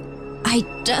move, I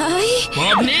die?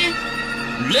 Pomni,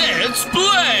 let's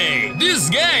play! This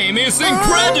game is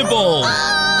incredible!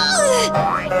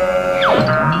 Stop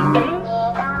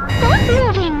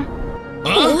moving.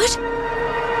 Huh? What?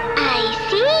 I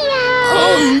see ya.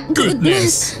 Oh,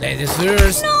 goodness! Ladies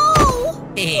first. No!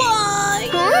 Why?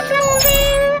 Stop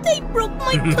moving. They broke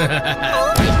my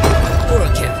Poor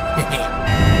kid.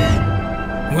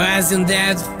 Wasn't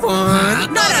that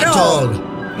fun? Not at all.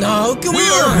 No, come We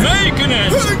on. are making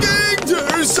it!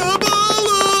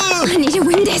 I need to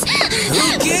win this.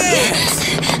 Who cares?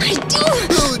 I do.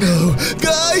 Oh no,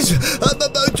 guys, I'm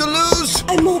about to lose.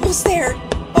 I'm almost there.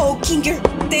 Oh, Kinger,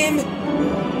 damn it.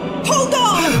 Hold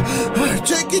on!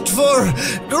 Take it for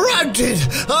granted.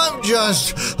 I'm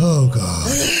just... Oh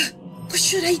god. What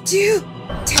should I do?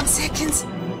 10 seconds.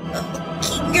 Oh,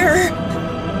 Kinger.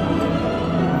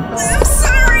 I'm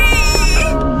sorry!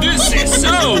 This is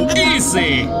so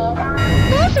easy!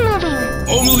 Stop moving.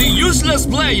 Only useless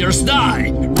players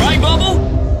die, right, Bubble?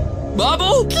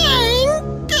 Bubble?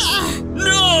 Caine.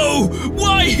 No!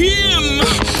 Why him?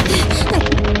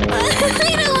 I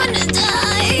don't want to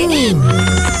die.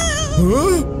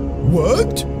 Huh?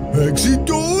 What? Exit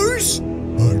doors?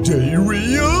 Are they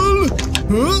real?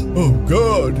 Huh? Oh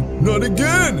god, not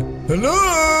again.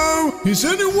 Hello? Is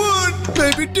anyone?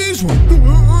 Maybe this one.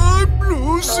 I'm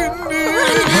losing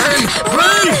it.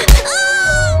 Run!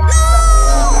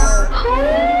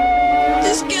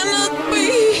 This cannot be.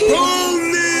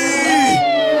 Pomni!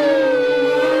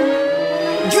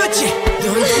 Gotcha!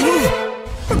 Don't move!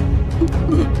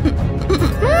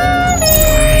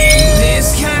 This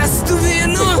has to be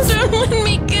enough! Don't let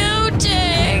me go,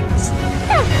 Jax!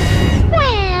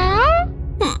 Well,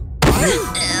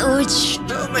 Ouch.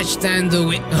 How much time do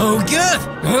we... Oh god!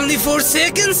 Only 4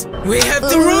 seconds? We have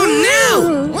to run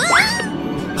now!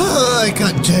 I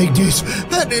can't take this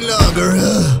any longer.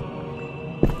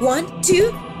 1,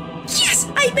 2. Yes,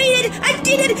 I I made it! I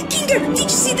did it! Kinger, did you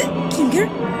see the... Kinger?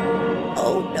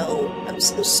 Oh no, I'm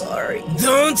so sorry.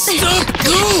 Don't stop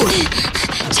going!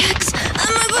 Jax,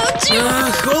 I'm about to...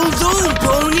 Hold on,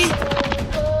 Pony!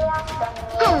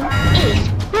 Who is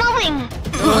moving?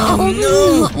 Oh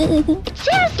no!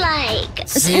 It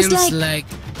seems like...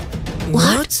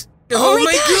 What? Oh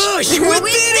my gosh!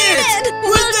 We did it!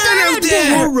 We're done out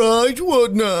there! Alright,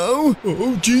 what now?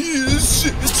 Oh jeez!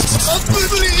 Stop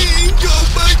moving! Oh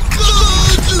my god!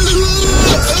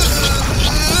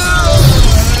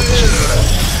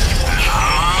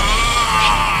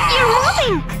 You're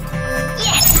moving!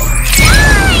 Yes!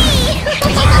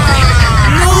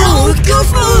 No,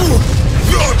 Kaufmo!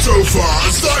 Not so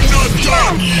fast! I'm not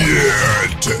done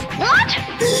yet! What?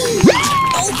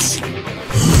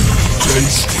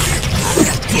 Tasty.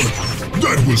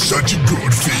 That was such a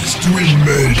good feast. We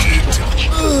made it.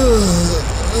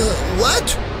 What?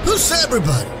 Who's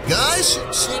everybody? Guys,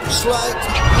 it seems like I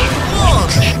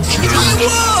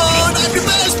won! I'm the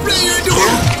best player in the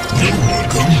world! You're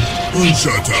welcome. Oh,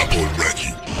 shut up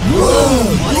already.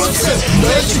 Whoa! What's that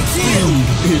magic thing?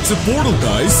 It's a portal,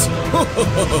 guys.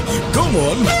 Come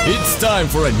on, it's time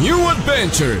for a new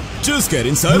adventure. Just get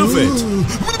inside of it.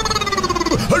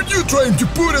 Are you trying to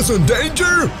put us in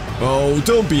danger? Oh,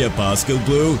 don't be a Pascal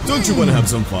Blue. Don't you want to have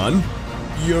some fun?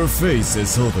 Your face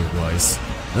says otherwise.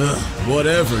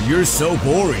 Whatever, you're so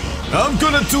boring. I'm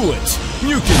gonna do it.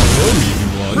 You can join me if you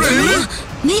want. Really?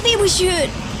 Maybe we should.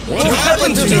 What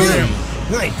happened to him?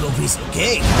 I hope he's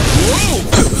okay.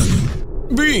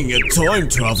 Whoa! Being a time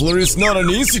traveler is not an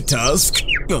easy task.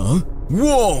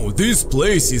 Whoa, this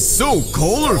place is so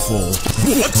colorful.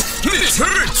 What? It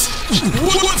hurts!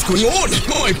 What's going on?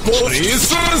 My body is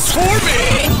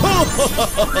transforming!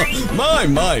 My!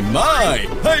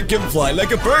 I can fly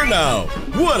like a bird now!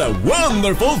 What a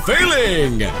wonderful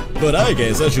feeling! But I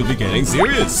guess I should be getting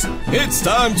serious. It's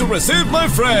time to receive my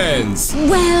friends!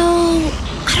 Well,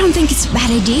 I don't think it's a bad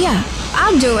idea.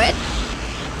 I'll do it.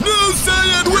 No,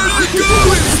 Cyan, where are you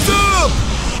going? Stop!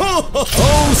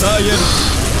 Oh, Cyan!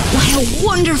 What a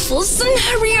wonderful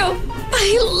scenario!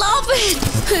 I love it!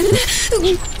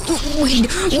 Wait,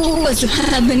 what's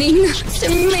happening?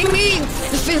 Maybe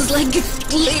it feels like a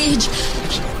glitch.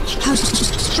 How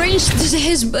strange this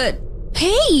is, but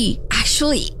hey,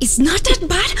 actually, it's not that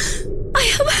bad. I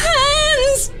have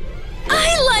hands!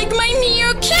 I like my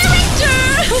new character!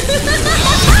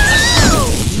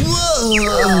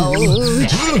 Whoa!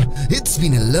 It's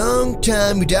been a long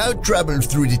time without trouble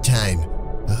through the time.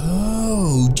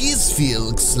 Oh, this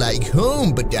feels like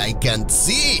home, but I can't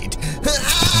see it.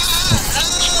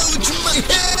 Ouch, my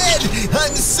head!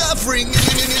 I'm suffering in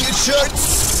a short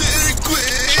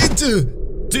circuit.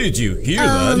 Did you hear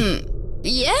that?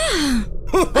 Yeah.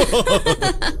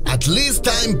 At least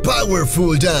I'm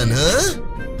powerful then, huh?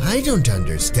 I don't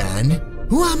understand.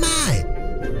 Who am I?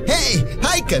 Hey,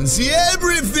 I can see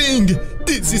everything!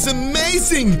 This is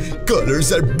amazing!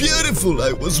 Colors are beautiful!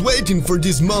 I was waiting for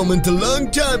this moment a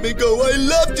long time ago. I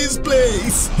love this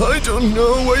place! I don't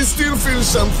know, I still feel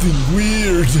something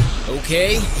weird.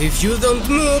 Okay, if you don't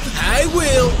move, I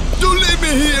will. Don't leave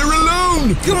me here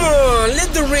alone! Come on,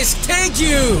 let the risk take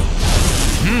you!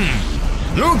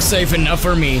 Looks safe enough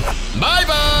for me.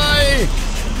 Bye-bye!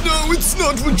 No, it's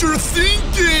not what you're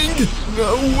thinking!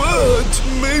 Now what?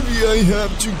 Maybe I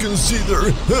have to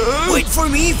consider... Wait for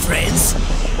me, friends!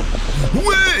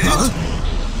 Wait! Huh?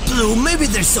 Blue, maybe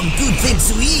there's some good things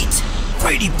to eat!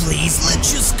 Pretty please, let's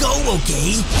just go,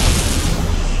 okay?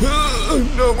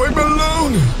 No, I'm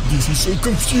alone! This is so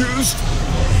confused. I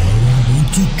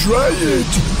want to try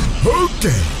it!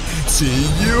 Okay, see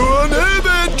you on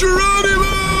Heaven, Geronimo!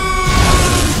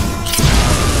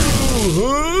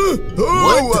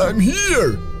 Oh, I'm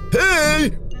here!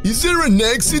 Hey! Is there an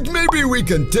exit? Maybe we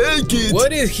can take it!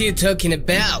 What is he talking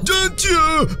about? Don't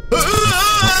you?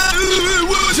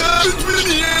 What happened with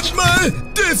the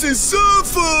end, This is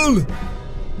awful!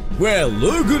 Well,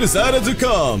 look who decided to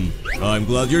come! I'm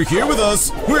glad you're here with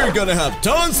us! We're gonna have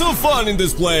tons of fun in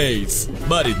this place!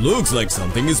 But it looks like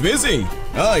something is missing!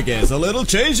 I guess a little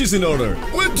change is in order!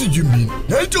 What do you mean?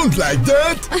 I don't like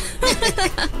that!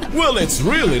 Well, it's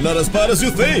really not as bad as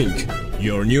you think!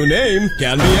 Your new name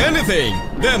can be anything!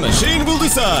 The machine will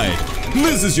decide!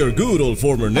 This is your good old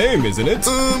former name, isn't it?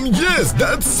 Yes,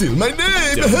 that's still my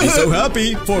name! Don't be so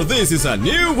happy, for this is a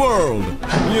new world!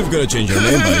 You've gotta change your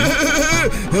name, buddy.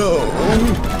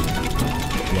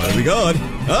 What have we got?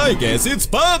 I guess it's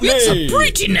Pomni! It's a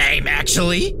pretty name,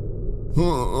 actually!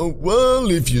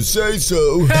 Well, if you say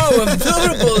so. How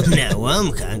adorable! Now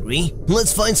I'm hungry.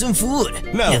 Let's find some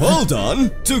food. Now hold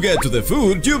on. To get to the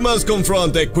food, you must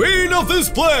confront the queen of this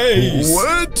place.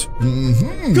 What?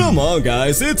 Come on,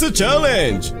 guys, it's a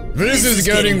challenge. This is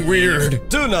getting weird.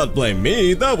 Do not blame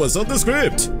me, that was on the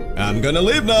script. I'm gonna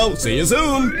leave now, see you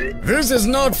soon. This is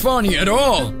not funny at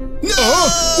all. No!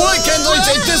 Why can't I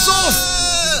take this off?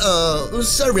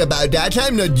 Sorry about that,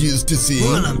 I'm not used to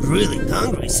seeing. Well, I'm really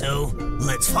hungry, so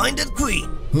let's find that queen.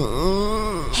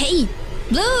 Hey,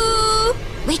 Blue!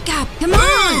 Wake up, come on!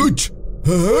 Ouch!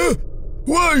 Huh?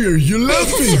 Why are you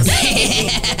laughing?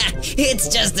 It's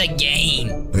just a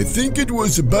game. I think it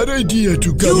was a bad idea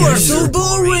to come You are here. so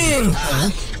boring.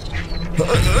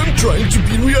 I'm trying to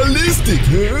be realistic,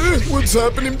 huh? What's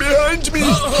happening behind me?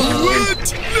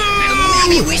 What? No!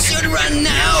 Maybe we should run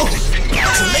now.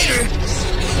 Catch you later.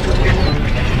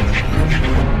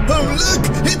 Oh, look!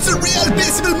 It's a real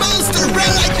visible monster!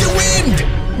 Run like the wind!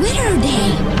 Where are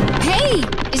they? Hey,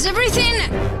 is everything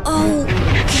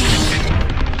okay?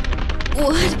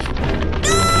 What?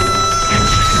 No!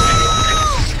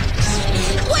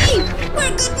 Wait,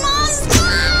 we're good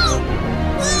monsters!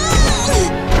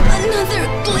 Another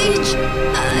glitch.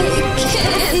 I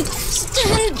can't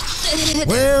stand it.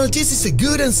 Well, this is a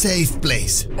good and safe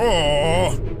place.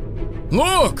 Oh,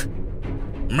 look!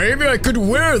 Maybe I could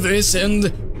wear this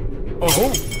and...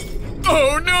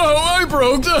 Oh no, I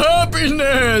broke the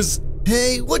happiness!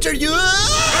 Hey, what are you?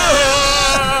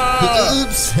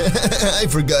 Oops, I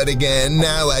forgot again.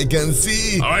 Now I can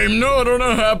see. I'm not on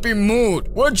a happy mood.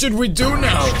 What should we do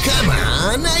now? Come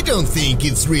on, I don't think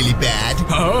it's really bad.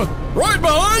 Huh? Right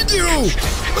behind you!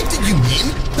 What did you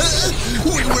mean?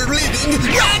 We were leaving.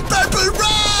 Run, Purple,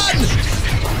 run!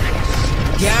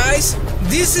 Guys,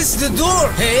 this is the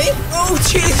door, hey? Oh,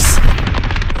 jeez.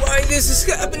 Why this is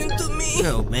happening to me?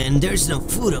 Oh man, there's no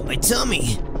food on my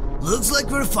tummy. Looks like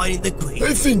we're fighting the queen.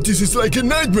 I think this is like a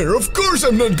nightmare. Of course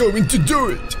I'm not going to do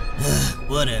it.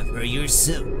 Whatever, you're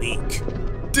so weak.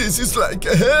 This is like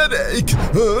a headache.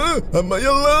 Huh? Am I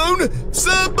alone?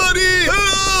 Somebody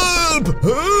help!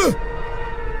 Huh?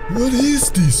 What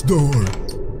is this door?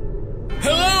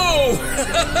 Hello!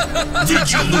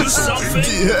 Did you lose something?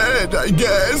 The head, I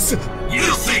guess.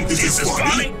 You think this is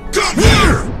funny? Come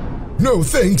here! No,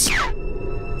 thanks.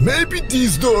 Maybe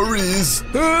this door is...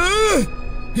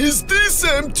 Is this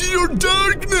empty or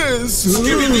darkness?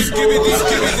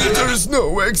 There's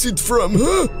no exit from,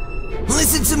 huh?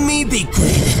 Listen to me, Big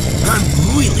Queen.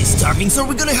 I'm really starving, so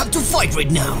we're gonna have to fight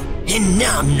right now. And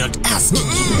now I'm not asking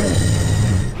you.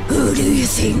 Who do you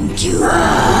think you are?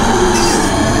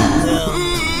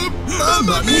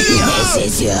 Mamma mia! This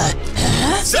is your...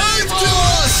 Save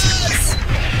us!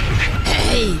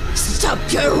 Hey, stop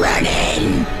your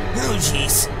running! Oh,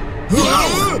 jeez.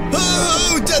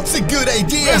 Oh, that's a good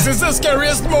idea! This is the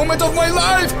scariest moment of my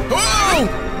life! Oh!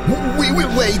 We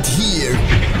will wait here.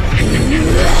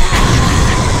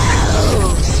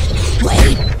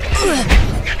 Wait!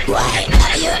 Why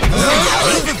are you...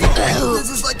 This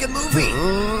is like a movie.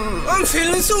 I'm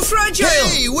feeling so fragile.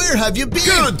 Hey, where have you been?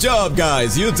 Good job,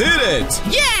 guys, you did it!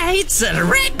 Yeah, it's a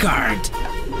record.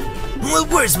 Well,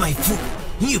 where's my food?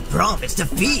 You promised a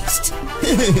feast.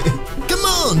 Come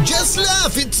on, just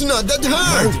laugh. It's not that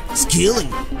hard. It's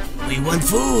killing me. We want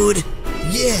food.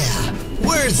 Yeah,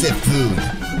 where's the food?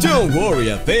 Don't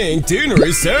worry, I think dinner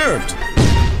is served.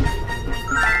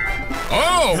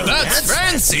 Oh, that's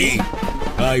fancy!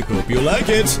 I hope you like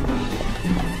it.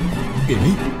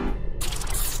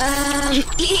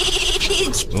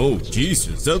 Oh,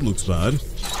 Jesus, that looks bad.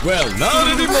 Well, not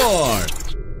anymore.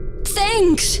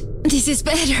 Thanks! This is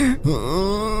better.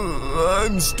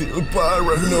 I'm still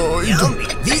paranoid. Yummy.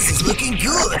 This is looking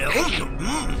good.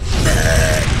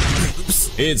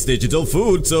 It's digital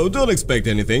food, so don't expect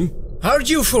anything. Are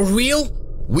you for real?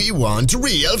 We want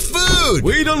real food.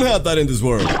 We don't have that in this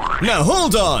world. Now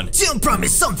hold on. Don't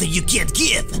promise something you can't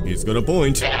give. He's got a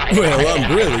point. Well,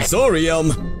 I'm really sorry,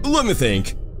 let me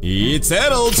think. It's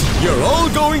settled. You're all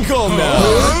going home now.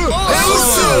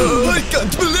 Awesome! I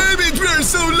can't believe it. We're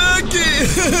so lucky.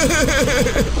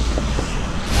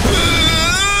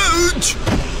 Ouch!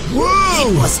 Whoa!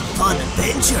 It was a fun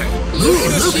adventure.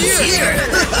 Look who's here.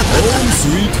 Home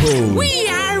sweet home. We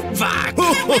are back.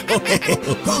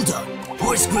 Hold on.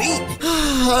 Where's Green?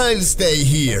 I'll stay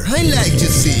here. I like to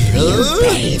see her.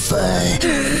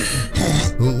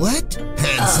 What?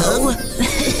 Handsome?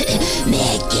 May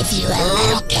I give you a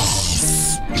little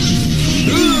kiss?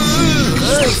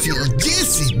 I feel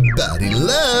dizzy, but in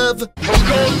love. For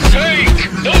God's sake!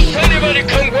 Don't anybody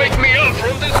come wake me up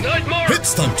from this nightmare! It's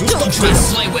It's time to Don't try to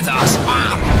play with us!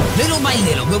 Little by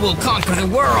little, we will conquer the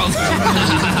world!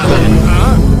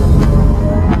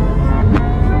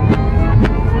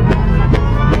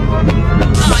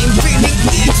 I'm feeling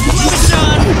the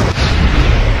explosion!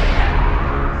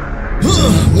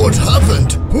 What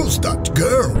happened? Who's that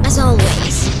girl? As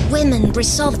always, women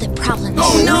resolve the problems.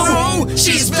 Oh no!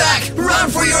 She's back! Run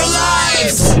for your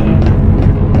lives!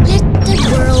 Let the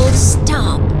world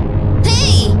stop.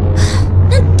 Hey!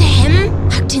 Not them!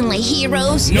 Acting like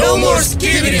heroes. No more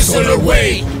skibidis on our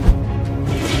way!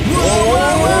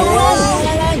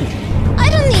 I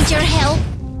don't need your help.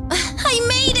 I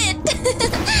made it!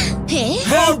 Hey?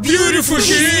 How beautiful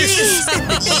she is!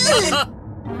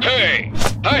 Hey!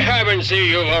 I haven't seen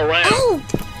you around. Oh!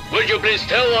 Would you please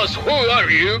tell us who are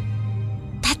you?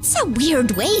 That's a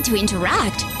weird way to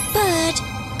interact, but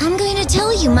I'm going to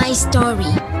tell you my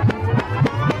story.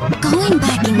 Going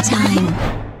back in time,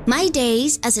 my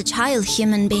days as a child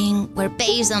human being were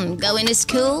based on going to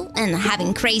school and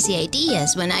having crazy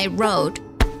ideas when I wrote.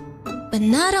 But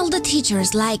not all the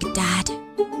teachers liked that,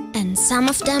 and some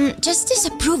of them just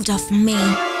disapproved of me.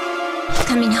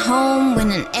 Coming home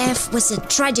when an F was a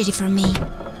tragedy for me,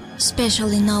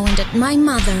 especially knowing that my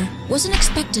mother wasn't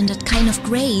expecting that kind of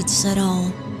grades at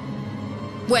all.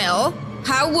 Well,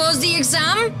 how was the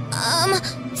exam?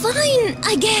 Fine,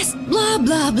 I guess. Blah,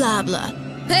 blah, blah, blah.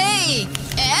 Hey,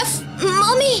 F?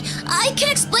 Mommy, I can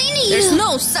explain to you. There's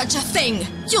no such a thing.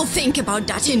 You'll think about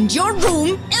that in your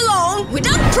room, alone,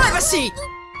 without privacy.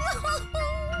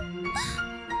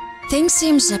 Things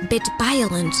seems a bit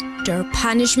violent. Their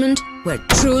punishment were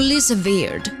truly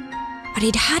severe. But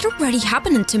it had already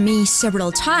happened to me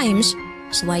several times,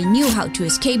 so I knew how to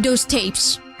escape those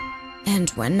tapes. And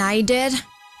when I did,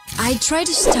 I tried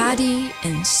to study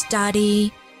and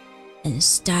study and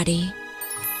study.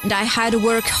 And I had to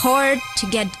work hard to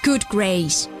get good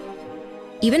grades.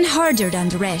 Even harder than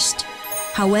the rest.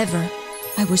 However,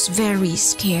 I was very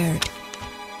scared.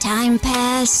 Time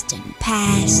passed and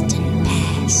passed and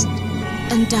passed.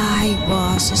 And I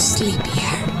was asleep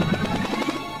here.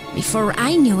 Before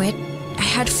I knew it, I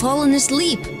had fallen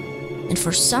asleep. And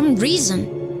for some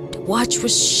reason, the watch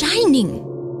was shining.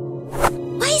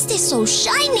 Why is this so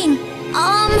shining?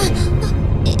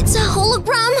 It's a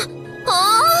hologram?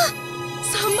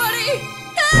 Somebody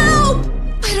help!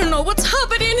 I don't know what's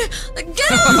happening.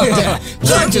 Get out!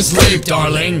 Try to sleep,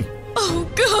 darling. Oh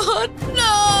God,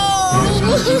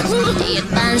 no! They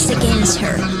advanced against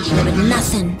her, with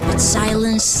nothing but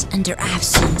silence and their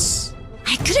absence.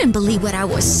 I couldn't believe what I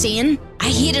was seeing. I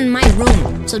hid in my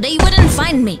room, so they wouldn't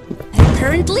find me. And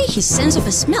apparently, his sense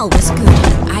of smell was good.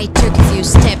 I took a few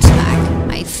steps back.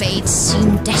 My fate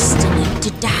seemed destined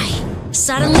to die.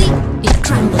 Suddenly, it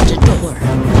crumbled the door.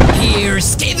 Here,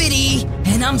 skibidi,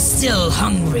 and I'm still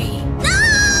hungry. No!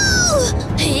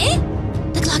 Eh?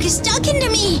 The clock is talking to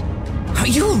me. Are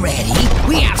you ready?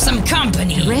 We have some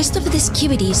company. The rest of the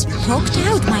skibidis poked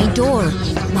out my door,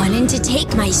 wanting to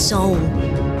take my soul.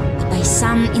 But by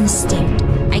some instinct,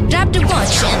 I grabbed the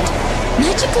watch and,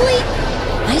 magically,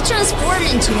 I transformed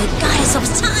into a goddess of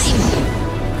time.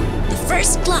 The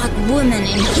first clock woman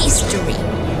in history.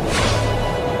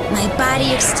 My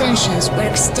body extensions were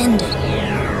extended.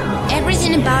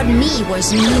 Everything about me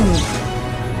was new.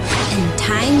 And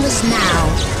time was now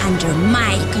under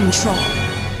my control.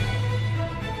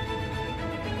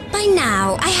 By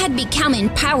now, I had become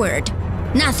empowered.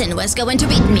 Nothing was going to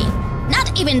beat me.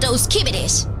 Not even those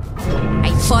skibidis.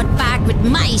 I fought back with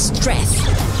my strength.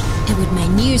 And with my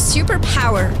new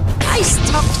superpower, I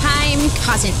stopped time,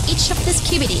 causing each of the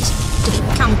skibidis to be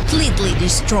completely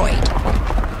destroyed.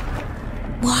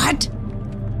 What?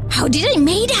 How did I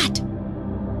make that?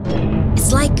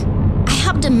 It's like I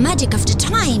have the magic of the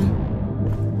time.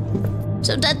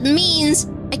 So that means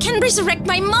I can resurrect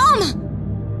my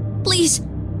mom. Please,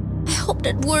 I hope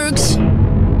that works.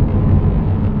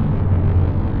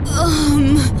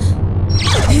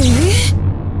 Eh?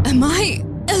 Am I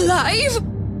alive?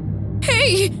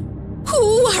 Hey,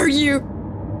 who are you?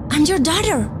 I'm your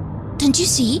daughter. Don't you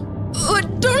see?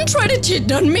 Don't try to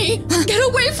cheat on me. Get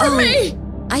away from me.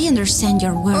 I understand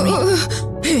your worry.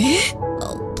 Eh?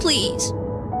 Oh, please.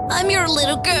 I'm your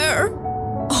little girl.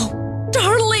 Oh,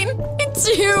 darling, it's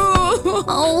you.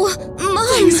 Oh, Mom.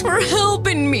 Thanks for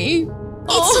helping me.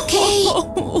 It's okay.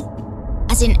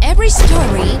 As in every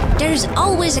story, there's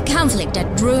always a conflict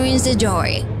that ruins the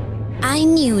joy. I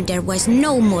knew there was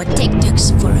no more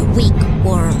TikToks for a weak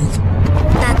world.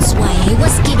 That's why I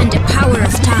was given the power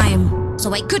of time,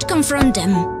 so I could confront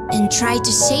them and try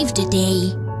to save the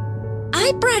day.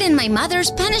 I brought in my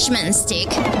mother's punishment stick,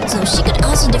 so she could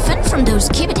also defend from those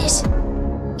skibidis.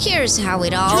 Here's how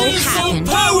it all happened.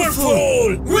 So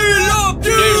powerful! We love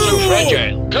you! They're so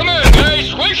fragile. Come on,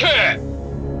 guys, quicker!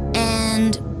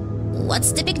 And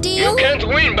what's the big deal? You can't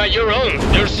win by your own.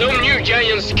 There's some new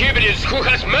giant skibidis who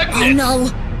has magnets. Oh no!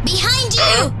 Behind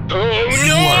you! Oh no!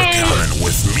 You are coming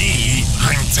with me.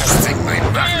 I'm testing my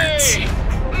magnets. Hey,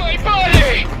 my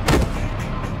body!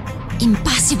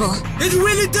 Impossible. It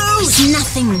really does! It's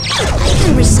nothing. I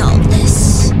can resolve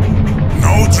this.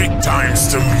 No trick times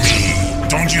to me.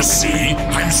 Don't you see?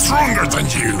 I'm stronger than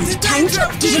you. The time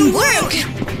trap didn't work.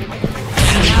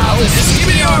 Now is the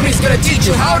Skibidi Army's gonna teach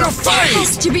you how to There fight!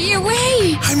 has to be a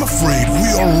way. I'm afraid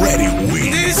we already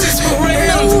win. This is for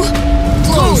real! No,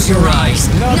 Close your eyes.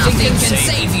 Nothing can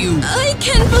save you. I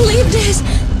can't believe this.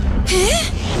 Huh?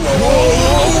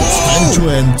 It's time to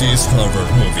end this horror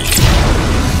movie.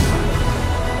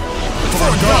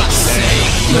 For God's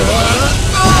sake!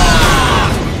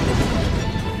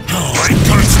 I can't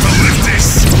believe this.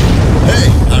 Hey,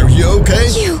 are you okay?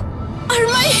 You are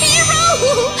my hero.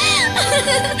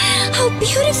 How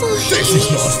beautiful he This is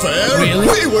not fair. Really?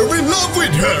 We were in love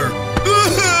with her.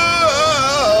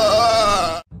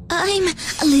 I'm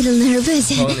a little nervous,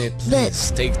 Honey, but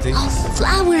please take this. oh,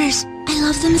 flowers! I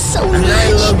love them so And much.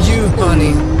 I love you,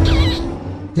 honey.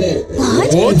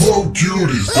 What? How cute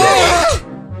is that?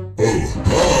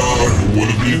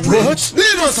 Wanna be friends?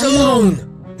 Leave us alone!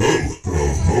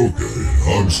 Okay,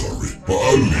 I'm sorry, but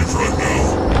I'll leave right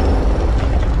now.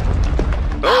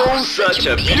 Oh, such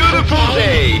a beautiful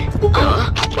day!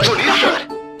 What is that?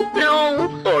 No.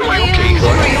 Are you okay,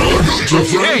 honey?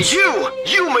 Hey,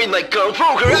 you made my Carl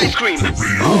Poker ice cream!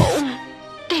 Oh,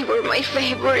 they were my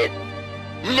favorite.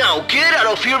 Now get out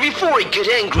of here before I get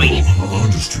angry!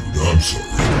 Understood, I'm sorry.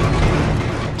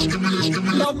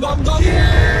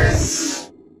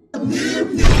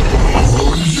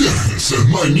 Oh, yes, and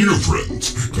my new friend.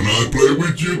 Can I play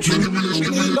with you too?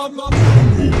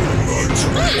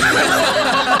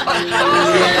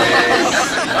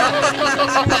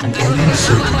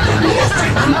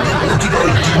 What did I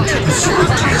do to deserve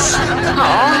this?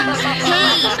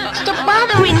 Hey, stop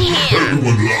bothering him.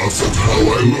 Everyone laughs at how I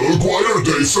look. Why are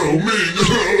they so mean?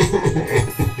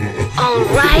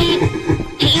 Alright,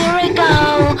 here I go.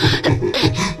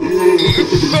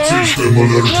 System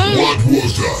alert, Hey. what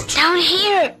was that? Down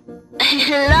here.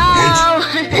 Hello.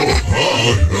 I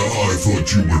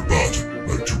thought you were bad,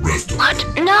 like the rest of What?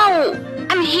 No,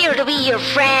 I'm here to be your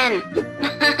friend.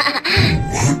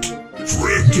 What?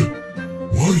 Friend?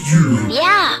 Why you?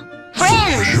 Yeah,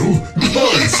 friend. Real?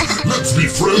 Nice! Let's be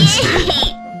friends then!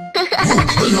 Oh,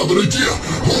 I have an idea!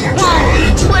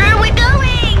 Alright! Where are we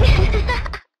going?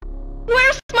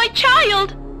 Where's my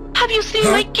child? Have you seen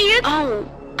my kid? Oh,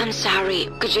 I'm sorry.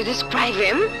 Could you describe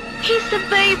him? He's a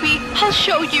baby. I'll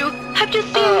show you. Have you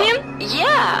seen him?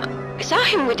 Yeah, I saw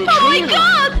him with a Oh my drill.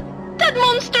 god! That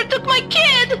monster took my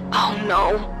kid! Oh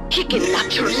no, he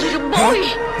kidnapped your little boy.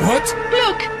 What?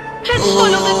 Look, let's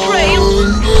follow the trail.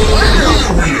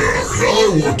 Here we are! I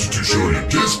wanted to show you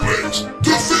this place!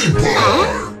 The theme park!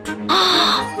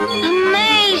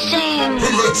 Amazing!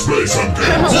 Let's play some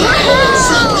games! Oh,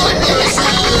 it's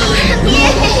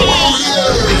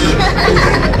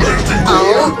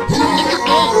okay.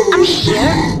 I'm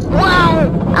here.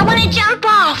 Wow, I want to jump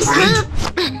off. That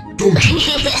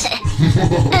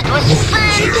was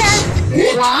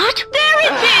fantastic. What? There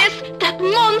it is! That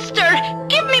monster!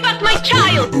 Give me back my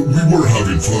child! We were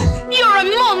having fun. You're a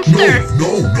monster!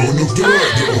 No, none of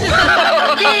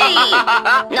that! Hey!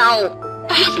 No,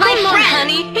 he's my Come on, friend.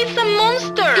 honey. He's a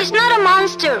monster! He's not a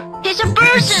monster. He's a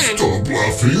person. Stop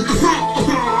laughing! I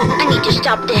need to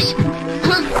stop this.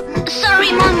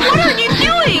 Sorry, Mom. What are you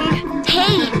doing?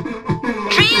 Hey,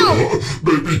 Drill.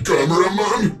 Baby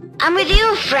cameraman! I'm with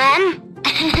you, friend.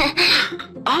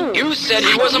 Oh, you said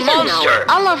he was a I don't monster!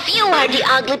 know. All of you are the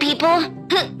ugly people.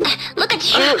 Look at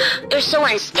you. You're so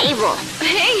unstable.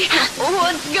 Hey,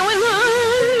 what's going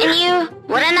on? And you,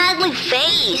 what an ugly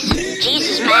face.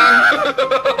 Jesus, man.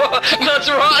 That's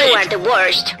You right! are the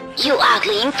worst. You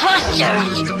ugly imposter.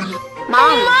 Mom,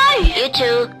 Oh my! you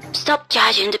two, stop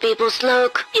judging the people's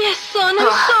look. Yes, son,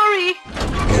 I'm sorry.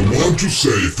 I want to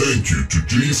say thank you to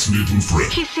this little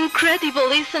friend. He's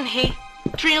incredible, isn't he?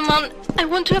 Drillman, I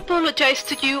want to apologize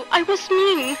to you. I was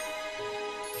mean.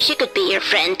 She could be your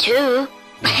friend too.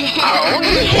 You're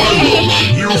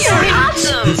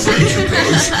awesome. Thank you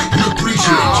guys. We appreciate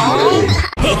you all.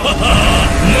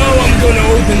 Now I'm gonna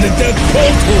open the death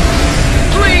portal!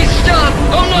 Please stop!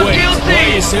 I'm not Wait, guilty! why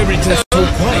is everything so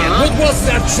quiet? What was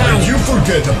that sound? You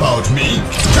forget about me.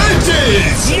 Take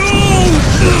this! No!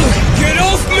 Get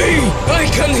off me! I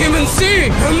can't even see!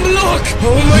 I'm blocked!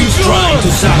 Oh my He's trying god! to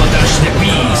sabotage the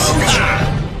peace.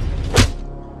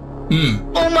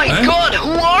 Oh my god,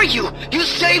 who are you? You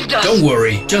saved us! Don't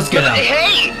worry, just get out.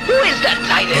 Hey, who is that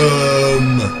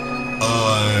Titan?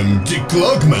 I'm the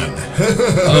Clockman.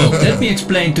 Oh, let me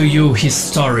explain to you his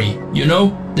story. You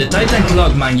know, the Titan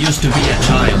Clockman used to be a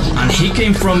child, and he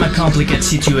came from a complicated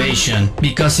situation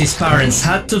because his parents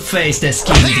had to face the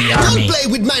Skibidi army. Don't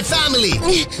play with my family!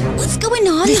 What's going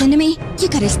on? Listen to me. You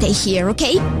gotta stay here,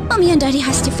 okay? Mommy and Daddy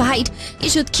has to fight. You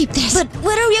should keep this. But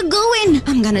where are you going?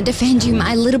 I'm gonna defend you,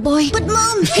 my little boy. But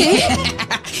Mom!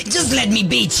 Just let me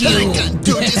beat you! I can't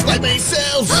do this by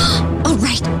myself!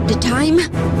 Alright, the time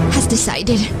has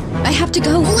decided. I have to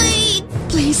go. Wait!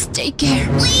 Please take care.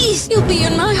 Please! You'll be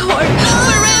in my heart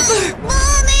forever!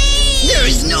 Mommy! There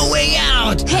is no way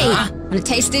out! Hey, wanna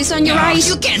taste this on your eyes?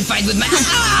 You can't fight with my...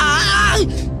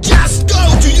 Just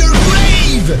go to your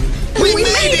grave! We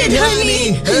made it,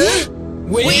 honey!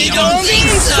 We don't think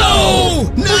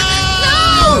so!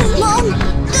 No!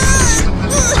 Mom!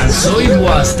 And so it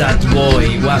was that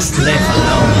boy was left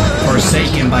alone,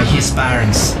 forsaken by his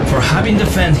parents, for having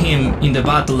defended him in the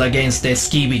battle against the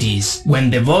Skibidis. When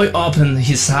the boy opened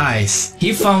his eyes,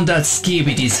 he found that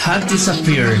Skibidis had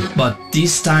disappeared, but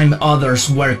this time others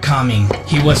were coming.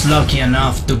 He was lucky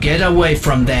enough to get away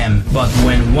from them, but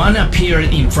when one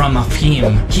appeared in front of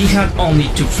him, he had only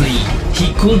to flee.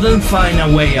 He couldn't find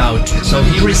a way out, so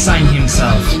he resigned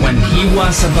himself. When he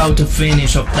was about to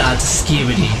finish up that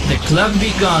Skibidi, the clock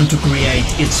began to create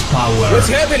its power. What's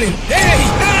happening? Hey!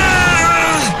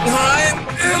 I'm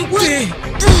empty!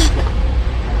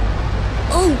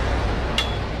 Oh!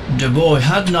 The boy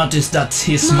had noticed that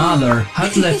his mother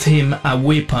had left him a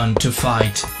weapon to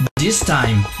fight. This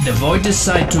time, the boy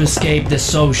decided to escape the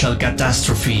social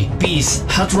catastrophe. Peace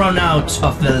had run out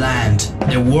of the land.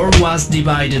 The world was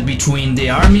divided between the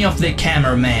army of the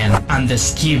cameraman and the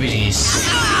Skibidis.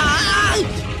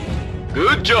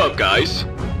 Good job, guys.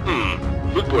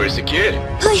 But where's the kid?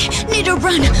 I need to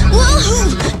run.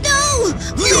 Whoa! No!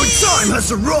 Your time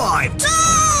has arrived!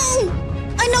 No!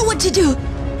 I know what to do.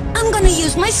 I'm gonna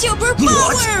use my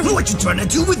superpower! What you trying to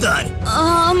do with that?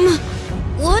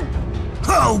 What?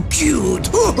 How cute!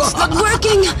 It's not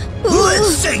working!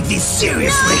 Let's take this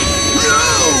seriously!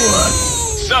 No!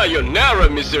 Sayonara,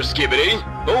 Mr. Skibidi!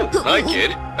 Oh, hi,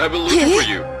 kid. I've been looking for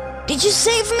you. Did you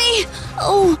save me?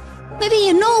 Oh, maybe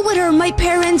you know where my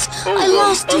parents... I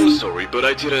lost them. I'm sorry, but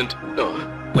I didn't...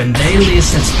 When they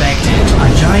least expected, a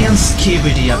giant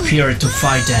Skibidi appeared to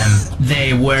fight them.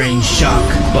 They were in shock,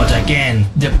 but again,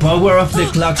 the power of the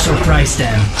clock surprised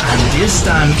them, and this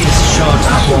time it shot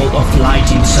a ball of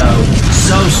lightning so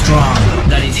strong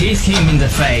that it hit him in the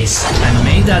face and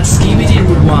made that Skibidi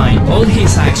rewind all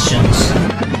his actions.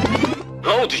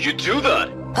 How did you do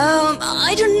that?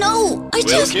 I don't know.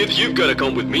 Well, kid, you've gotta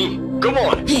come with me. Come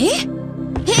on.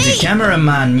 The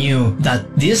cameraman knew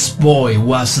that this boy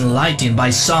was enlightened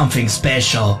by something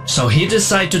special, so he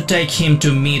decided to take him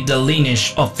to meet the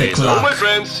lineage of the clock. So, my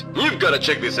friends, you've gotta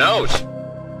check this out.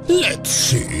 Let's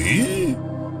see.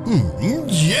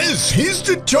 Yes, he's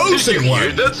the chosen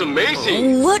one. That's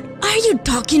amazing. What are you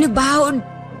talking about?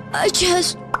 I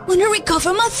just want to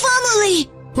recover my family.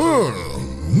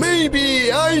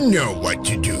 Maybe I know what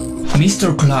to do.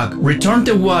 Mr. Clock returned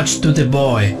the watch to the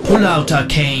boy, pulled out a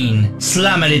cane,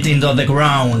 slammed it into the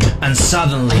ground, and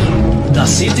suddenly, the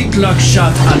city clock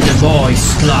shot at the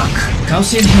boy's clock,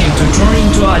 causing him to turn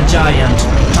into a giant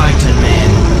Titan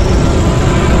man.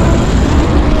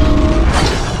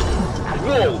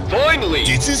 Whoa, finally!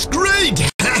 This is great!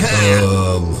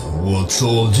 What's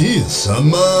all this?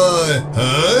 Am I...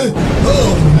 Huh?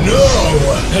 Oh no!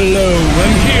 Hello,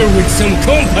 I'm here with some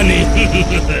company!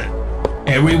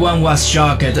 Everyone was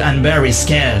shocked and very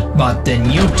scared, but the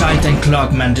new Titan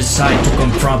Clockman decided to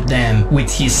confront them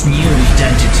with his new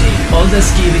identity. All the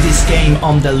Skibidis came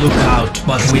on the lookout,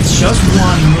 but with just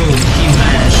one move he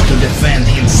managed to defend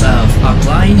himself,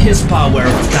 applying his power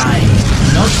of time.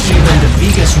 Not even the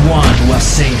biggest one was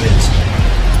saved.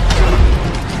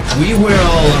 We were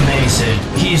all amazed.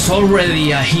 He is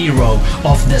already a hero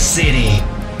of the city.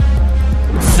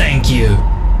 Thank you.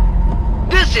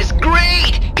 This is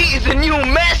great! He is a new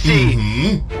Messi!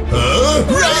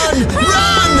 Run!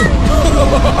 Run!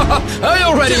 I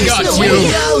already There's got no you!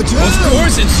 way out. Of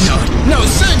course it's not! Now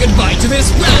say goodbye to this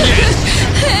planet!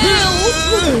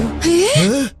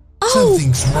 Huh?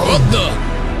 Something's wrong. What the?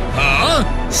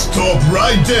 Huh? Stop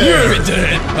right there! You're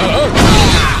dead! Huh?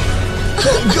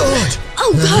 Oh God!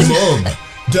 Oh God! Mom!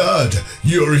 Dad,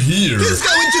 you're here! He's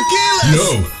going to kill us!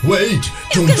 No, wait!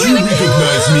 Don't you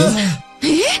recognize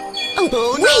me?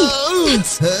 Oh, wait!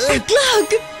 That's our clock!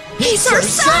 He's our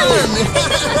son!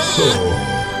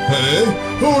 Huh?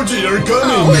 Oh, they are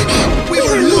coming! We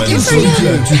were looking I'm for so you!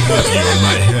 glad to have you in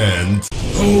my hand.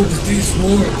 Hope this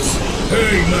works.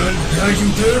 Hey man, are you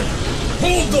there?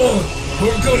 Hold on!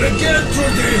 We're gonna get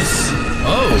through this!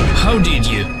 Oh, how did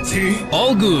you? See?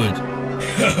 All good.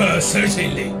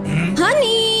 Certainly.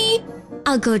 Honey!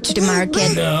 I'll go to the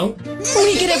market. Now?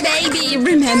 We get a baby,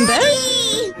 remember?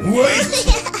 Wait!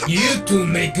 You two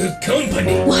make good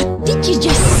company. What did you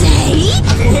just say?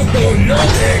 Oh,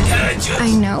 nothing, can't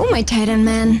I know, my Titan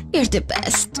man. You're the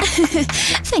best.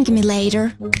 Thank me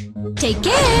later. Take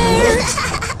care!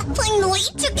 Finally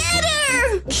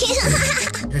together!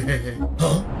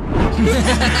 Huh?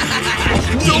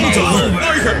 No,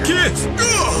 I have kids!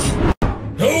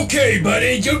 Okay,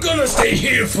 buddy, you're gonna stay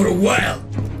here for a while.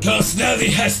 Cause Daddy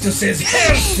has to say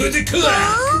hands to the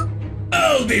clan.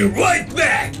 I'll be right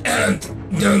back, and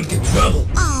don't get trouble.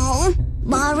 Oh,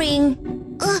 boring.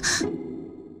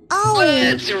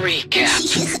 Let's recap.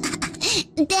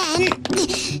 Then,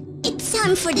 it's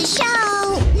time for the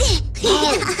show.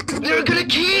 They're gonna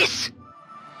kiss.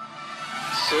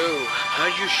 So, are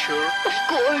you sure? Of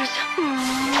course.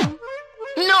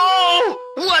 No!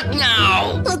 What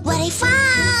now? Look what I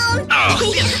found.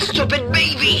 Oh, this stupid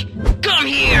baby! Come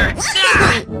here!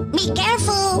 Ah! Be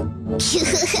careful.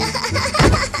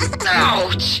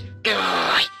 Ouch!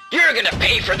 Ugh, you're gonna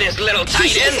pay for this, little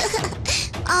titan!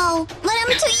 Oh, but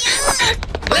I'm too young.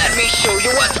 Let me show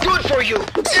you what's good for you!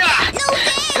 Ah! No,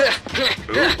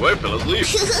 thanks. Why fell asleep?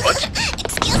 What?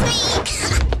 Excuse me.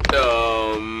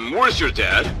 Where's your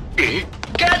dad?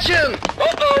 Catch him!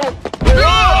 Uh-oh!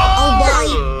 Oh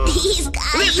boy, he's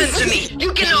got Listen to me!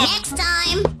 You cannot... Next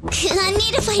time, I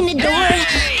need to find a door.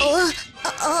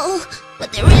 Oh,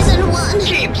 but there isn't one.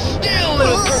 Keep still,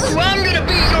 little cuckoo! I'm gonna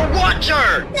be your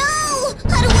watcher! No,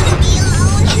 I don't want to be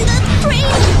alone in that train.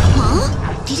 Huh?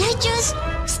 Did I just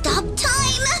stop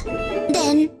time?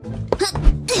 Then,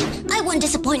 I won't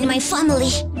disappoint my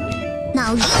family.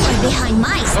 Now you are behind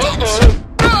my steps.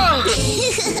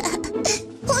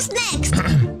 Who's next?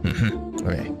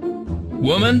 Okay.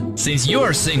 Woman, since you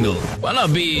are single, wanna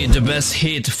be the best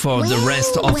hit for the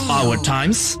rest of our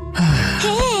times?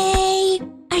 Hey,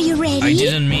 are you ready? I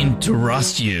didn't mean to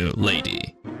rush you,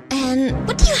 lady. And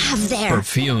what do you have there?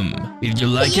 Perfume. If you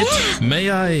like it, may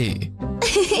I?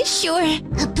 Sure,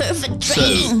 a perfect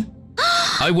training.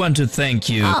 I want to thank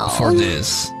you for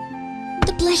this.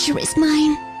 The pleasure is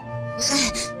mine.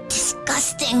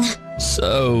 Disgusting.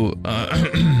 So,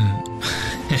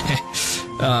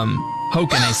 how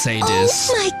can I say this?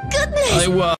 Oh my goodness! I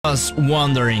was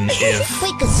wondering if...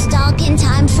 We could stalk in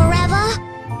time forever.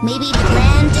 Maybe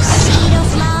plant the seed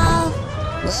of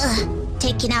love.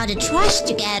 Taking out the trash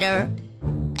together.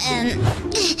 And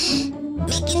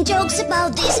making jokes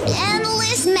about these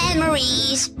endless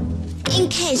memories. In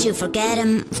case you forget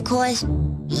them, of course.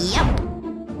 Yep.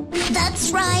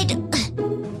 That's right.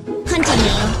 Hunting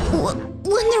you.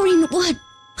 Wondering what,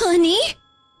 honey?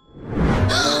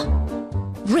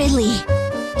 Really?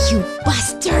 You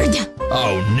bastard!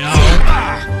 Oh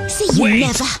no! See you Wait!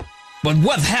 never. But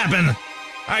what happened?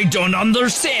 I don't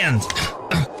understand!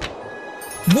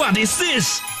 What is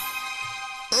this?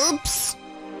 Oops.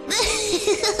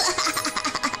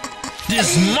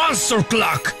 This monster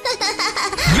clock!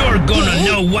 You're gonna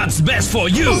know what's best for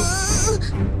you!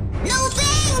 No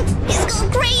thanks! He's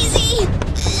gone crazy!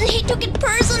 And he took it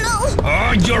personal!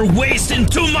 Oh, you're wasting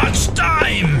too much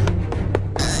time!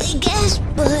 I guess,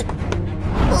 but...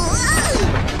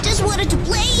 just wanted to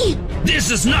play! This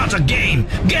is not a game!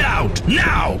 Get out,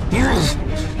 now!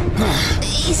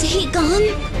 Is he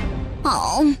gone?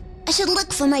 Oh, I should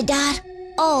look for my dad.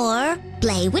 Or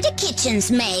play with the kitchen's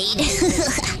maid.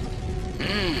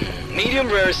 Medium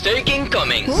rare steak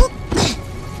incoming.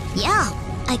 Yeah,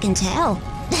 I can tell.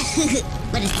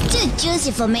 But it's too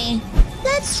juicy for me.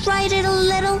 Let's try it a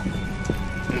little.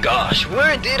 Gosh,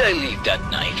 where did I leave that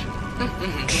knife?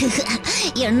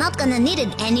 You're not gonna need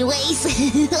it anyways.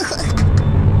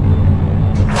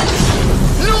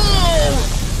 No!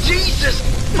 Jesus!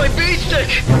 My beef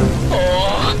stick!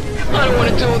 Oh, I don't want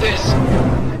to do this.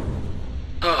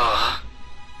 Ah,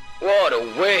 what a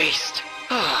waste.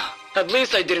 At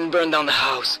least I didn't burn down the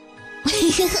house.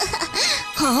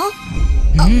 Huh?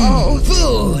 Uh-oh.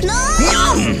 Food!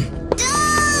 No!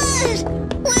 Dad!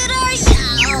 Where are you?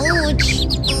 Ouch!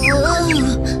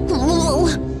 Oh,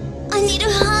 I need to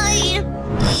hide.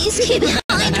 Please keep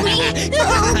behind me.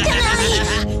 Oh, can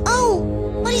I? Oh,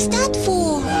 what is that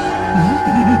for?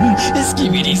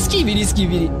 Skibidi, skibidi,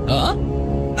 skibidi. Huh?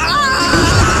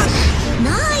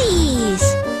 Nice!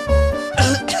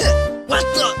 What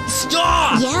the?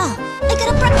 Stop! Yeah, I got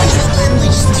a breakfast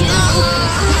sandwich too.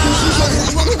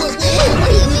 What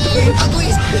do you mean?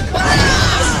 Please,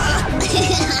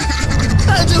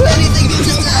 I'll do anything to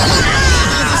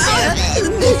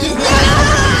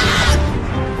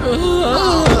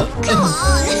come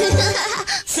on.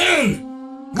 Son,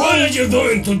 what are you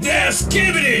doing to that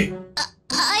skibidi?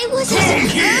 I was... Come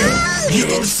here!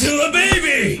 You're still a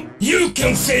baby! You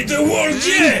can say the word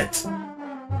yet!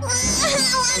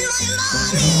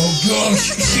 Oh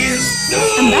gosh, she's...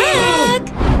 I'm back!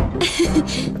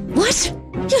 What?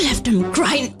 You left him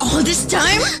crying all this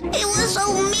time? It was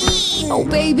so mean! Oh,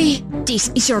 baby, this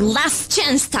is your last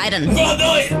chance, Titan. But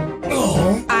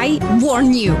I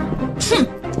warn you.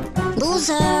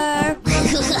 Loser!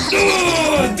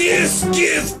 Oh, this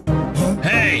kid!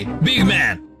 Hey, big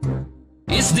man!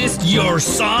 Is this your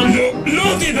son? No,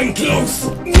 not even close!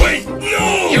 Wait,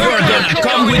 no! You're gonna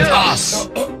come with us!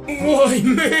 Why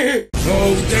me?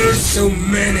 Oh, there's so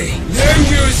many! Damn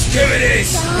you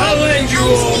skibidis! I'll end you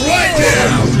all right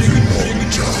now!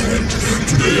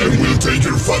 Today I will take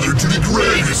your father to the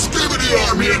grave! The skibidi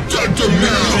army attack them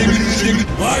now!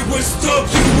 I will stop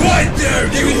you right there,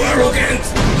 you arrogant!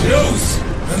 Close!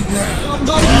 And now,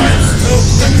 I'll stop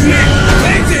the clip!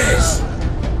 Take this!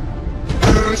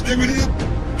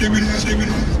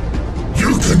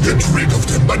 You can get rid of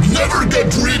them, but never get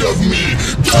rid of me!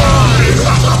 Die!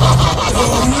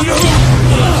 Oh no!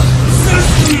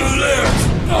 System alert!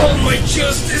 All my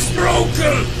chest is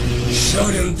broken!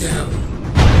 Shut him down!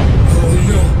 Oh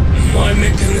no! My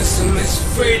mechanism is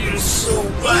failing so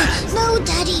bad! No,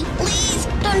 Daddy, please,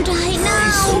 don't die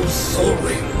now! I'm so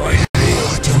sorry, my dear!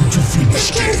 Time to finish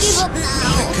I can't this! give up now!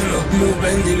 I cannot move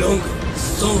any longer!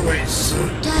 Sorry, son!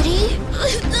 Daddy?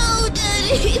 No,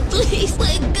 Daddy, please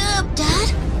wake up, Dad!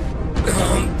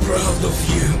 I'm proud of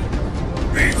you!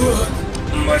 Be good,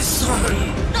 my son!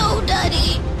 No,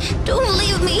 Daddy! Don't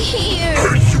leave me here!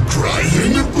 Are you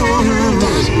crying?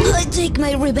 Dad, I take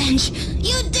my revenge!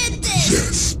 You did this!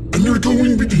 Yes, and you're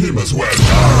going with him as well!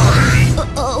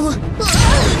 Uh-oh!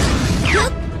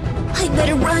 I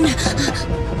better run!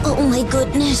 Oh my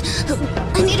goodness!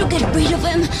 I need to get rid of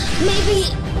him! Maybe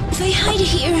if I hide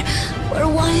here for a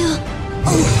while...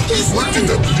 Oh, he's Where did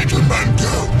that little man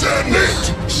go? Damn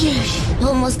it!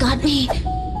 Almost got me.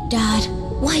 Dad,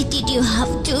 why did you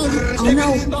have to? Oh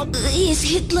no, is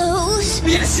he close?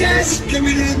 Yes! Give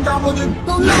me the double.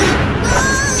 Oh no!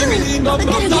 I gotta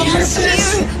get out of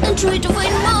here and try to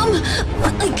find Mom.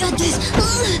 I got this.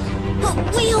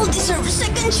 We all deserve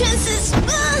second chances.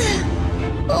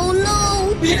 Oh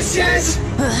no! Yes!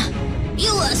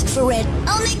 You asked for it.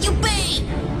 I'll make you pay.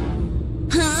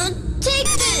 Take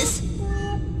this.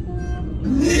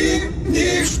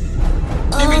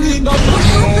 What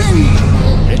happened?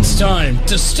 It's time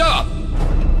to stop!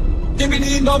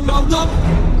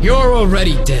 You're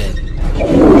already dead.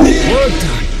 Work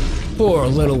done. Poor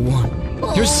little one.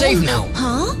 You're safe now.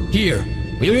 Huh? Here,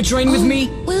 will you train with me?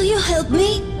 Will you help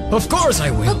me? Of course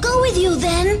I will. I'll go with you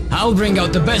then. I'll bring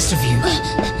out the best of you.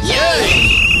 Yay!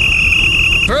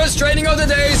 First training of the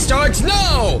day starts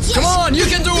now! Yes. Come on, you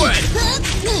can do it!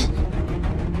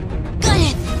 Got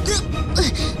it.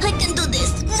 I can do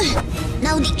this.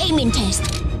 Now the aiming test.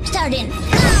 Starting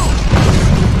now.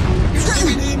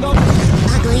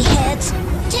 Ugly heads.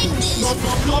 Take this.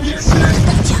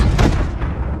 Gotcha.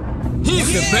 He's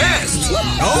the best!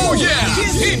 Oh yeah!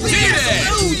 He did it!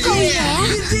 Oh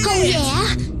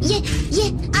yeah!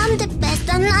 Yeah, I'm the best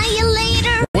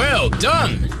annihilator! Well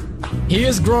done! He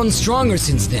has grown stronger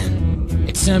since then.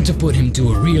 It's time to put him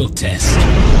to a real test.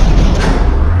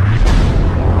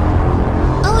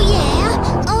 Oh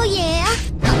yeah!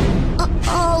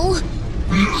 Uh-oh!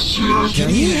 Can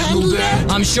he handle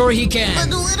that? I'm sure he can.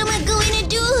 But what am I going to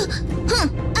do?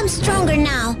 I'm stronger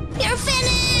now. You're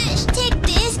finished! Take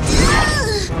this!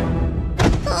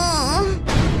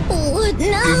 Oh, what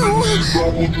now?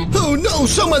 Oh no,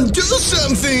 someone do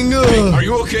something! Are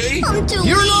you okay? I'm too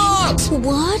You're weak. not!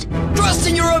 What? Trust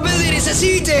in your abilities as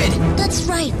he did! That's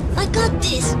right. I got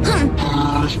this.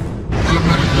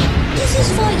 This is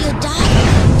for you,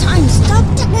 Dad. Time stop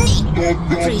technique.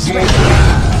 Freeze right.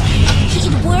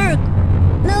 It worked.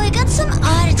 Now I got some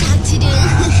art attack to do.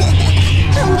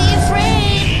 Don't be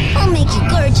afraid. I'll make you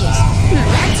gorgeous.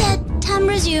 That's it. Time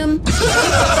resume.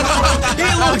 He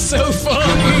looks so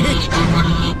funny!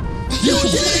 You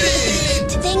did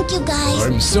it! Thank you, guys.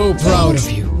 I'm so proud of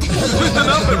you. Listen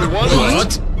up, everyone!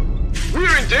 What?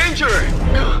 We're in danger!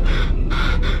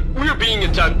 We're being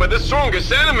attacked by the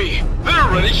strongest enemy! They're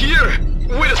already here!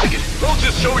 Wait a second, I'll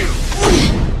just show you!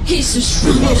 He's so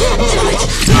strong.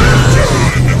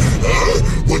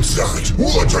 What's that?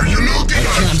 What are you looking I at?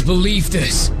 can't believe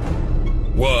this.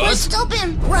 We'll What? stop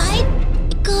him, right?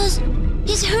 Because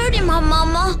he's hurting my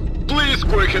mama. Please,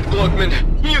 Quirkhead Clockman,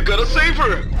 you gotta save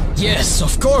her! Yes,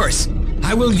 of course!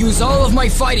 I will use all of my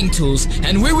fighting tools,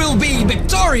 and we will be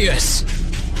victorious!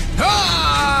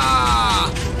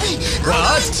 Ah!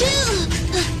 What?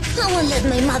 I won't let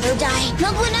my mother die.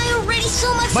 Not when I already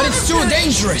so much. But it's too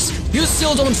dangerous! You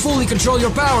still don't fully control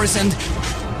your powers and...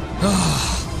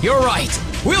 You're right!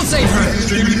 We'll save her!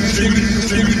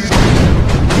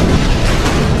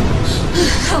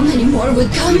 How many more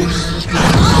would come?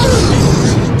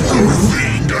 Poor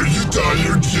thing, are you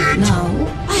tired yet? No,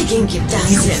 I can keep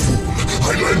dancing.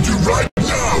 I land you right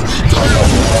now!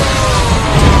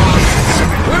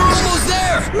 We're almost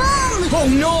there! Mom! Oh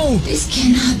no! This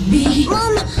cannot be.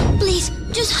 Mom, please,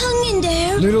 just hang in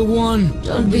there. Little one.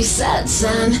 Don't be sad,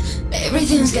 son.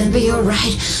 Everything's gonna be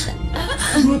alright.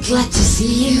 I'm glad to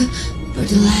see you for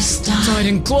the last time.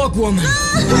 Titan Clock Woman!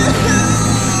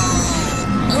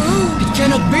 It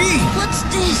cannot be! What's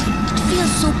this? It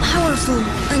feels so powerful.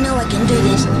 I know I can do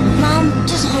this. Mom,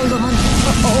 just hold on.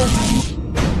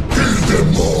 Kill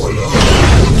them all!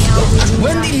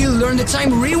 When did you learn the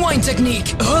time rewind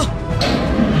technique? Huh?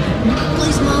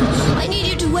 Please, Mom, I need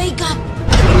you to wake up.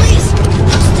 Please,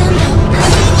 stand up.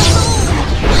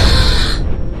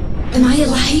 Am I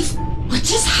alive? What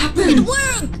just happened? It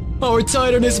worked! Our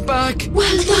Titan is back!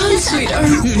 Well done, sweetheart!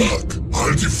 You back!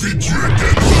 I'll defeat you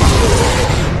again!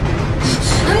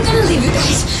 I'm gonna leave you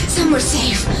guys somewhere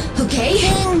safe, okay?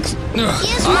 Thanks.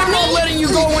 Yes, I'm Mommy. not letting you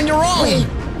go on your own! Wait,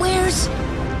 where's...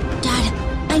 Dad,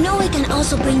 I know I can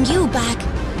also bring you back.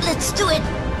 Let's do it.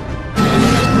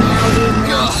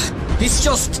 He's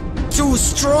just too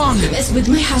strong! Mess with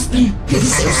my husband. He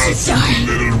deserves to die.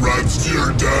 Little rats,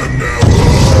 you're done now.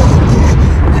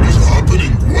 What is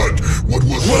happening? What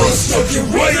was Well, stop you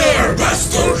right there,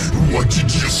 bastard! What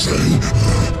did you say?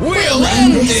 We'll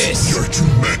end this! You're too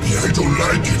many, I don't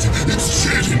like it. It's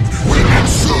cheating. We'll get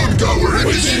soon, coward.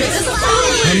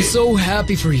 I'm so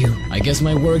happy for you. I guess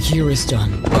my work here is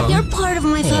done. You're part of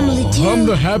my family, too. I'm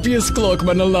the happiest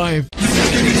clockman alive.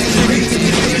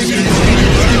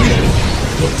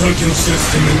 Attacking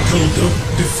system encoded.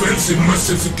 Defensive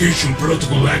massification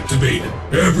protocol activated.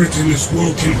 Everything is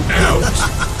working out.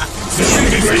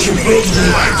 Disintegration protocol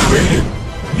activated.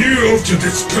 New object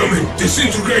is coming.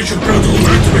 Disintegration protocol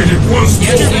activated once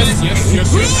more. Yes.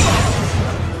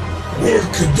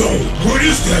 Work done. What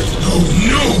is that? Oh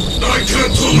no! I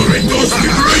can't tolerate those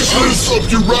vibrations. I'll stop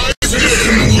you right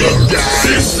System alert.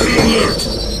 System alert.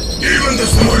 Even the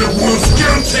smaller ones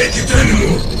can't take it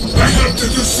anymore. I have to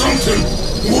do something.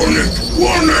 Warning!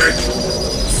 Warning!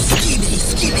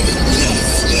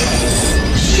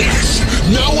 Yes!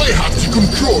 Now I have the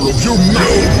control of your No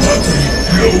mouth! battery.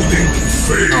 Loading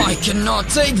failed. I cannot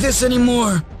take this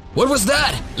anymore! What was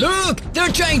that? Look! They're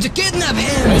trying to kidnap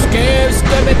him!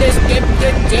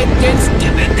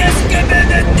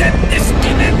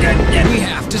 We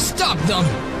have to stop them!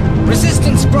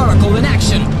 Resistance protocol in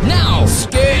action, now!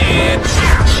 Skip!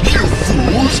 You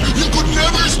fools! You could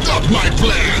never stop my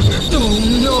plan! Oh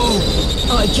no!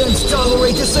 I can't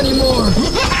tolerate this anymore!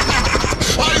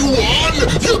 I won!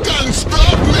 You can't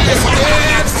stop me!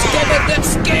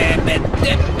 Skip it!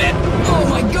 Oh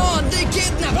my god, they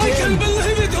kidnapped him! I can't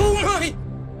believe it! Oh my...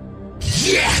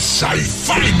 Yes! I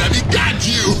finally got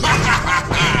you!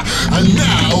 And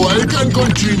now I can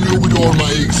continue with all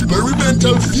my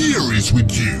experimental theories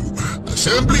with you.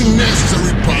 Assembling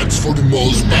necessary parts for the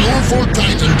most powerful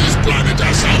Titan this planet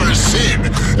has ever seen,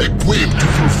 equipped to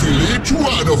fulfill each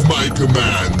one of my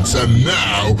commands. And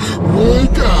now,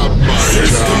 wake up, my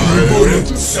System rebooted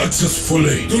child!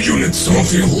 successfully. Do you need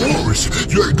something? Of course,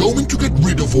 you're going to get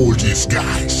rid of all these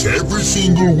guys, every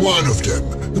single one of them.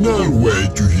 And I'll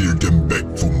wait to hear them beg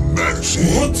for mercy.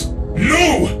 What?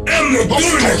 No! I'm not doing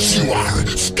it! Of course you are!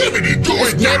 Skibbity, do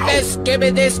it now!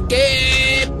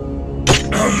 Skip!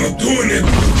 I'm not doing it!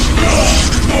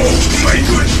 Oh my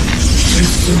goodness!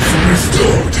 Systems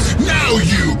restored! Now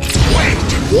you! Wait!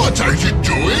 What are you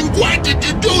doing? Why did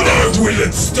you do that? I will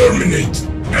exterminate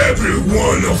every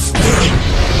one of them!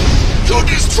 You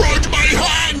destroyed my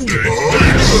hand! I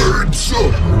heard so!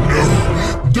 No!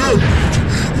 Damn it!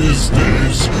 Is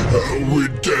this how we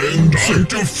dance? Time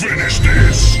to finish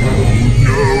this! Oh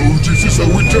no! This is how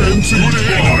we dance in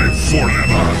Goodbye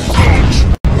forever! Ouch!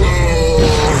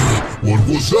 What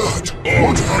was that?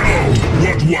 What happened?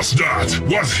 What was that?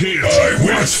 What hit? I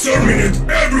will exterminate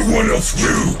every one of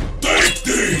you! Take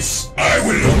this! I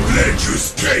will not let you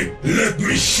escape! Let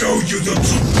me show you the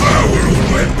true power of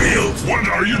my build! What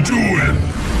are you doing?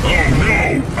 Oh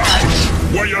no! Ouch!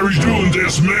 Why are you doing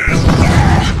this, man?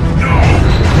 No!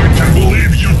 I can't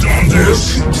believe you done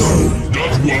this!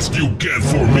 That was you get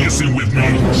for messing with me.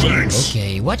 Thanks!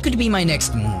 Okay, what could be my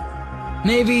next move?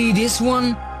 Maybe this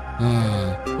one?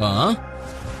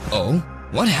 Oh,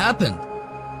 what happened?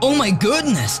 Oh my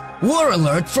goodness! War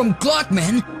alert from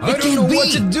Clockman! I don't know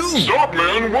what to do! Stop,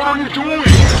 man! What are you doing?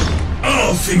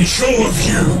 I'll finish all of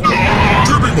you!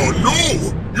 Jimmy, no!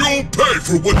 You'll pay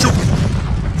for what you...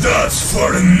 That's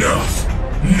far enough!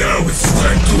 Now it's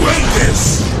time to end this!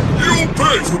 You'll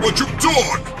pay for what you've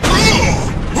done!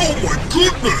 Oh my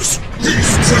goodness!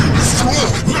 He's too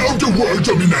strong! Now the world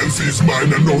dominance is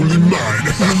mine and only mine!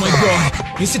 Oh my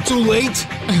god! Is it too late?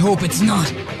 I hope it's not.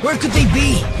 Where could they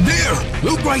be? There!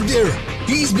 Look right there!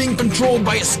 He's being controlled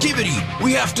by a skivity!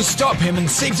 We have to stop him and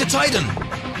save the Titan!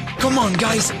 Come on,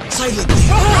 guys! Silently!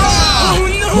 Oh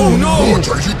no! Oh no! What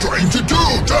are you trying to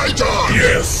do, Titan?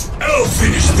 Yes! I'll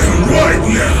finish them right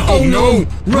now! Oh no!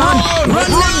 Run!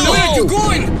 Run now! Where are you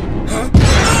going?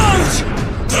 Ouch!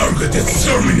 Target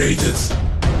exterminated!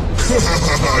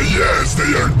 Yes,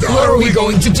 they are done! What are we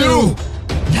going to do?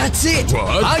 That's it!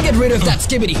 What? I'll get rid of that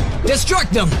skibidi!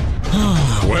 Destruct them!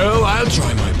 Well, I'll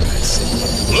try my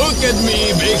best. Look at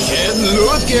me, big head,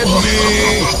 look at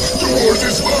me! The world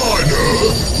is mine!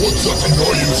 What's that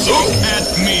annoying sound? Look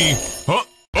at me!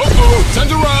 Uh-oh, time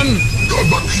to run! Come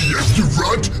back here, you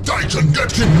rat! Titan,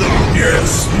 get him now!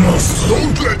 Yes, master!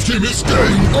 Don't let him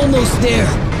escape! Almost there!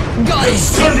 Got it!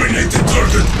 Exterminate the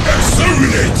target!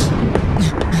 Exterminate!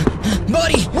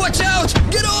 Buddy, watch out!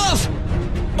 Get off!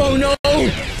 Oh no!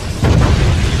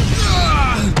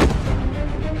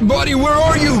 Buddy, where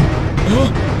are you? Huh?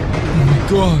 Oh my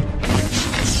god.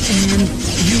 And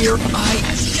here I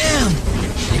am!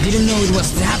 I didn't know it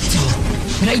was that tall,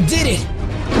 but I did it!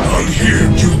 I'm here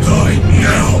to die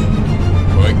now!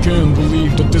 I can't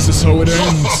believe that this is how it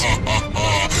ends.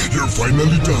 You're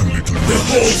finally done, little man. The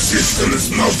whole system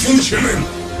is malfunctioning!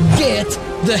 Get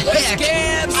the heck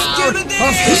out of The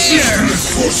here! system is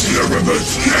forcing a revolt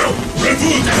now!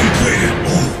 Revolt completed!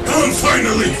 Oh, I'm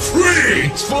finally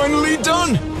free! It's finally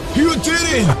done! You did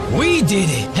it! We did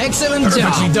it! Excellent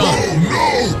job! Perfectly done! Oh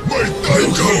no! My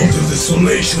Titan! Look at the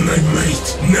desolation I made!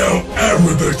 Now I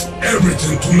revert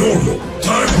everything to normal!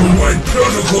 Time rewind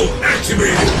protocol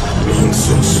activated! I'm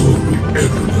so sorry,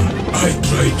 everyone. I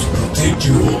tried to protect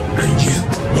you all, and yet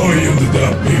I ended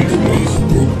up being the one who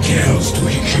brought chaos to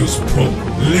Hikkyu's problem.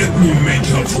 Let me make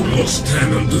up for lost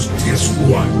time and do this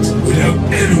right. Without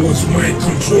anyone's mind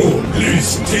control,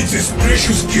 please take this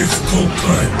precious gift called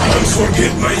time and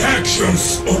forget my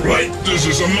actions, alright? This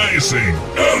is amazing!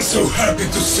 I'm so happy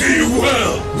to see you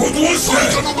well! What was that?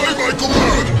 I can obey my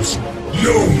commands!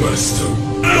 No, master.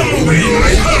 I'll obey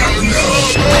my heart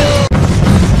now!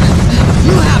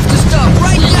 You have to stop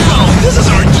right now! This is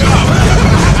our job!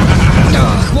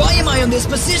 Why am I in this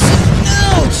position?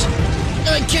 Ouch!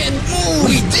 I can't move!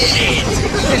 We did it!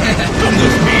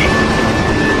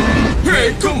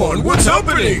 Hey, come on, what's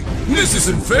happening? This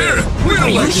isn't fair! We don't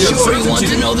Are like you the sure you want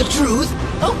uncertainty. to know the truth?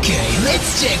 Okay,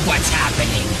 let's check what's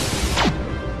happening.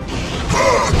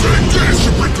 Take this,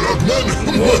 you big man!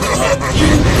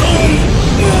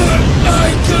 I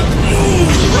can't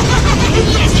move!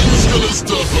 He's gonna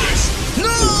stop us!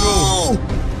 No!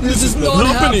 This is not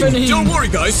happening! Don't worry,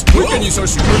 guys. We can use our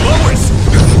super powers.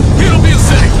 It'll be a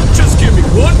sec. Just give me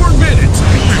one more minute.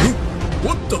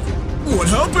 What the? What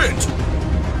happened?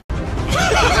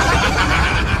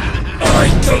 I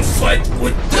can fight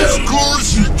with them! Of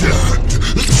course you can't!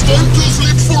 It's time to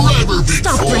sleep forever, big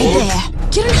Stop fool. right there.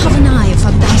 You don't have an eye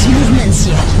for those movements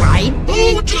yet, right?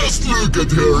 Oh, just look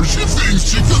at her! She thinks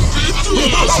she can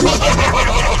beat us!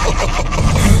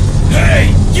 Hey!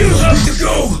 You have to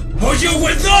go! Or you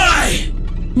will die!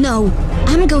 No,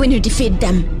 I'm going to defeat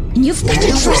them. And you've got to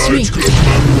trust me. Good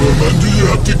man, woman. Do you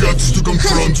have the guts to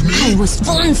confront me? I was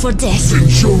born for this. Then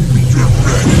show me you're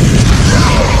ready!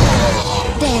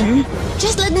 Then,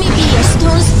 just let me be a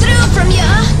stone's throw from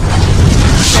you.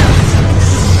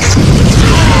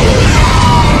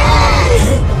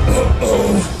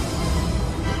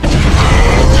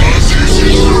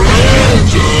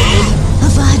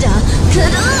 Avada,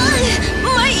 cut on!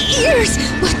 My ears!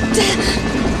 What the...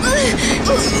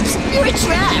 Oops, you're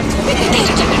trapped!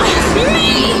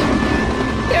 Me!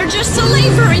 They're just a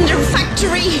labor in their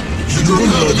factory! You don't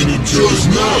have any choice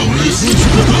now, listen!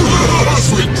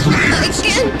 Sweet dreams! I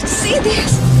can't see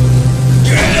this!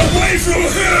 Get away from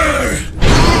her!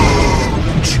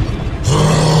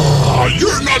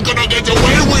 You're not gonna get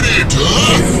away with it, huh?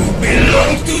 You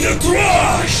belong to the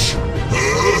trash!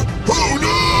 Oh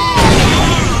no!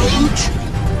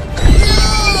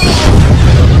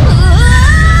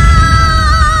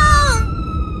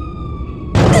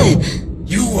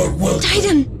 You are welcome.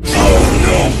 Titan! Oh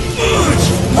no!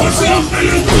 What's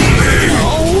happening to me?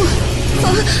 Oh!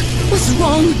 What's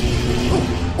wrong?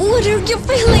 What are you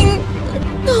feeling?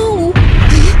 No!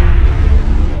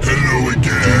 Hello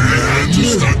again, to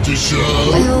start the show.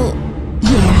 Well,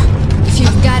 yeah. If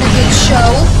you've got a good show,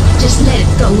 just let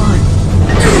it go on.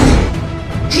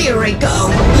 Here I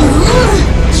go.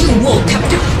 You woke up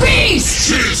to peace!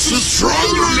 She's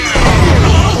stronger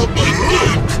now!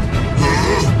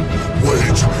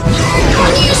 Wait,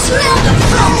 Can you smell the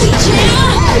frothy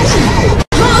jam?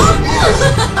 Huh?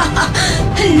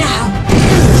 And now,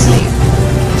 sleep.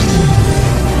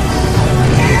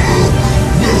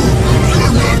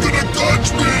 You're not gonna touch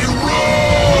me!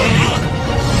 Run!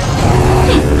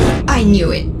 I knew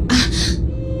it.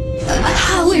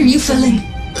 How are you feeling?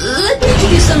 Let me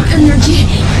give you some energy.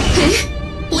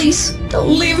 Please,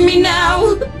 don't leave me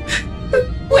now.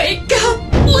 Wake up,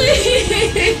 please.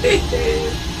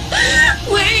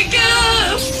 Wake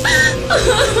up.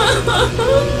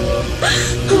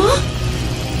 Huh?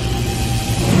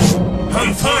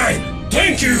 I'm fine!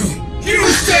 Thank you! You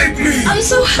saved me! I'm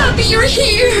so happy you're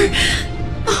here.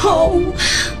 Oh,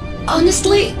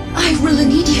 honestly, I really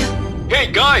need you. Hey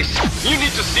guys, you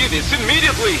need to see this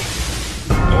immediately!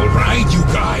 Alright, you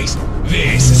guys,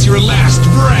 this is your last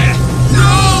breath!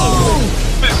 No!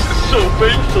 This is so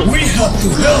painful! We have to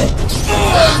help!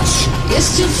 You're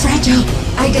still fragile.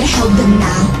 I gotta help them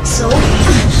now, so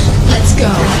let's go.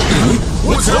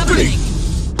 What's happening?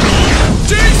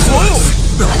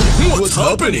 Jesus! What's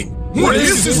happening? What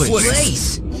is this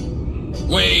place?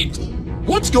 Wait,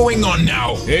 what's going on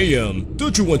now? Hey,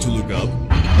 don't you want to look up?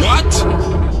 What?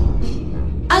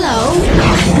 Hello?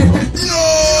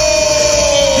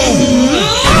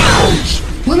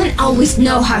 Women always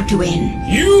know how to win.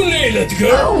 You nailed it,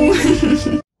 girl!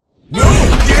 No!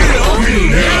 Get up here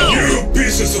now, you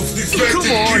pieces of defective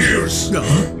gears!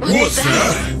 What's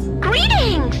that?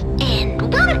 Greetings and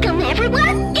welcome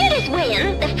everyone. It is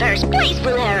when the first place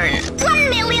will earn $1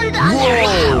 million.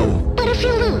 Whoa. But if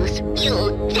you lose,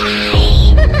 you'll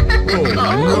die.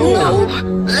 No!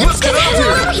 Let's get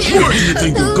out of here! Where do you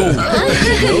think you're going?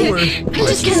 Nowhere. I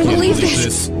just can't believe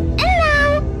this. And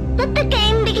now, let the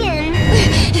game begin.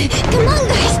 Come on,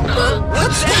 guys!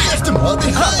 What's that? The more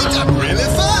behind, I'm really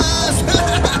fast!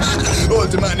 All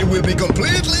the money will be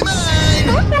completely mine!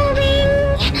 Who's moving?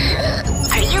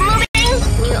 Are you moving?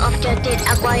 New objective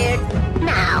acquired.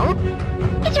 Now,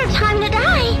 it's your time to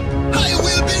die. I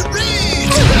will be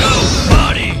rich!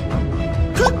 Nobody!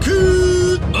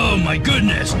 Cuckoo! Oh my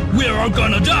goodness, we're all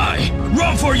gonna die!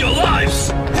 Run for your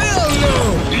lives! Hell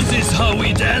no! Is this how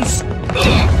we dance?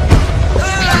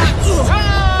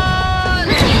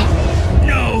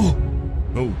 No!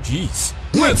 Oh, jeez.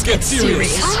 Let's get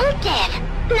serious. Oh, dead.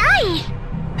 Nice.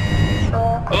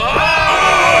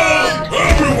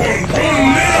 Everyone, run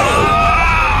now!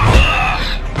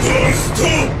 Don't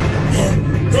stop!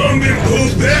 Come be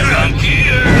close back!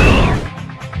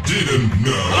 Didn't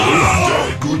know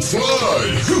that could fly!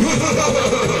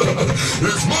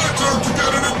 It's my turn to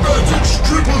get an advantage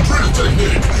triple drill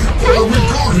technique while we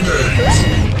coordinate!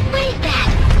 What is that?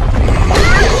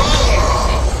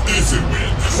 Easy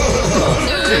win!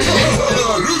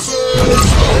 Losers!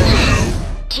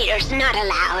 Cheaters not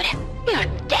allowed. You're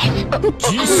dead.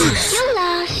 Jesus. You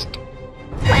lost.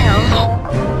 Well,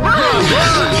 run!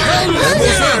 Who's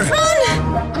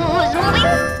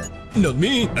moving? Not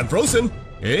me, I'm frozen.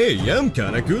 Hey, I'm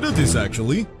kinda good at this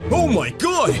actually. Oh my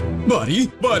god! Buddy,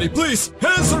 please,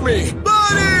 answer me!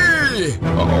 Buddy!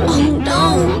 Oh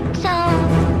no! So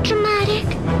dramatic.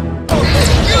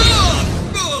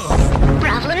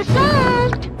 Problem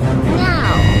solved.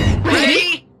 Now,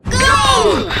 ready?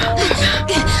 Go!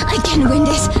 I can win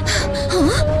this.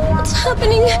 Huh? What's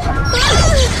happening?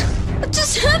 What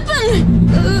just happened?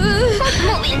 Stop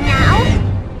moving now.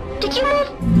 Did you move?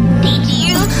 Did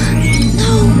you?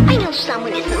 No. I know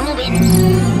someone isn't moving.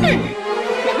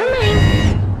 Never mind.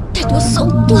 That was so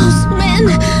close, man.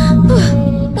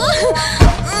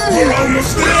 We're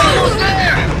almost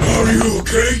there! Are you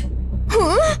okay?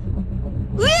 Huh?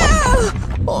 Yeah.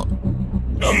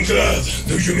 I'm glad.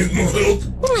 Do you need more help?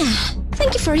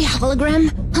 Thank you for your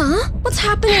hologram. Huh? What's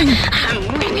happening? I'm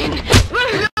winning!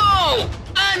 No!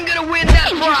 I'm gonna win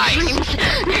that prize!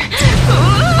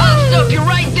 I'll stop you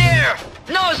right there!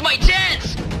 Now's my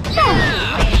chance! Who's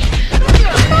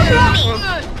moving?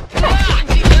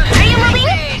 Are you moving?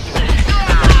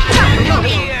 Stop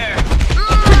moving.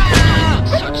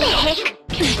 What the heck?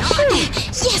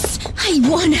 Yes, I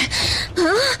won.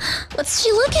 Huh? What's she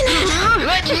looking at?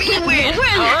 Let me win!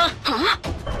 Huh?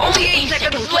 Only 8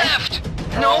 seconds left!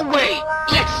 No way!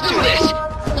 Let's do this!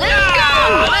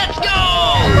 Let's go!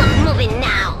 Who's moving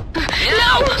now? No!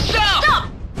 Stop!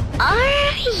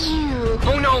 Are you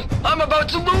Oh no! I'm about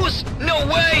to lose! No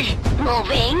way!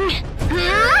 moving?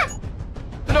 Huh?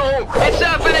 No! No! It's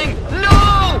happening! No!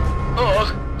 Oh!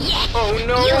 Oh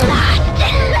no! You lost!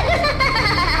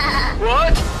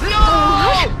 What? No!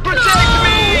 Protect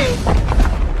me!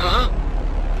 Huh?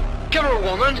 Camera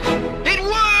woman? It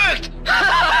worked!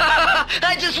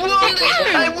 I just won!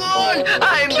 I won!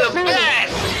 I'm the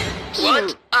best!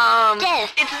 What?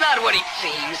 It's not what it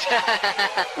seems.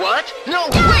 What? No,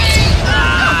 wait!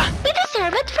 We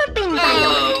deserve it for being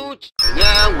violent.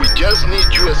 Now we just need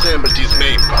to assemble these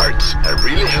main parts. I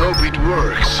really hope it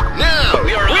works. Now!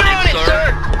 We are on it,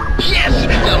 sir! Yes!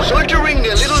 Now soldering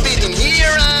a little bit in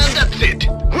here and that's it.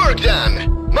 Work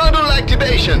done. Model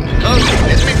activation. Okay,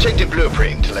 let me check the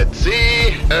blueprint. Let's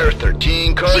see. Earth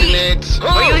 13 coordinates.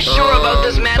 Are you sure about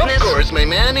this madness? Of course, my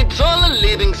man. It's all a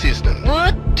living system.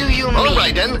 What do you mean?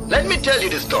 Alright then, let me tell you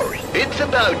the story. It's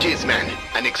about this man.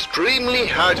 An extremely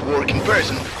hard-working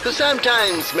person who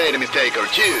sometimes made a mistake or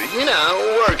two. You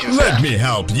know, working stuff. Let me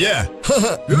help, yeah.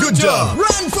 Good job.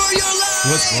 Run for your lives!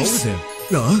 What's wrong with him?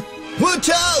 Watch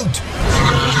out!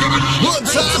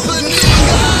 What's happening?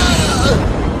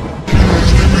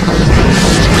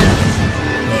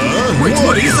 Wait,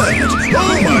 what is that?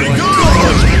 Oh my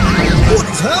god!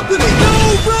 What's happening?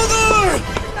 No, brother!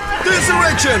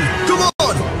 Resurrection! Come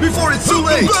on! Before it's too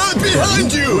late!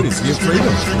 Behind you! What is he afraid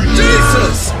of?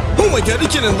 Jesus! Oh my god, he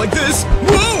can't end like this!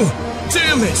 Whoa!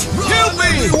 Damn it! Help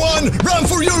me! Everyone, run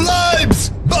for your lives!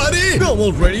 Buddy! I'm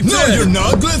already dead! No, you're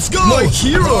not! Let's go! My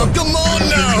hero! Oh, come on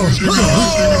now!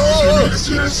 Oh!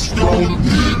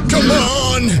 Come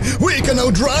on! We can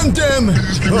outrun them!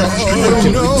 Oh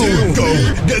no! Go!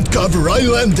 Get cover,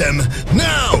 I'll end them!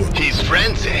 Now! His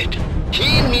friend said.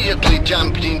 He immediately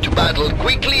jumped into battle,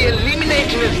 quickly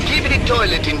eliminating a skibidi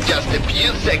toilet in just a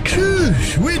few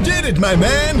seconds. We did it, my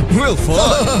man! Well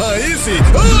fought! Easy!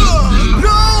 Oh, no!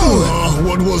 Oh,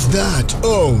 what was that?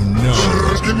 Oh no!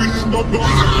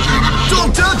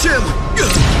 Don't touch him!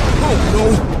 Oh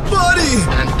no! Buddy!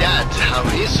 And that's how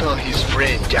he saw his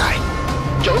friend die.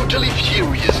 Totally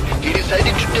furious, he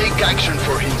decided to take action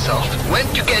for himself,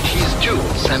 went to get his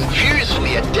tools, and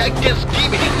furiously attacked the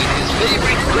skibidi with his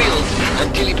favorite drills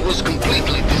until it was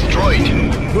completely destroyed.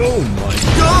 Oh my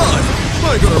god!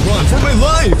 I gotta run for my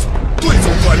life! Please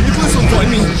don't find me, please don't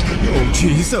find me! Oh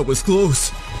jeez, that was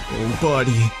close. Oh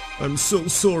buddy, I'm so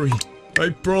sorry. I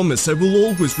promise I will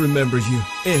always remember you.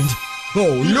 And...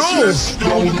 oh no!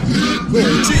 Oh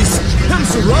jeez, I'm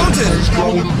surrounded!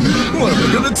 What am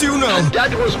I gonna do now? And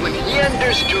that was when he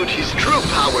understood his true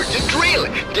power, the drill,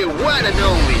 the one and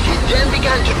only. He then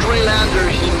began to drill under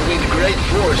him with great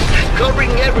force,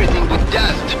 covering everything with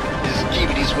dust. The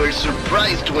skibidis were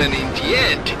surprised when in the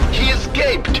end, he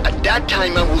escaped. At that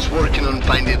time I was working on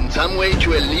finding some way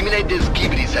to eliminate the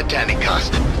skibidis at any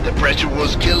cost. The pressure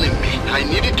was killing me. I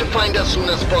needed to find as soon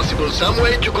as possible some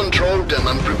way to control them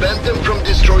and prevent them from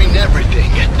destroying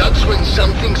everything. That's when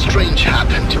something strange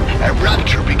happened. A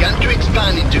raptor began to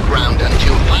expand into ground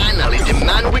until finally the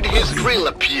man with his drill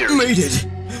appeared. Made it!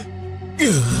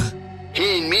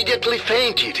 He immediately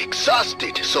fainted,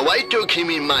 exhausted, so I took him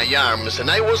in my arms and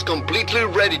I was completely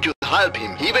ready to help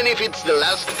him, even if it's the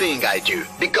last thing I do,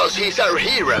 because he's our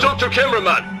hero. Dr.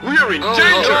 Cameraman, we're in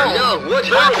danger! No, what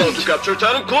They're about happened? to capture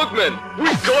Tannen Cloakman!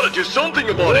 We've gotta do something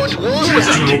about it! What was that?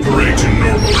 that? Still operating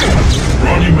normally.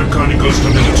 Running mechanical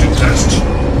stability test.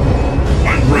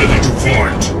 I'm ready to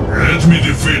fight. Let me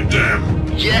defeat them.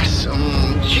 Yes,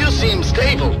 you seem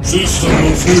stable. System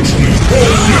malfunction.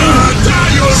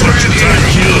 Die already! Time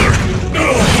killer! No,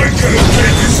 I cannot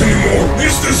take this anymore.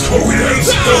 Is this how it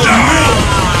ends? No!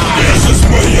 This is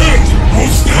my end!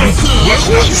 Who's that?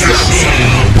 What's that?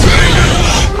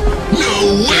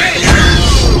 No way!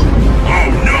 Oh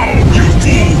no, you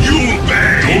fool! You'll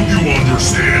pay! Don't you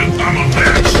understand? I'm a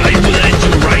match. I will end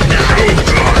you right now. Oh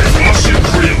god! Russian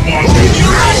Korean monster!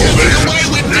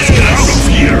 Let's get out of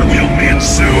here! We'll meet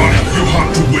soon! You have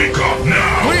to wake up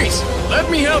now! Please, let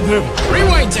me help him.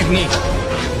 Rewind technique.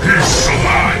 He's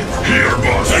alive! Here,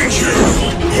 boss! Thank you!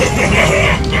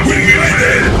 Bring me my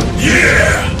head!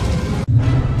 Yeah!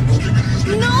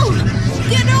 No!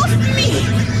 Get off me!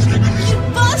 You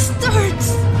bastards!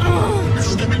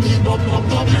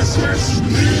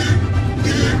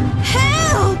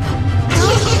 Help!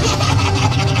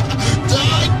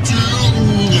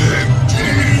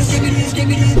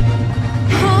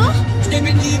 Huh?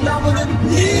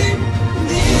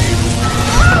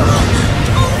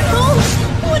 Oh no!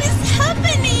 What is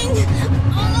happening?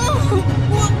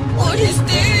 What is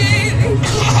this?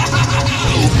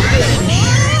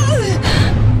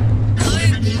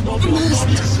 I must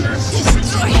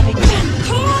destroy them.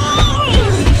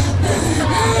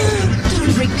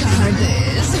 Don't regard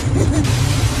this.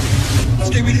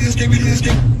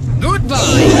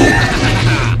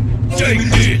 Goodbye!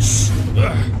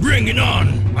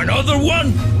 Another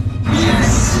one?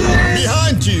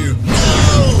 Behind you!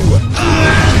 No!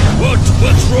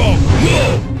 What's wrong?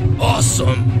 Whoa!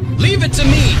 Awesome! Leave it to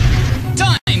me!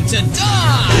 Time to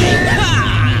die!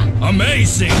 Ha!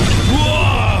 Amazing!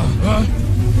 Whoa!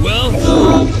 Well,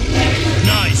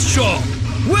 nice shot!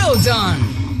 Well done!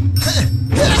 Hey,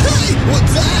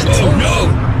 what's that? Oh no!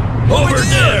 Over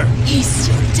there! It's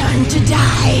your turn to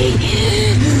die.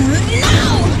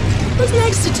 Now! Who's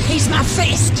next to taste my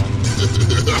fist?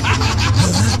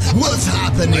 What's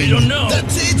happening? I don't know.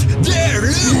 That's it! There,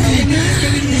 look!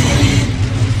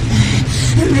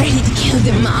 I'm ready to kill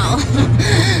them all.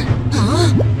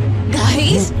 Huh?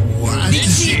 Guys? What?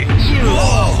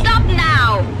 Stop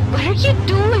now! What are you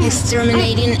doing?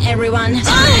 Exterminating everyone.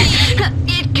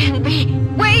 It can be.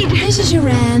 Wait! This is your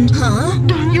end, huh?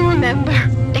 Don't you remember?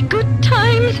 The good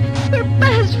times? We're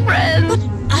best friends. What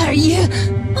are you?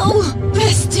 Oh,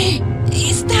 bestie.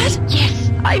 Is that? Yes,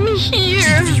 I'm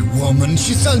here. You woman,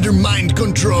 she's under mind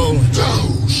control.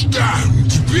 Those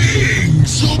damned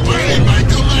beings obey my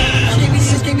command!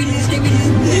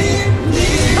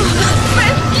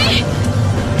 Bestie!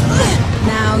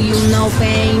 Now you'll know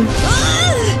pain.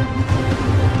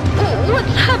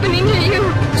 What's happening to you?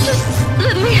 Just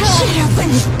let me help. Shut up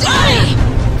and die!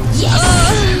 Yes!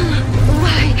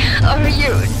 Why are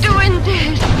you doing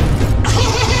this?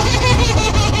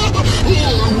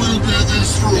 All will be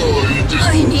destroyed! I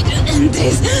need to end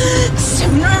this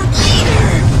sooner or later.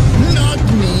 Not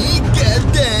me, get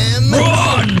them!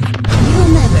 Run!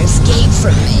 You'll never escape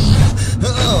from me.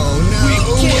 Oh no,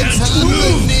 what's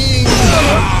happening?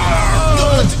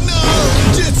 God, no!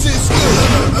 This is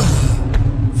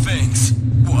Thanks.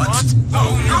 What?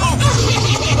 Oh no!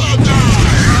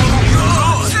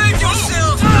 Save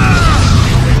yourself!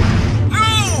 No!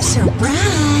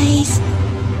 Surprise!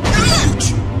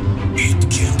 It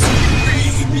can't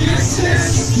be.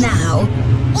 Now.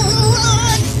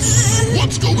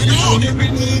 What's going on?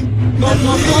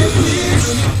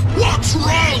 What's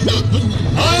wrong?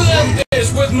 I'll end this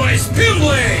with my spin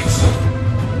blades!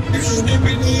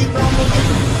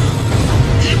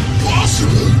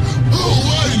 Impossible! Oh,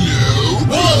 I know!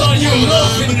 What are you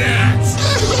laughing at?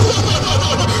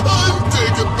 I'll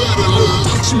take a better look!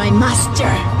 Touch my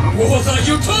master. What are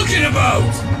you talking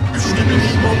about?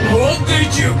 What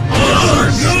did you...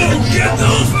 no! Get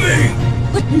off me!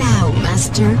 What now,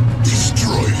 master?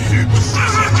 Destroy him!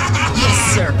 Yes,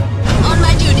 sir. On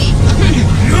my duty.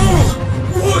 No!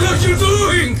 What are you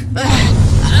doing?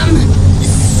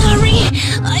 Sorry.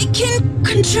 I can't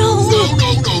control. No,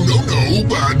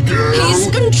 bad girl! He's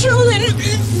controlling.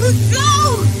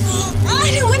 No! I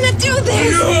don't want to do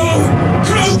this. No!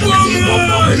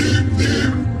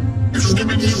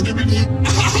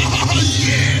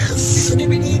 Yes!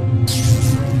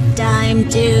 Time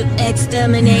to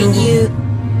exterminate you.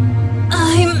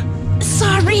 I'm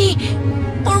sorry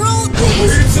for all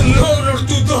this. It's an honor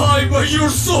to die by your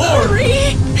sword!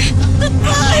 Sorry.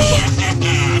 Goodbye.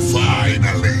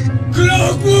 Finally!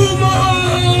 Clockwoman!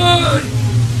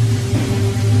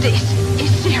 This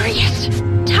is serious.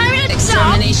 Time to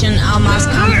stop. Extermination almost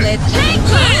complete. Take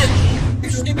it!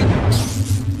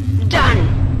 Done.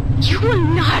 You will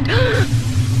not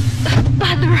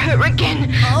bother her again.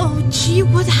 Oh, gee,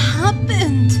 what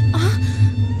happened?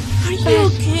 Are you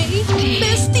okay?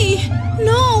 Bestie,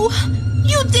 no!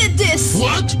 You did this!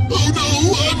 What? Oh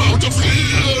no, I'm out of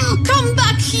here! Come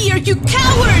back here, you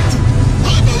coward!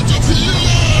 I'm out of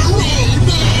here! Oh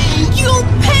no! You'll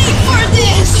pay for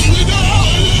this!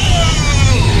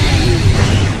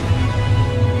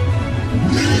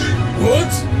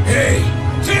 What? Hey!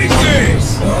 Take this!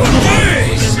 On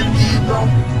this!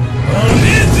 On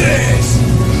this!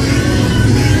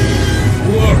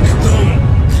 Work done,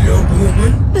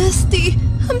 Clockwoman. Bestie,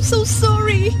 I'm so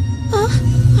sorry. Huh?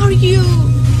 Are you...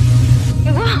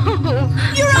 Whoa!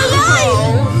 You're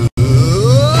alive!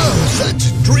 Such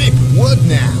a trip, what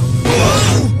now?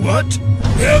 What?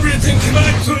 Everything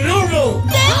back to normal!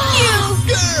 Thank you!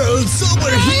 Girls,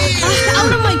 over here!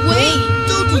 Out of my way!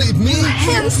 Don't leave me!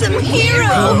 Handsome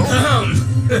hero!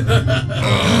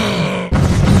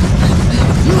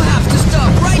 You have to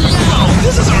stop right now!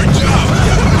 This is our job!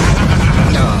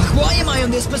 Why am I in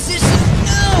this position?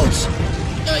 Ouch!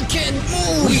 I can't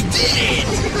move! We did it!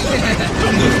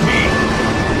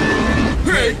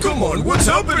 Hey, come on, what's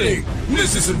happening?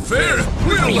 This isn't fair!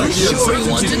 We don't like the Sure you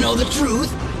want uncertainty! to know the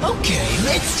truth? Okay,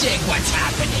 let's check what's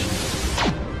happening.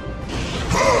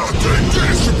 Take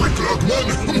this, Super Clockman!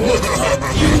 What have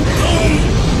you done?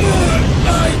 I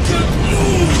can't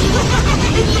move!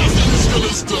 Nothing's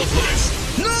gonna stop us!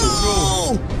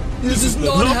 No! This is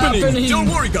not Happening. happening! Don't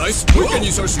worry, guys. We can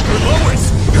use our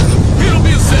superpowers. It'll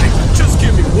be a sec. Just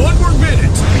give me One more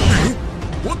minute!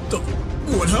 What the?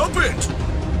 What happened?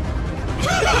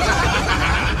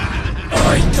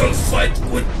 I can fight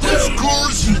with them! Of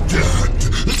course you can't!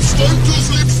 It's time to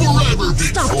sleep forever, big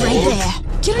Stop frog. right there.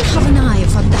 You don't have an eye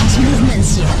for dance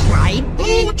movements yet, right?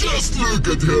 Oh, just look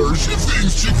at her. She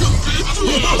thinks she can beat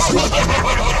us.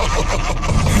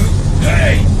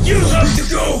 Hey! You have to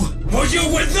go! Or you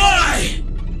will die!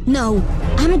 No,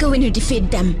 I'm going to defeat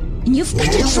them. And you've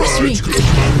got to trust me. Good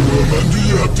woman. Do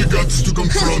you have the guts to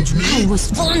confront me? I was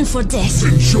born for this.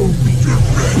 Then show me you're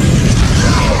ready.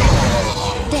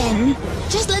 Then,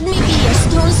 just let me be a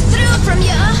stone's throw from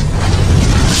you.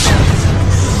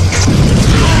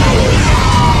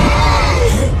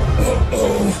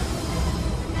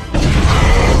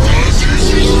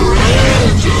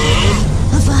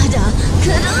 Avada,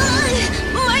 cut on!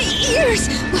 My ears!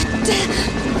 What the?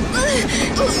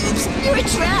 Oops, you're a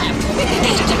trap!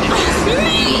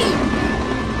 Me!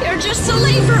 They're just a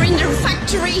labor in their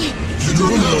factory! You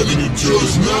don't have any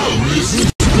choice now, is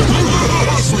it?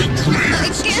 Sweet dreams! I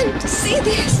can't see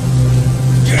this!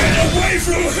 Get away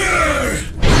from her!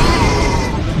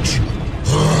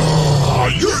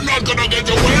 You're not gonna get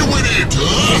away with it,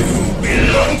 huh? You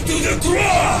belong to the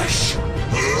trash!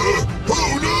 Oh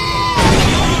no!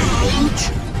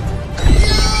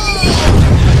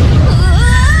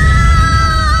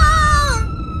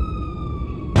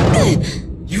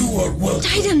 You are welcome.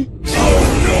 Titan! Oh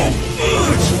no!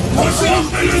 What's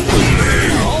happening to me?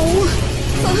 Oh!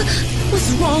 What's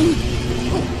wrong?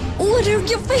 What are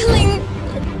you feeling?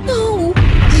 No!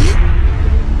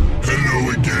 Hello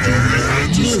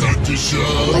again. To start the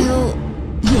show. Well,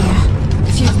 yeah.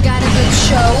 If you've got a good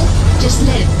show, just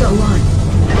let it go on.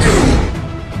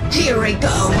 Here I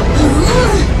go.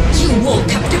 You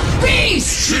woke up the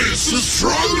beast! She's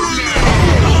stronger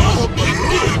now!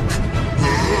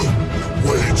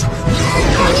 Wait,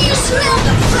 Can you smell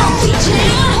the frothy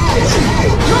jam?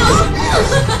 Huh?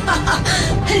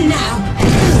 And now,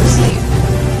 sleep.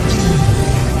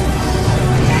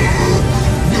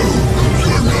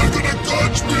 you're not gonna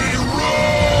touch me!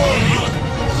 Run!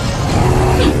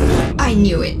 I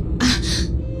knew it.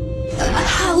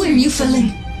 How are you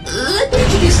feeling? Let me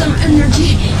give you some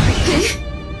energy.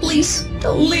 Please,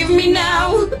 don't leave me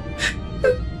now.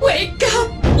 Wake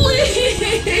up,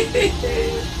 please.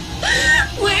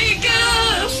 Wake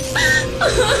up!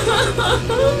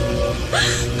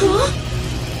 Huh?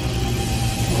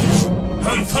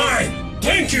 I'm fine!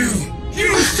 Thank you!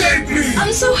 You saved me!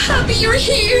 I'm so happy you're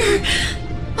here!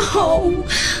 Oh,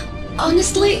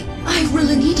 honestly, I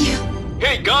really need you.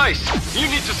 Hey guys, you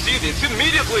need to see this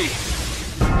immediately!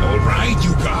 Alright,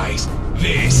 you guys.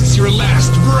 This is your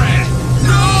last breath.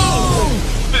 No!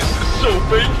 This is so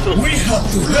painful. We have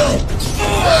to help!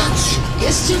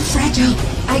 You're still fragile.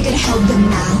 I can help them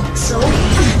now, so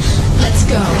let's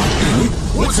go.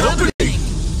 What's happening?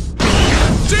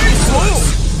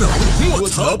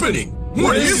 What's happening?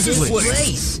 What is this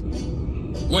place?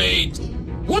 Wait,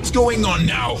 what's going on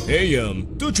now? Hey,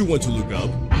 don't you want to look up?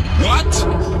 What?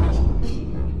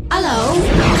 Hello?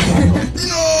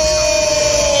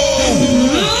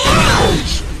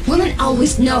 Women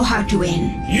always know how to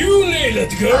win. You nailed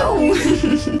it, girl! Oh.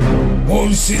 All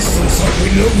systems are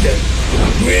reloaded,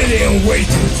 ready and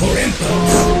waiting for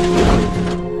impact.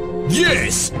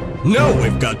 Yes! Now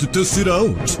we've got to test it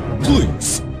out.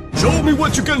 Please, show me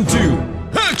what you can do.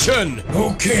 Action!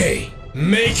 Okay,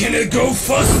 making it go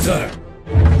faster.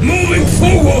 Moving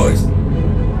forward.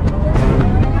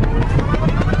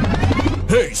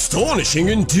 Astonishing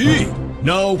indeed.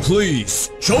 Now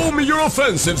please, show me your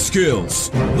offensive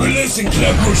skills. Releasing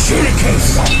clockwork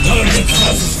shurikens. Target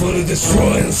passes for the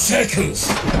destroy in seconds.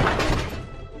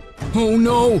 Oh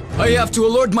no! I have to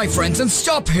alert my friends and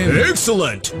stop him!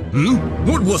 Excellent!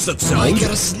 What was that sound? I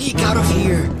gotta sneak out of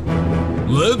here.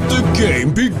 Let the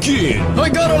game begin! I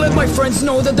gotta let my friends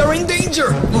know that they're in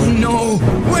danger! Oh no!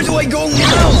 Where do I go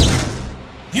now?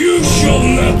 You shall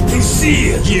not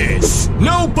proceed! Yes!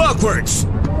 Now backwards!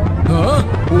 Huh?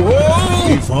 Whoa!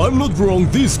 If I'm not wrong,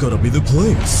 this gotta be the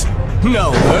place.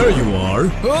 Now there you are.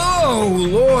 Oh,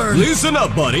 Lord! Listen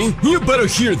up, buddy. You better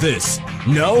hear this.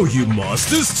 Now you must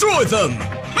destroy them!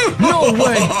 No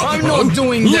way! I'm not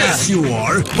doing that! Yes, you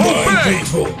are! Obey!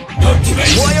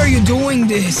 Why are you doing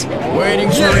this?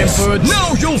 Waiting for input.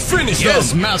 Now you'll finish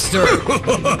yes, them! master!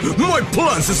 My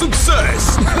plan's a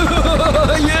success!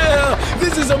 Yeah!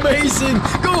 This is amazing!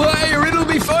 Go higher, it'll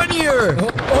be funnier!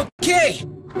 Okay!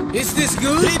 Is this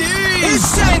good? It is!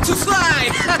 It's time to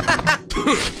fly!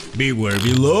 Beware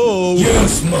below!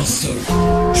 Yes, master.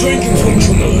 Drinking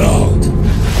function allowed.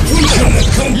 Function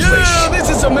accomplished. Yeah, this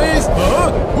is amazing!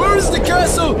 Huh? Where is the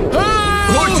castle? Ah!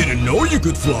 I didn't know you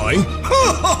could fly.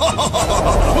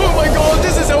 Oh my god,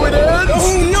 this is how it ends!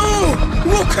 Oh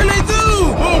no! What can I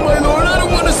do? Oh my lord, I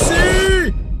don't want to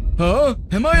see! Huh?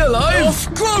 Am I alive?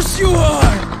 Of course you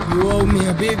are! You owe me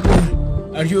a big one.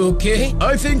 Are you okay?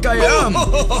 I think I am.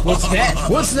 What's that?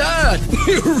 What's that?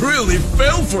 You really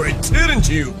fell for it, didn't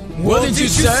you? What did you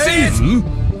say?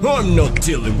 I'm not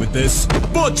dealing with this,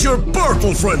 but your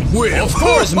purple friend will. Of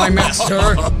course, my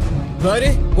master.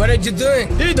 Buddy, what are you doing?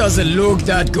 He doesn't look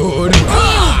that good.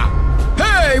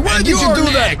 Hey, why did you do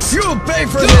next. that? You'll pay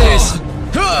for this.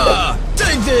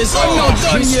 Take this. I'm not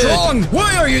done yet. Strong.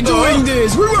 Why are you doing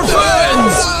this? We were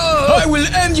friends. I will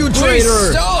end you, traitor.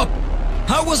 Please stop.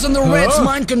 I was under Red's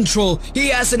mind control. He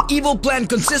has an evil plan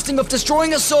consisting of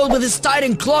destroying us all with his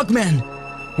Titan Clockman.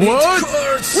 What?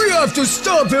 We have to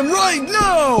stop him right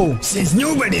now! Since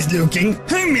nobody's looking,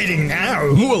 I'm eating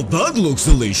now. Well, that looks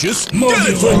delicious. Get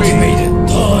it from me!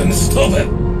 Time, stop it!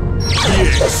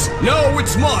 Yes, now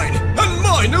it's mine, and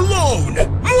mine alone!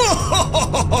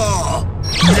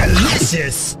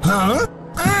 Delicious! Huh?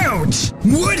 Ouch!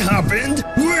 What happened?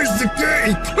 Where's the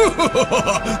cake?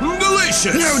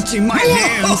 Delicious! Ouch in my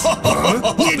hands!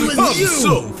 Huh? It was you!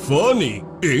 So funny,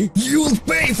 eh? You'll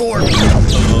pay for it!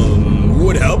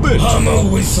 What happened? I'm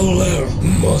always cellar,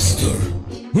 master.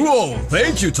 Whoa,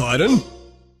 thank you, Titan.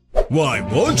 Why,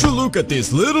 won't you look at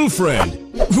this little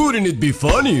friend? Wouldn't it be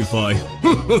funny if I...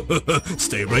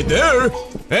 Stay right there.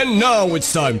 And now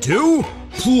it's time to...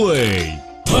 play.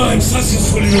 Time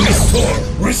successfully restored.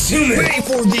 Resume it. Pay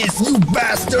for this, you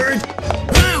bastard!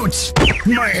 Ouch!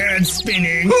 My head's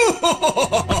spinning.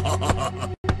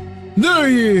 There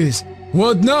he is.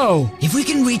 What now? If we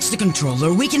can reach the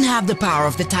controller, we can have the power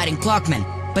of the Titan Clockman.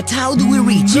 But how do we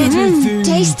reach it?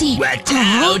 Tasty. Watch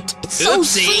out! It's so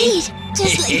Oopsie. sweet.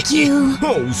 Just like you.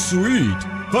 Oh, sweet.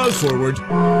 Fast forward.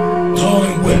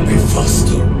 Time will be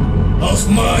faster, as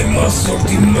my master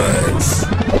demands.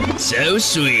 So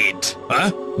sweet.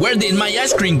 Huh? Where did my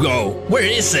ice cream go? Where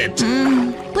is it?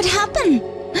 What happened?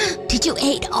 Did you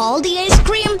eat all the ice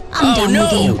cream? I'm done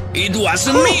with you. It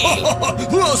wasn't me!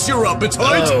 Lost your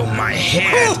appetite? Oh, my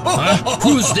head! Huh?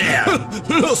 Who's there?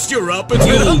 Lost your appetite?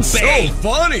 You'll That's pay. so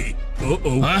funny!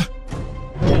 Uh-oh. Huh?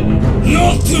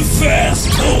 Not too fast,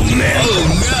 old man! Oh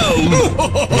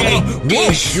no!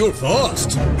 Whoa, you're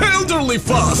fast! Elderly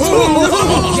fast!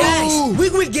 Guys, we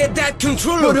will get that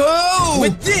controller! But how?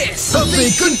 With this! A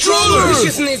big controller! We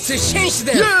just need to change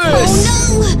them! Yes!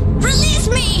 Oh no! Release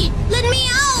me! Let me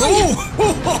out! Oh,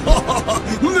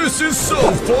 this is so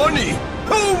funny!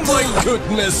 Oh my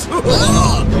goodness!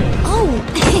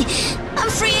 I'm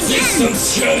free again!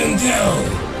 Systems shutting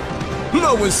down!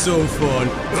 That was so fun!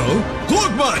 Oh,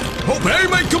 Clockman! Obey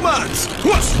my commands!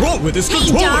 What's wrong with this Hey,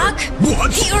 controller? Doc!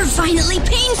 What? You're finally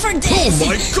paying for this! Oh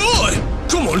my god!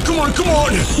 Come on, come on, come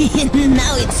on!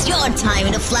 Now it's your time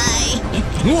to fly!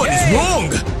 What is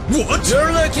wrong? What?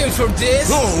 You're looking for this?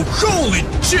 Oh, holy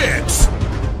chips!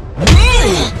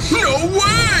 No! No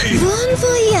way! Bon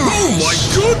voyage! Oh my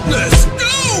goodness!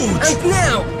 Ouch! And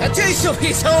now, a taste of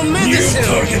his own New medicine!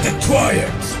 target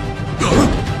acquired!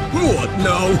 What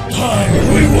now? Time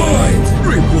rewind!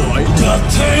 Rewind? The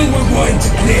time rewind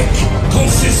technique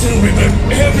consists in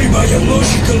removing every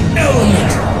biological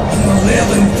element from a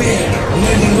living being,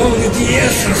 leaving only the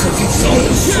essence of its own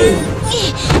soul.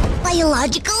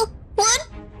 Biological? What?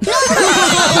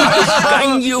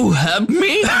 Can you help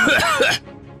me?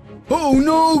 Oh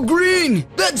no, green!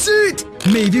 That's it!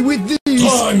 Maybe with these.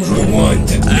 Time rewind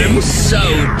technique. I'm so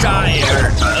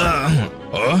tired.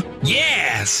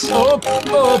 Yes! Up,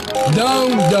 up,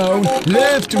 down, down,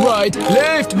 left, right, B, A,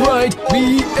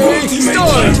 Ultimate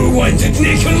start! time rewind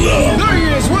technique unlocked! There he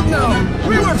is, what now?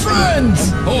 We were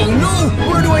friends! Oh no!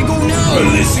 Where do I go now?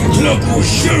 Releasing clockwork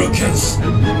shurikens,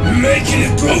 making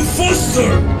it go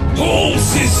faster! All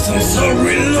systems are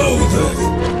reloaded!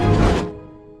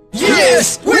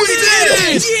 Yes! We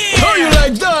did it! Yeah! How you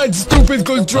like that, stupid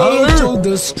controller?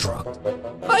 Auto-destruct.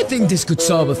 I think this could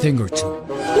solve a thing or two.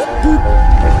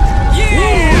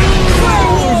 Yeah!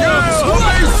 Oh, yes!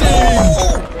 Amazing!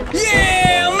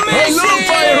 Yeah! I Amazing! love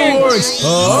fireworks!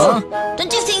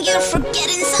 Don't you think you're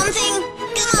forgetting something?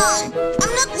 Come on!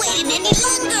 I'm not waiting any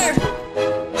longer!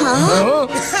 Huh?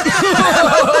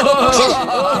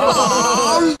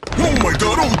 Oh my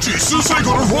god, oh Jesus, I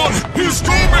gotta run! He's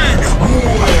coming!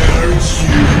 Where's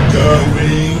you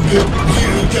going?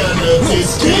 You cannot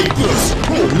escape us!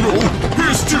 Oh no,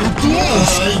 he's too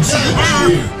close! I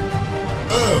got you!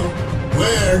 Oh,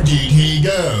 where did he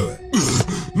go?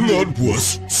 That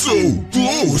was so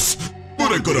close!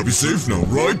 But I gotta be safe now,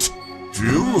 right?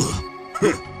 Phew!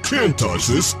 Can't touch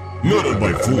this, not at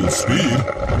my full speed.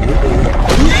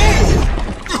 No!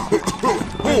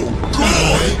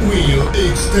 I will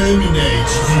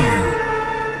exterminate you.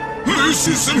 This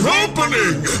isn't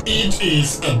happening! It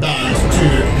is about to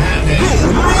happen. Oh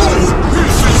no!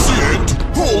 This is it!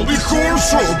 Holy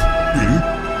Hornstromp!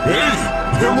 Hey,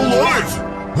 I'm alive!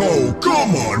 Oh,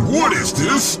 come on, what is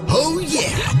this? Oh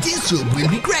yeah, this one will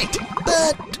be great.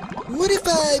 But what if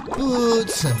I put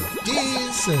some of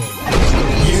this and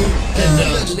you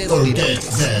cannot forget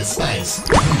the spice.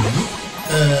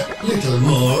 Little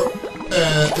more.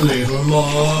 Little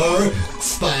more.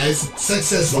 Spice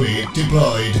successfully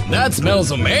deployed. That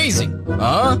smells amazing.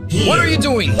 Huh? Here, what are you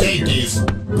doing? Take this.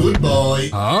 Good boy.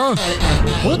 Huh?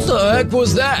 What the heck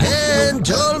was that? And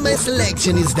all my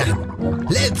selection is done.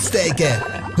 Let's take a...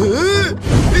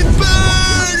 It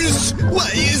burns! Why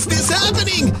is this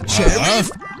happening? Sheriff,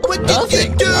 what did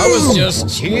you do? I was just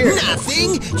here.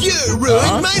 Nothing? You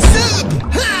ruined my soup!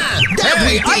 Ha!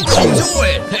 Hey, I didn't do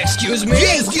it! Excuse me?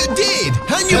 Yes, you did!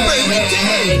 And you burned me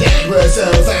down! That was so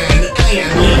fun. I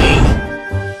am leaving.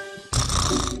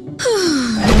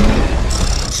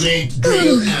 Drink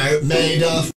are made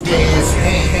of this.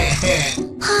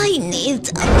 I need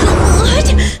a blood.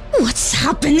 What's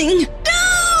happening? No!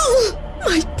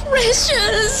 My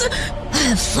precious!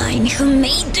 I'll find who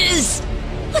made this.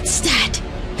 What's that?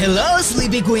 Hello,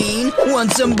 Sleepy Queen.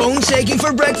 Want some bone shaking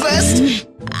for breakfast?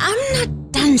 I'm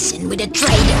not dancing with a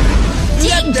traitor.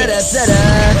 Take this.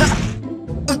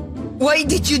 Why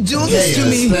did you do this to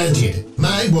me? Splendid.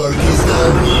 My work is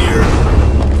done here.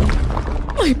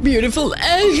 My beautiful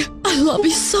egg, I love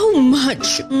you so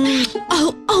much.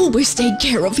 I'll always take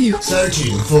care of you.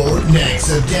 Searching for next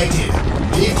objective.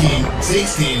 15,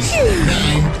 16,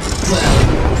 9,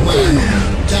 12, 1.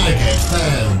 Target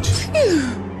found.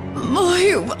 My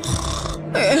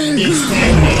egg.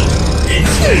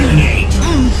 Exterminate.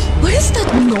 What is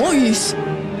that noise?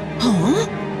 Huh?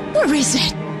 Where is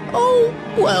it? Oh,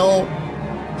 well.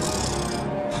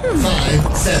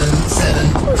 5, 7, 7.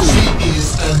 She is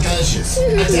unconscious.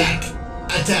 Attack.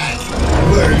 Attack.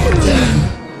 Work done.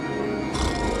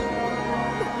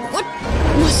 What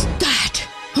was that?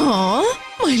 Huh?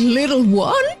 My little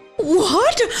one?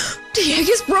 What? The egg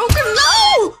is broken?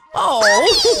 No! Oh,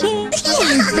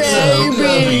 my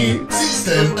baby!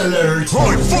 System alert.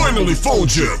 I finally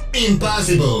found you!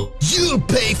 Impossible. You'll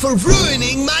pay for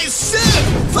ruining my soup!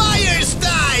 Fire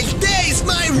style! Taste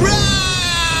my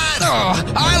wrath!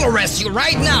 Oh, I'll arrest you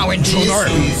right now, intruder!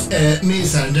 This is a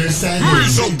misunderstanding.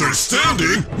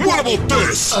 Misunderstanding? What about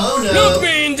this? Oh no. Look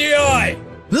me in the eye!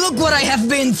 Look what I have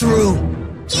been through!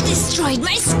 You destroyed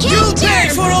my skin! You pay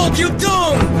for all you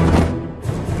done!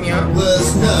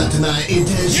 Was not my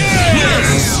intention.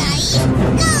 Yes!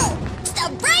 No!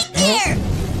 Stop right there!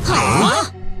 Huh?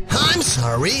 I'm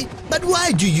sorry, but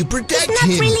why do you protect It's not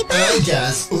him? really bad. I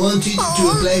just wanted to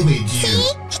play with you.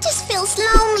 See? He just feels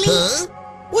lonely. Huh?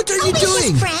 What are you I'll be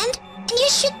doing? his friend, and you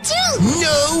should too.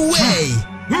 No way!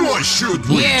 Why should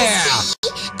we? Yeah!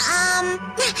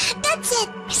 That's it.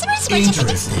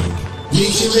 Interesting.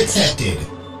 Mission accepted.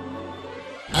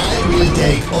 I will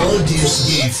take all these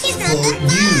gifts for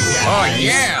you. Oh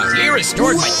yeah, he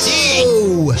restored my teeth.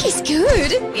 Oh! He's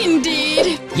good,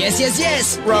 indeed.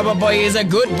 Yes. Rubber Boy is a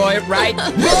good boy, right?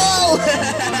 Whoa!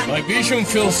 My vision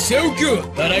feels so good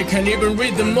that I can even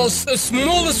read the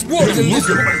smallest words in And this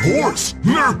look at my horse!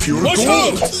 They're pure Watch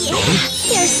gold! out! Yeah,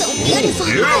 they're so beautiful.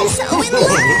 Yeah. I'm so in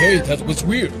love. Hey, that was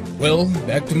weird. Well,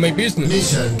 back to my business.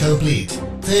 Mission complete.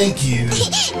 Thank you.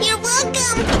 You're welcome.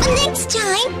 But next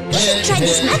time, you should try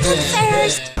this method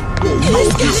first.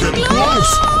 Look, he's getting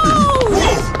close!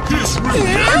 Whoa! He's really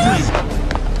angry!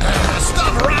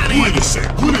 Stop running! Wait a sec,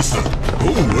 what is that?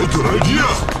 Oh, a good idea!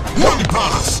 One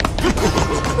pass!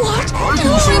 What? I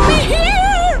Don't can let me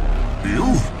here! You?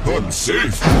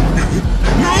 Unsafe!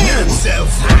 No! You're so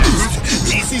fast!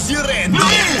 This is your end! No!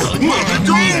 Let me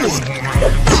go!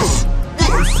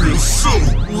 I feel so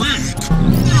weak!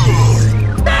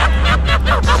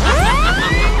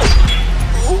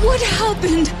 What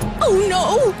happened? Oh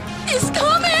no! He's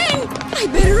coming! I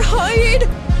better hide!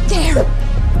 There!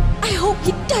 I hope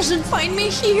he doesn't find me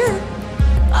here!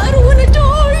 I don't wanna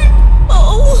die!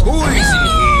 Oh! Who is in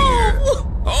here?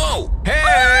 Oh,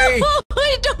 hey!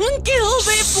 Don't kill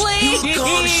me, please! You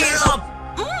can't shut up!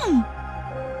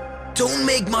 Don't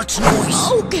make much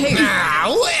noise! Okay!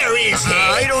 Where is he?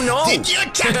 I don't know. Did you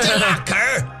check the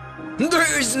locker?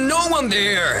 There is no one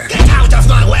there. Get out of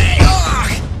my way!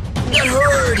 That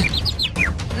hurt!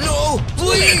 No, Let's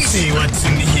please! see what's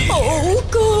in here. Oh,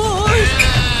 God!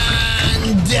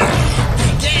 And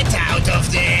get out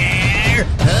of there!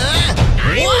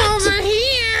 I'm over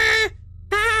here!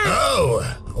 Oh,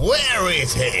 where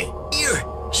is he? Here,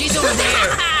 she's over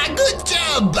there. Good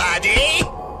job, buddy!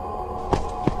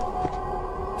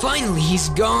 Finally, he's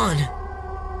gone.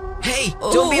 Hey,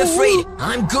 don't be afraid.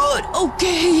 I'm good.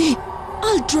 Okay,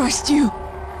 I'll trust you.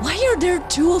 Why are there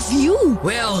two of you?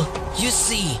 Well, you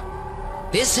see,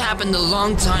 this happened a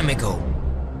long time ago.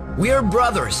 We are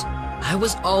brothers. I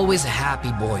was always a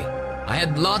happy boy. I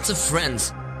had lots of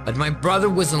friends, but my brother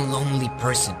was a lonely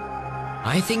person.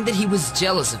 I think that he was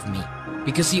jealous of me,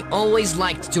 because he always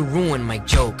liked to ruin my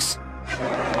jokes.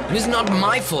 It was not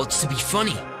my fault to be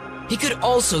funny. He could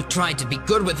also try to be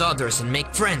good with others and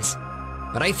make friends,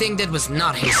 but I think that was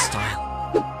not his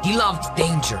style. He loved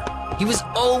danger. He was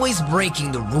always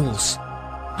breaking the rules.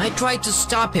 I tried to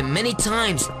stop him many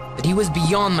times, but he was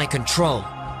beyond my control.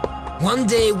 One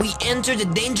day, we entered a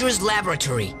dangerous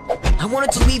laboratory. I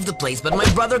wanted to leave the place, but my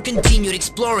brother continued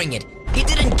exploring it. He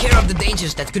didn't care of the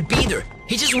dangers that could be there.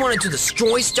 He just wanted to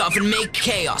destroy stuff and make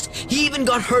chaos. He even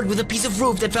got hurt with a piece of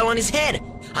roof that fell on his head.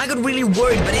 I got really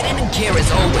worried, but I didn't care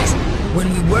as always. When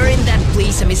we were in that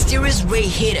place, a mysterious ray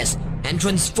hit us and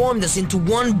transformed us into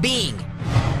one being.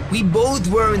 We both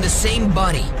were in the same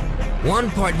body. One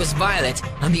part was violet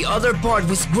and the other part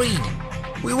was green.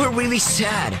 We were really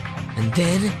sad. And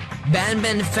then,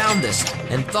 Ban found us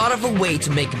and thought of a way to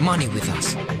make money with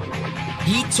us.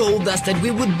 He told us that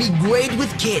we would be great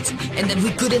with kids and that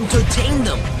we could entertain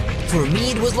them. For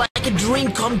me, it was like a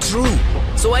dream come true.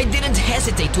 So I didn't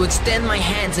hesitate to extend my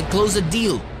hands and close a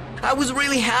deal. I was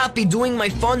really happy doing my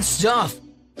fun stuff.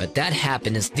 But that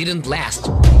happiness didn't last,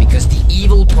 because the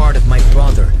evil part of my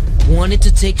brother wanted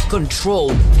to take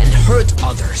control and hurt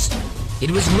others.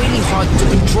 It was really hard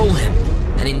to control him,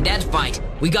 and in that fight,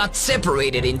 we got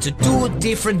separated into two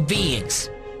different beings.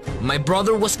 My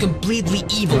brother was completely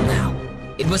evil now.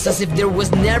 It was as if there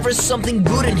was never something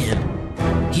good in him.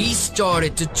 He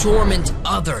started to torment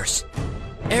others.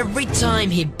 Every time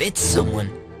he bit someone,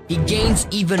 he gains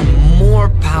even more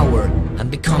power and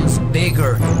becomes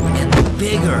bigger and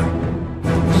bigger.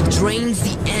 He drains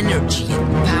the energy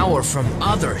and power from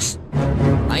others.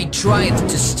 I tried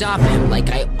to stop him like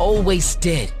I always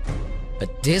did,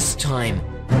 but this time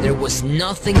there was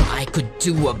nothing I could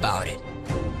do about it.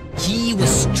 He was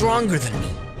stronger than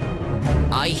me.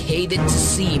 I hated to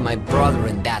see my brother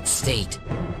in that state.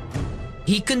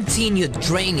 He continued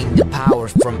draining the power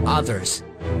from others.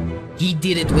 He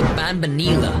did it with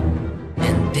Bambanila,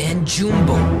 and then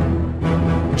Jumbo.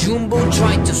 Jumbo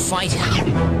tried to fight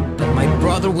him, but my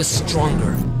brother was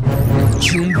stronger, and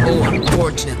Jumbo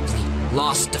unfortunately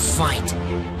lost the fight.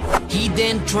 He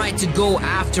then tried to go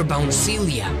after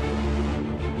Bouncelia.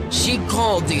 She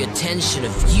called the attention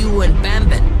of you and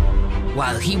Bamban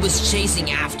while he was chasing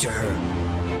after her.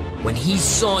 When he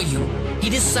saw you, he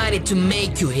decided to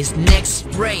make you his next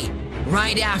prey.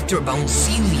 Right after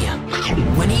Bouncelia,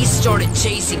 when he started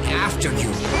chasing after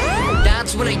you,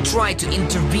 that's when I tried to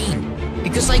intervene,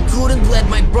 because I couldn't let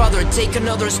my brother take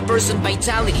another person's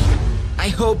vitality. I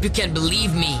hope you can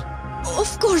believe me.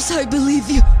 Of course I believe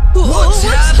you. What's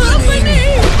happening?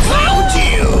 Found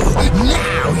you!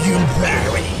 Now you'll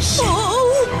perish!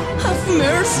 Oh, have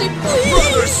mercy, please!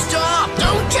 Brother, stop!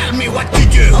 Don't tell me what to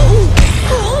do!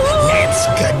 Let's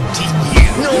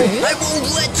continue! No, I won't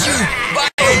let you! Bye!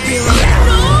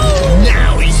 No!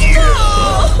 Now you!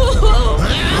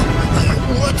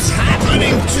 What's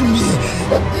happening to me?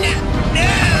 No!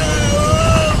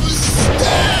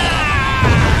 Stop!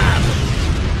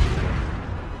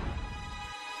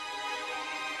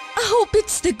 I hope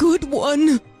it's the good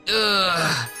one.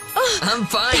 I'm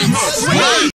fine.